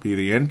to be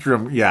the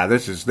interim. Yeah,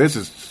 this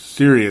is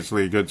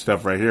seriously good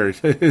stuff right here.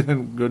 He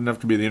isn't good enough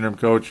to be the interim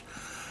coach.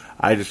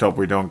 I just hope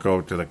we don't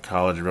go to the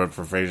college road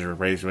for Frazier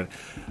replacement.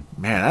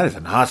 Man, that is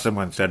an awesome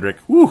one, Cedric.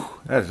 Woo,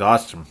 that is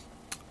awesome.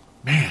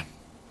 Man,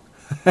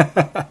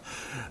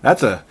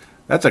 that's a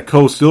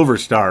co-silver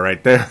star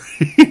right there.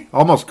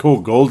 Almost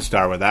co-gold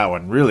star with that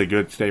one. Really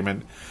good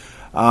statement.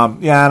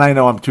 Yeah, and I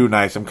know I'm too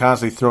nice. I'm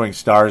constantly throwing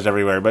stars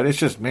everywhere, but it's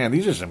just, man,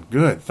 these are some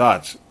good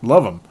thoughts.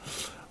 Love them.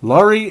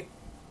 Laurie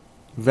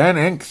Van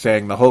Enck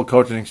saying the whole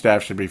coaching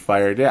staff should be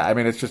fired. Yeah, I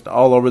mean, it's just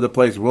all over the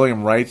place.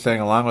 William Wright saying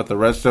along with the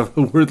rest of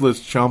the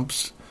worthless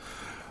chumps.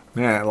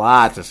 Man,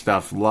 lots of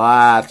stuff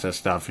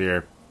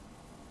here.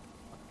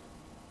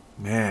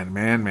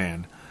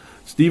 Man.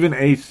 Stephen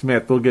A.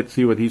 Smith, we'll get to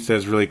see what he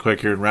says really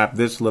quick here and wrap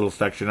this little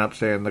section up,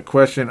 saying the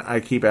question I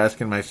keep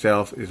asking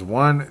myself is,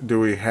 1, do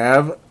we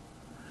have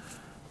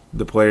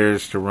the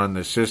players to run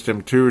the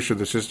system? 2, should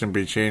the system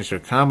be changed to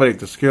accommodate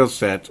the skill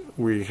set?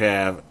 We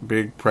have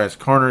big press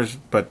corners,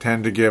 but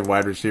tend to give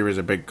wide receivers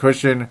a big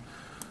cushion.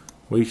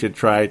 We should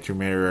try to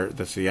mirror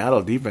the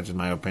Seattle defense, in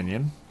my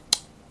opinion.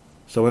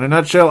 So in a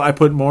nutshell, I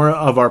put more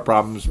of our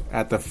problems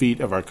at the feet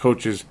of our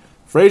coaches.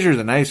 Frazier's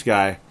a nice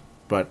guy,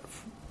 but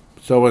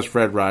so was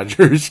Fred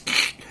Rogers.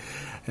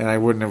 And I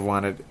wouldn't have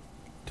wanted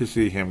to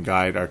see him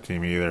guide our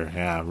team either.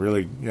 Yeah,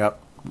 really, yep.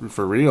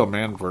 For real,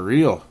 man, for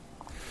real.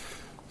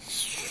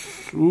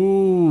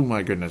 Ooh,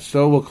 my goodness.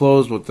 So we'll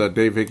close with what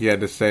Dave Hickey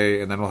had to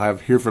say, and then we'll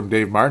hear from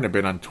Dave Martin a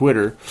bit on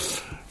Twitter.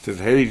 It says,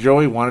 hey,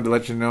 Joey, wanted to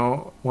let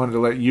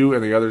you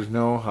and the others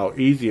know how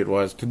easy it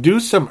was to do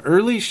some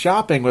early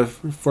shopping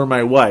for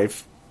my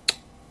wife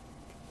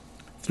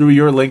through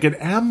your link at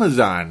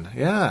Amazon.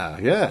 Yeah,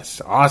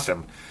 yes,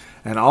 awesome.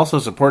 And also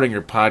supporting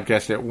your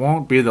podcast. It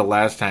won't be the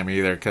last time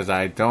either, because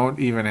I don't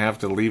even have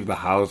to leave the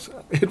house.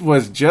 It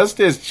was just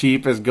as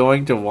cheap as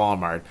going to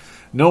Walmart.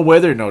 No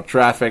weather, no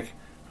traffic.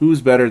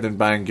 Who's better than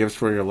buying gifts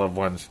for your loved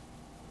ones?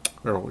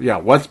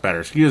 What's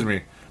better?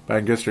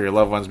 Buying gifts for your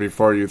loved ones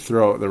before you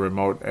throw the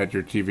remote at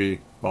your TV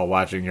while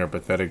watching your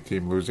pathetic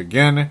team lose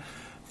again.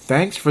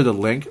 Thanks for the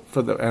link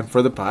for the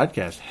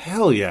podcast.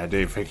 Hell yeah,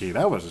 Dave Hickey.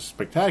 That was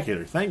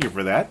spectacular. Thank you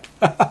for that.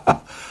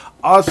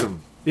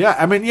 Awesome. Yeah,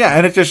 and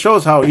it just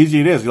shows how easy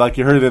it is. Like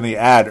you heard it in the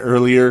ad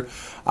earlier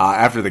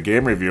after the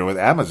game review with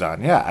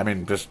Amazon. Yeah,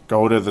 just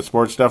go to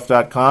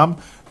thesportstuff.com.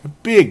 A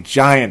big,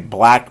 giant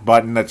black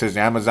button that says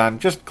Amazon.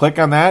 Just click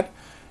on that,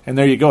 and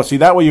there you go. See,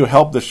 that way you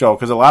help the show,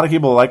 because a lot of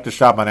people like to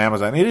shop on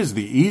Amazon. It is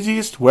the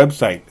easiest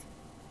website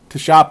to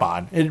shop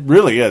on. It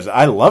really is.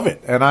 I love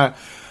it. And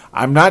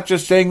I'm not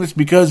just saying this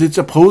because it's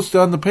a post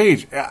on the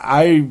page.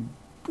 I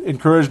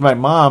encouraged my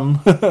mom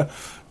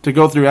to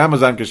go through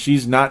Amazon because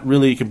she's not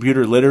really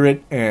computer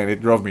literate, and it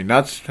drove me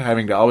nuts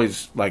having to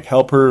always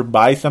help her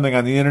buy something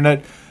on the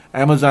internet.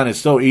 Amazon is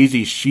so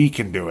easy, she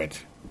can do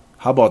it.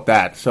 How about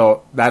that?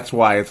 So that's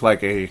why it's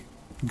like a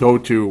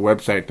go-to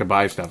website to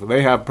buy stuff.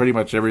 They have pretty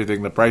much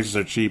everything. The prices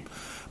are cheap.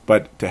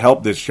 But to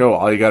help this show,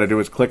 all you got to do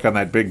is click on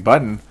that big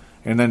button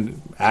and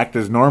then act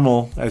as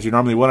normal as you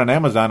normally would on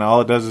Amazon.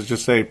 All it does is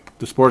just say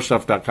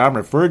thesportstuff.com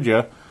referred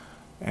you,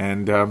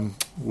 and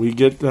we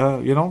get,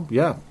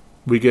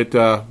 we get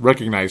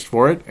recognized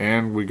for it,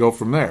 and we go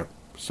from there.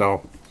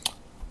 So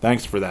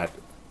thanks for that.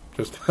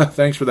 Just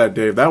thanks for that,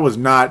 Dave. That was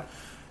not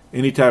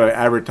any type of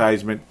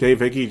advertisement. Dave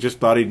Hickey just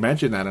thought he'd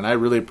mention that, and I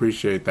really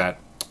appreciate that.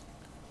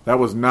 That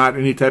was not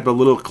any type of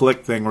little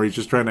click thing where he's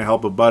just trying to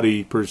help a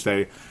buddy, per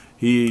se.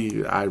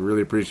 I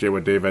really appreciate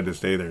what Dave had to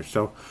say there.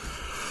 So,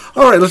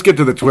 all right, let's get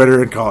to the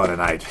Twitter and call it a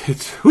night.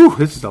 This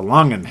is a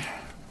long one.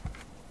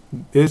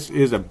 This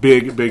is a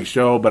big, big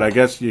show, but I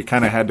guess you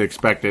kind of had to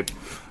expect it.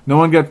 No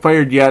one got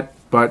fired yet,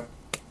 but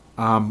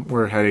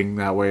we're heading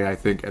that way, I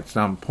think, at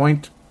some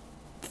point.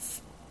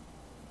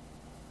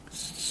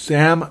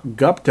 Sam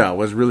Gupta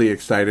was really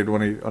excited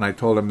when I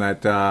told him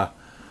that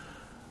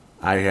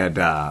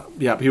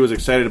he was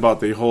excited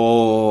about the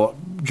whole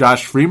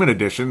Josh Freeman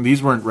edition.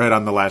 These weren't read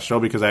on the last show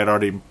because I had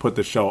already put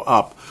the show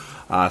up.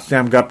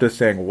 Sam Gupta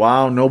saying,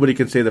 wow, nobody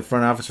can say the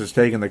front office is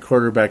taking the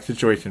quarterback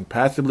situation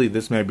passively.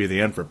 This may be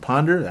the end for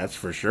Ponder, that's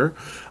for sure.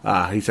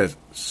 He says,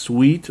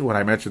 sweet. When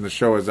I mentioned the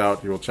show is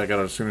out, you will check it out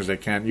as soon as I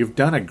can. You've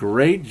done a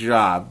great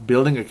job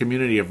building a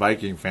community of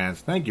Viking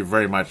fans. Thank you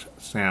very much,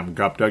 Sam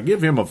Gupta.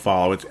 Give him a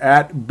follow. It's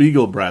at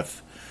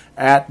Beaglebreath.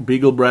 At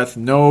Beaglebreath,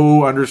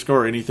 no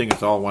underscore anything.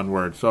 It's all one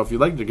word. So if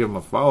you'd like to give him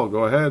a follow,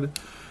 go ahead.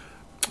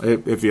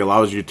 If he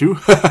allows you to.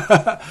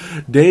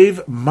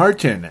 Dave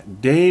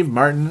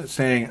Martin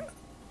saying,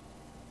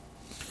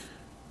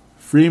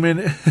 Freeman,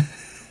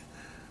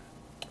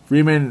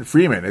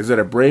 is it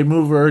a brave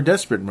move or a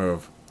desperate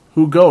move?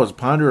 Who goes,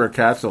 Ponder or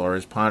Castle, or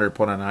is Ponder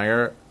put on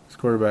higher? His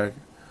quarterback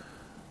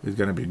is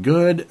going to be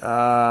good.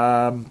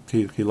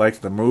 He likes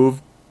the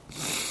move.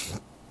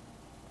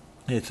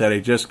 He said, he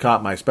just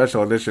caught my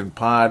special edition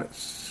pod.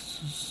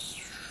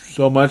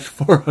 So much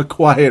for a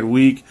quiet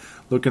week.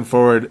 Looking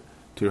forward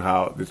to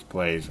how this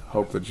plays.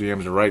 Hope the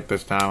GMs are right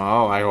this time.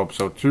 Oh, I hope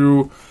so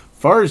too.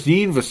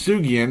 Farzine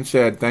Vasugian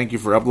said, thank you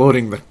for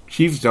uploading the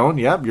Chiefs Zone.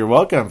 Yep, you're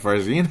welcome,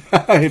 Farzine,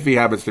 if he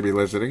happens to be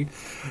listening.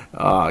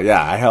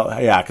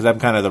 Because I'm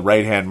kind of the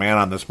right-hand man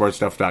on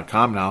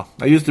thesportstuff.com now.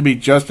 I used to be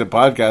just a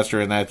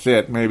podcaster, and that's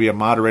it. Maybe a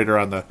moderator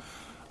on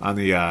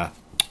the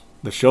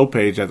show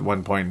page at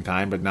one point in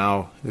time, but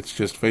now it's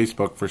just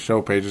Facebook for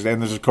show pages.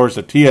 And there's, of course,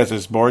 the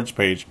TSS Boards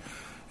page,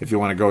 if you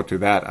want to go to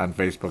that on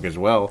Facebook as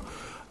well.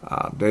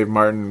 Dave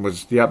Martin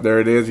was, there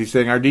it is. He's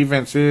saying, our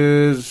defense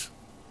is...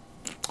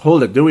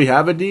 Hold it, do we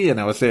have a D? And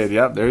I was saying,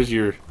 there's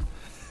your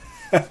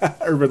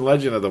urban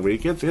legend of the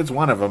week. It's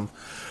one of them.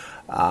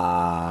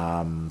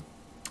 And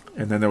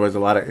then there was a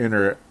lot of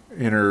inner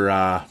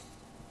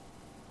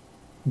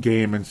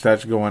game and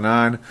such going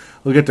on.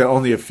 We'll get to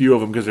only a few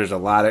of them because there's a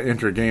lot of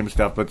inter-game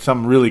stuff, but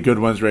some really good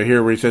ones right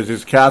here where he says,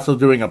 is Castle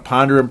doing a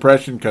Ponder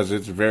impression? Because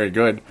it's very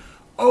good.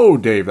 Oh,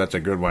 Dave, that's a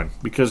good one.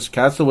 Because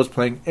Castle was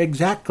playing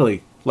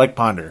exactly like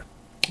Ponder.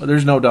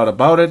 There's no doubt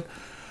about it.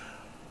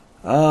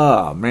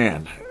 Oh,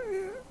 man.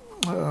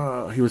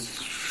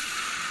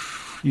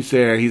 You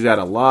say he's at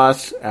a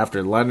loss.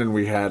 After London,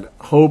 we had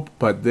hope,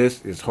 but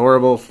this is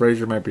horrible.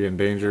 Fraser might be in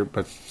danger,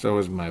 but so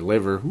is my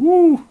liver.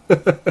 Woo!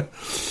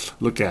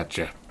 Look at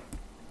you.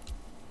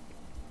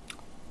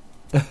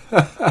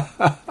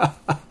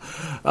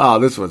 Oh,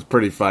 this was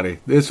pretty funny.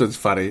 This was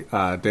funny.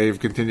 Dave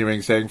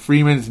continuing saying,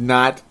 Freeman's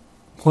not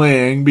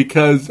playing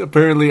because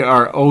apparently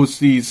our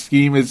OC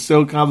scheme is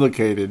so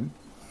complicated.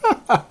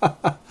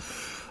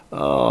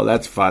 Oh,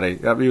 that's funny.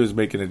 He was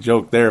making a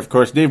joke there. Of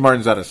course, Dave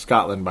Martin's out of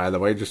Scotland, by the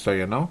way, just so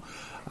you know.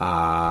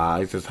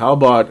 He says, how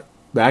about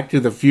Back to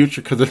the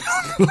Future? Because the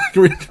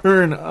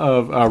return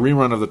of a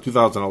rerun of the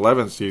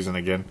 2011 season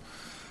again.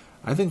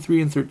 I think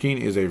 3 and 13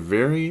 is a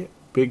very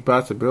big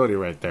possibility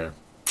right there.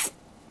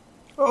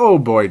 Oh,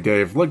 boy,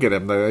 Dave. Look at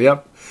him.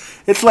 Yep.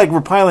 It's like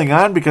we're piling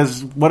on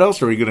because what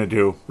else are we going to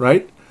do,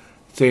 right?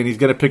 Saying he's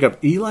going to pick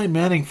up Eli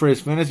Manning for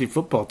his fantasy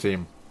football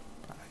team.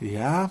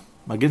 Yeah.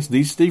 Against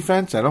these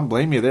defense, I don't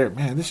blame you there.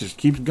 Man, this just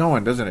keeps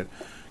going, doesn't it?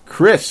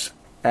 Chris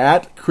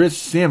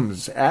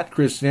Sims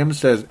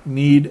says,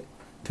 need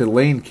to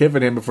Lane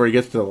Kiffin him before he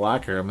gets to the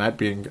locker room. That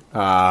being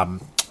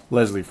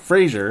Leslie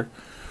Frazier.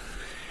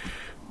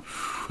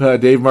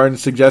 Dave Martin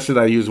suggested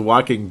I use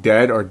Walking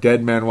Dead or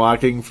Dead Man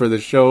Walking for the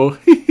show.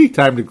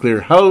 Time to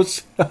clear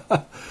house.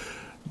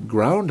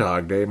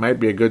 Groundhog Day might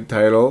be a good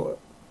title.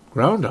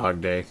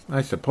 Groundhog Day,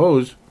 I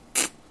suppose.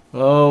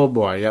 Oh,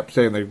 boy. Yep,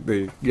 saying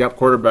the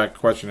quarterback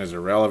question is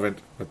irrelevant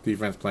with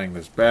defense playing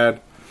this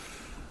bad.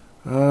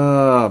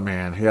 Oh,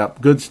 man.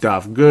 Yep, good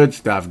stuff. Good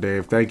stuff,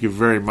 Dave. Thank you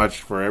very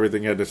much for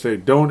everything you had to say.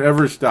 Don't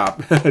ever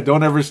stop.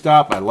 Don't ever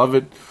stop. I love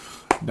it.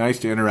 Nice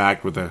to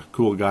interact with a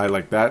cool guy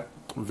like that.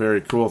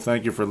 Very cool.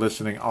 Thank you for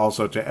listening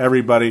also to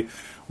everybody.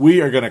 We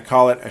are going to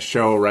call it a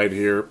show right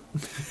here.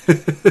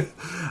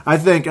 I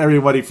thank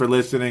everybody for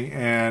listening,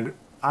 and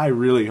I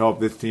really hope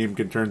this team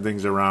can turn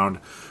things around.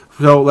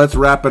 So let's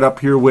wrap it up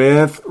here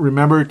with,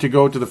 remember to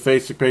go to the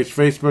Facebook page,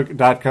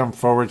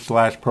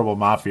 facebook.com/Purple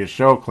Mafia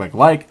Show. Click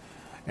like,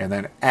 and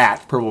then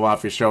at Purple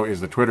Mafia Show is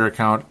the Twitter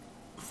account.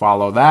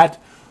 Follow that.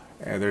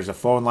 And there's a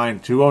phone line,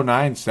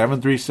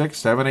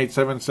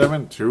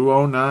 209-736-7877,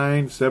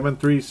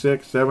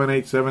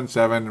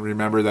 209-736-7877.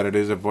 Remember that it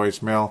is a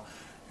voicemail,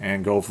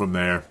 and go from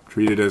there.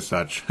 Treat it as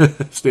such.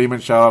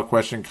 Statement, shout-out,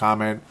 question,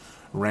 comment,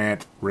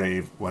 rant,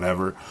 rave,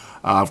 whatever.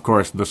 Of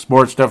course,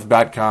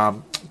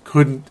 thesportstuff.com.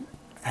 Couldn't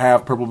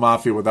have Purple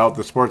Mafia without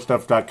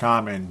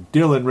thesportstuff.com, and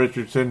Dylan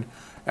Richardson.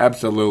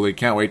 Absolutely.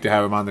 Can't wait to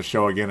have him on the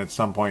show again at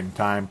some point in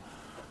time.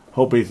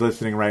 Hope he's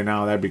listening right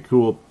now. That'd be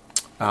cool.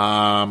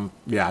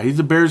 Yeah, he's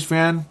a Bears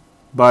fan,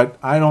 but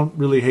I don't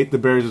really hate the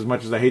Bears as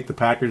much as I hate the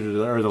Packers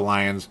or the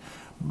Lions.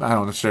 I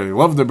don't necessarily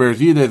love the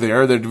Bears either. They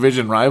are their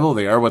division rival.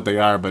 They are what they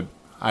are, but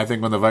I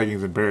think when the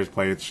Vikings and Bears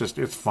play, it's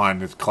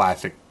fun. It's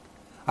classic.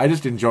 I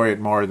just enjoy it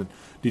more than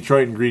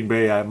Detroit and Green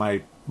Bay.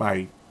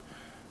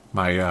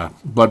 My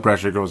blood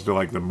pressure goes to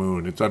like the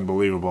moon. It's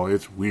unbelievable.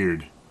 It's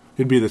weird.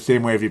 It'd be the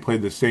same way if you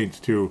played the Saints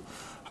too.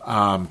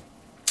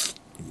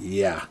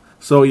 Yeah.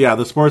 So, yeah,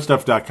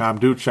 thesportstuff.com.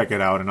 Do check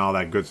it out and all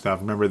that good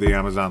stuff. Remember the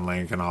Amazon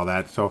link and all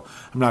that. So,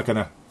 I'm not going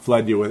to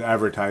flood you with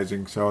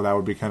advertising, so that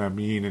would be kind of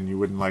mean and you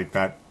wouldn't like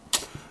that.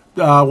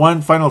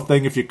 One final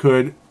thing, if you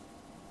could.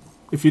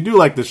 If you do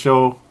like the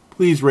show,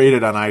 please rate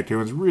it on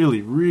iTunes.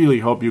 Really, really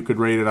hope you could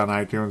rate it on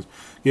iTunes.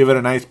 Give it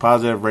a nice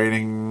positive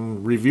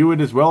rating. Review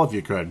it as well if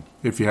you could,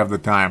 if you have the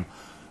time.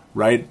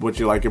 Write what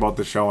you like about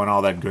the show and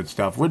all that good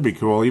stuff. Would be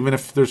cool. Even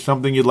if there's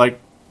something you'd like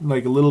a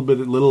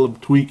little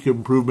tweak,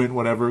 improvement,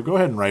 whatever, go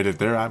ahead and write it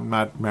there. I'm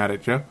not mad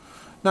at you.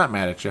 Not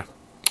mad at you.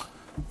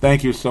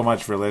 Thank you so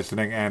much for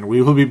listening, and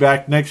we will be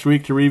back next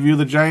week to review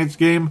the Giants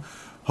game.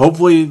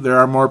 Hopefully there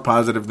are more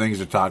positive things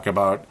to talk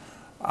about.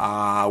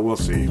 We'll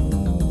see.